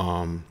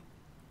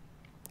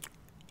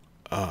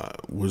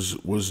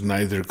was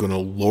neither going to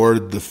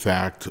lord the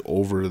fact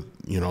over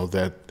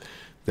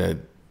that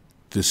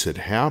this had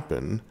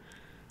happened,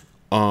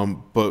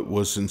 but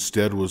was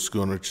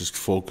going to just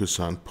focus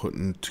on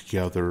putting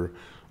together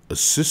a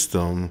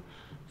system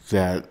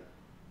that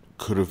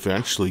could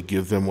eventually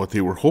give them what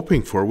they were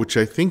hoping for, which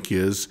I think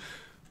is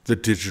the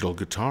digital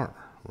guitar,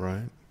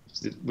 right?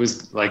 It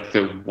was like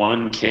the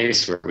one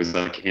case where it was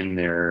like in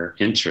their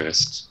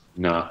interest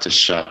not to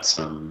shut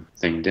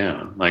something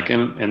down. Like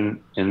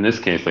in this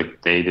case,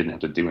 like they didn't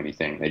have to do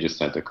anything; they just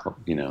had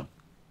to,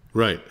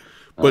 right.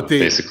 But they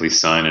basically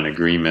sign an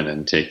agreement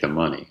and take the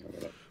money.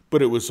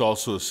 But it was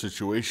also a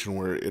situation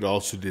where it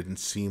also didn't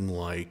seem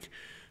like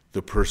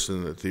the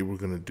person that they were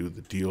going to do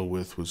the deal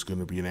with was going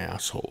to be an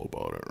asshole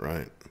about it,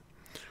 right?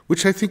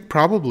 Which I think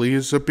probably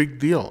is a big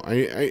deal.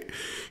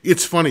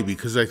 It's funny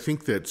because I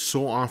think that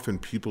so often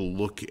people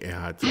look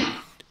at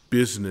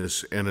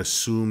business and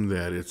assume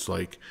that it's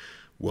like,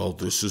 well,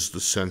 this is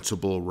the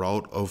sensible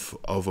route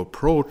of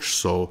approach,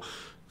 so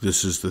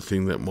this is the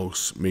thing that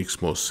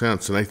makes most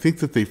sense. And I think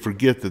that they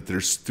forget that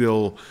there's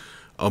still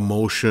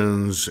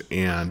emotions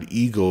and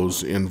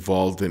egos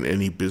involved in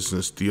any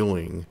business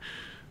dealing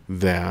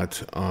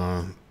that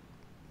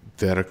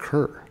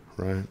occur,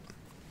 right?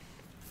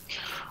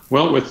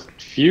 Well, with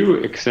few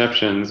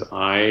exceptions,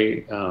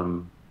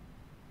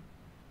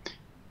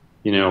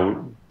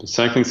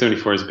 Cycling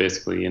 74 is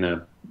basically in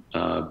a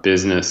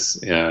business,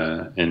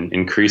 and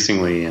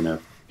increasingly in a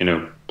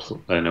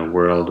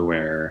world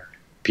where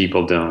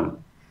people don't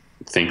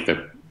think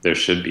that there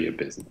should be a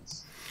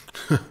business,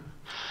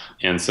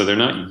 and so they're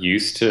not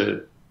used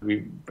to.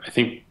 I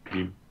think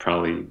you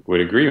probably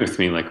would agree with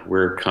me. Like,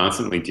 we're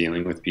constantly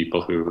dealing with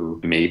people who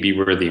maybe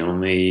we're the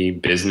only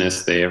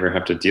business they ever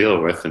have to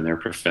deal with in their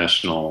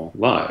professional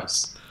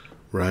lives.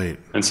 Right.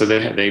 And so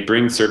they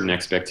bring certain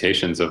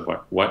expectations of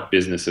what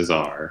businesses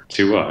are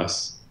to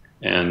us.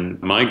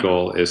 And my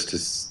goal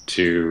is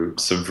to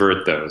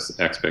subvert those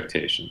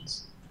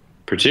expectations,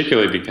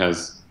 particularly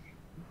because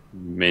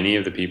many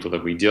of the people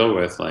that we deal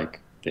with, like,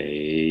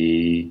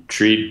 they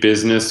treat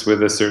business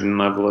with a certain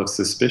level of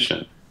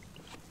suspicion.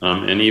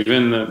 And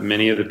even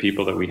many of the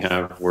people that we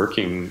have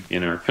working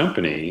in our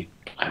company,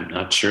 I'm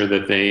not sure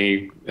that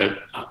they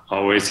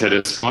always had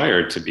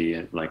aspired to be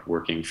like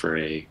working for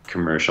a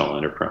commercial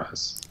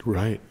enterprise.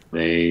 Right.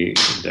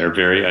 They're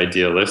very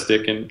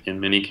idealistic in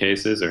many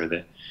cases, or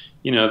that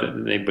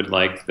they would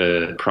like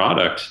the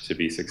product to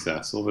be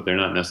successful, but they're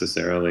not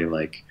necessarily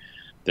like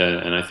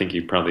that. And I think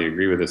you probably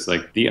agree with this.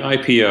 Like, the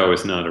IPO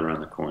is not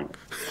around the corner.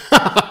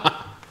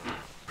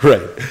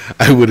 Right.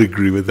 I would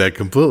agree with that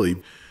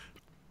completely.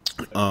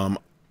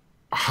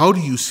 How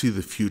do you see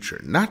the future?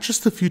 Not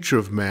just the future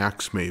of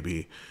Max,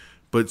 maybe,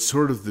 but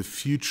sort of the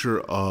future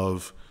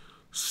of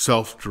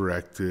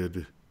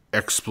self-directed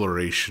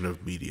exploration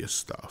of media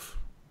stuff.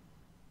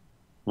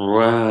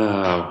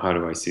 Wow. How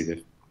do I see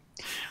that?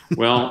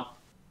 Well,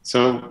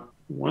 so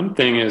one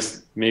thing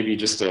is maybe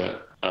just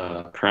a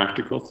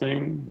practical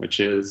thing, which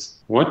is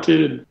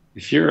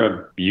if you're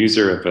a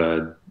user of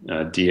a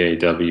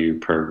DAW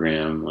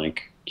program,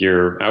 like,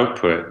 your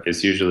output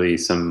is usually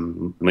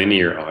some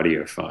linear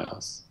audio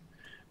files.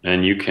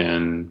 And you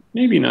can,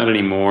 maybe not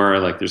anymore,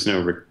 like, there's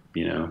no,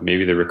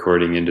 maybe the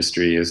recording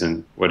industry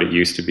isn't what it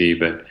used to be,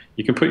 but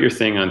you can put your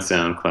thing on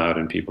SoundCloud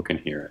and people can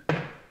hear it.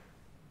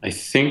 I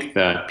think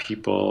that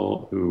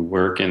people who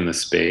work in the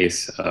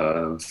space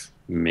of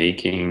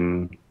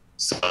making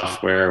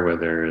software,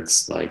 whether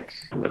it's like,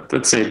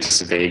 let's say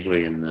just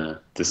vaguely in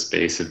the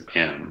space of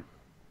M,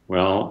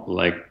 well,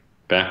 like,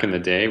 back in the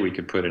day, we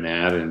could put an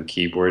ad in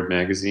Keyboard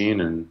magazine,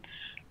 and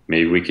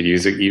maybe we could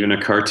use even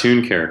a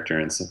cartoon character,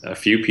 and a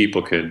few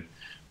people could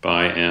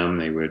buy M.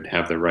 They would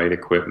have the right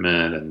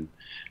equipment, and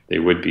they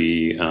would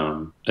be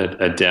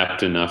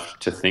adept enough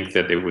to think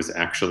that it was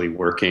actually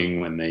working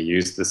when they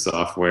used the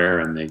software,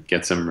 and they'd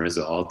get some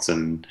results,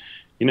 and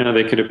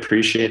they could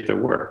appreciate the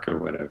work or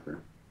whatever.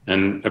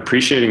 And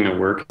appreciating the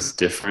work is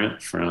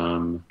different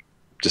from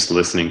just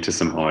listening to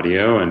some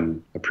audio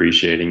and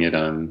appreciating it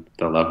on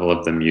the level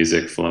of the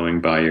music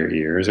flowing by your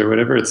ears or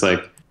whatever. It's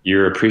like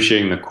you're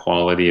appreciating the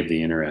quality of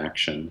the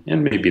interaction,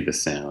 and maybe the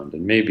sound,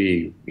 and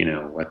maybe,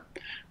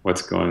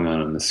 what's going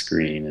on the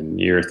screen, and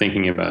you're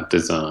thinking about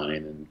design,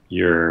 and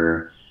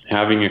you're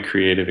having a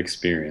creative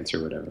experience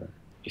or whatever.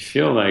 I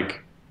feel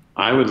like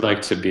I would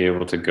like to be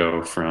able to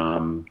go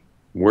from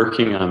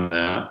working on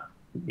that,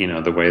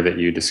 the way that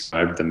you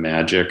described the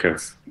magic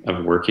of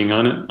working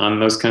on it,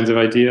 on those kinds of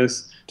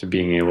ideas, to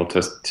being able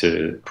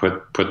to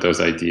put those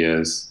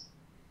ideas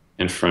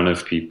in front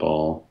of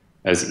people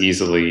as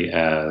easily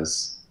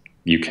as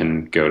you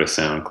can go to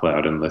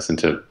SoundCloud and listen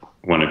to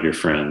one of your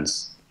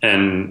friends.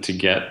 And to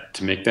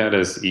make that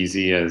as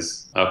easy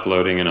as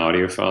uploading an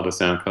audio file to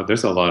SoundCloud,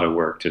 there's a lot of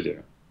work to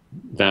do.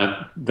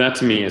 That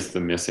to me is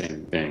the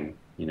missing thing.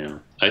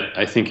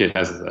 I think it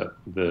has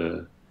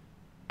the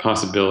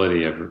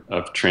possibility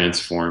of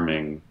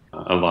transforming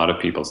a lot of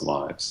people's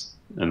lives,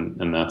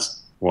 and that's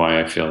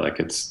why I feel like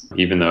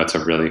even though it's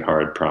a really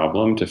hard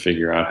problem to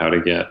figure out how to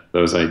get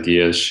those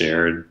ideas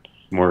shared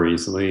more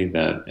easily,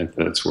 that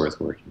it's worth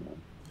working on.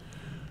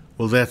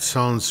 Well, that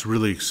sounds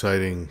really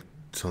exciting.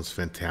 Sounds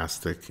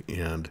fantastic.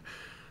 And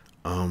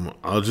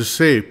I'll just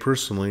say,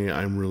 personally,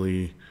 I'm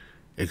really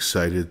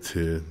excited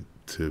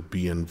to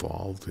be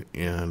involved.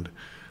 And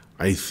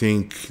I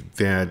think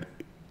that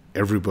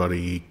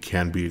everybody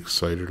can be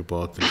excited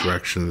about the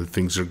direction that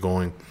things are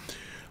going.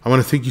 I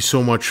want to thank you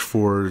so much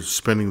for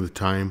spending the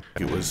time.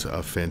 It was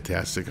a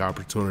fantastic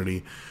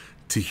opportunity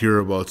to hear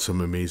about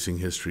some amazing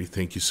history.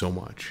 Thank you so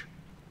much.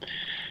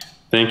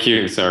 Thank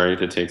you. Sorry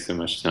to take so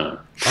much time.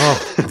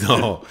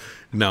 Oh,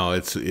 no,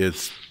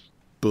 it's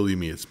believe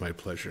me, it's my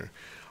pleasure.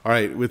 All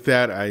right, with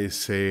that, I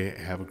say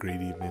have a great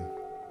evening.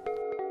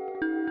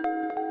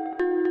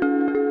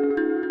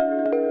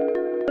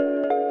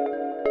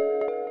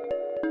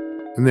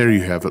 And there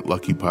you have it,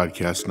 Lucky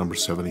Podcast number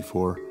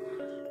 74.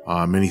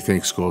 Many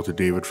thanks go out to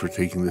David for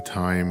taking the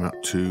time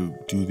to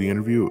do the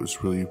interview. It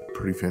was really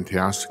pretty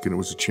fantastic, and it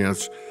was a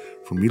chance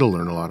for me to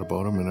learn a lot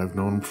about him, and I've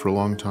known him for a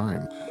long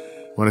time.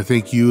 I want to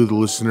thank you, the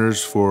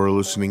listeners, for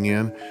listening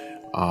in.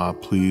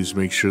 Please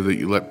make sure that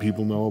you let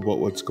people know about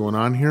what's going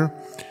on here.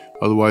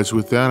 Otherwise,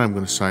 with that, I'm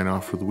going to sign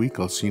off for the week.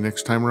 I'll see you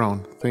next time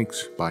around.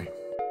 Thanks. Bye.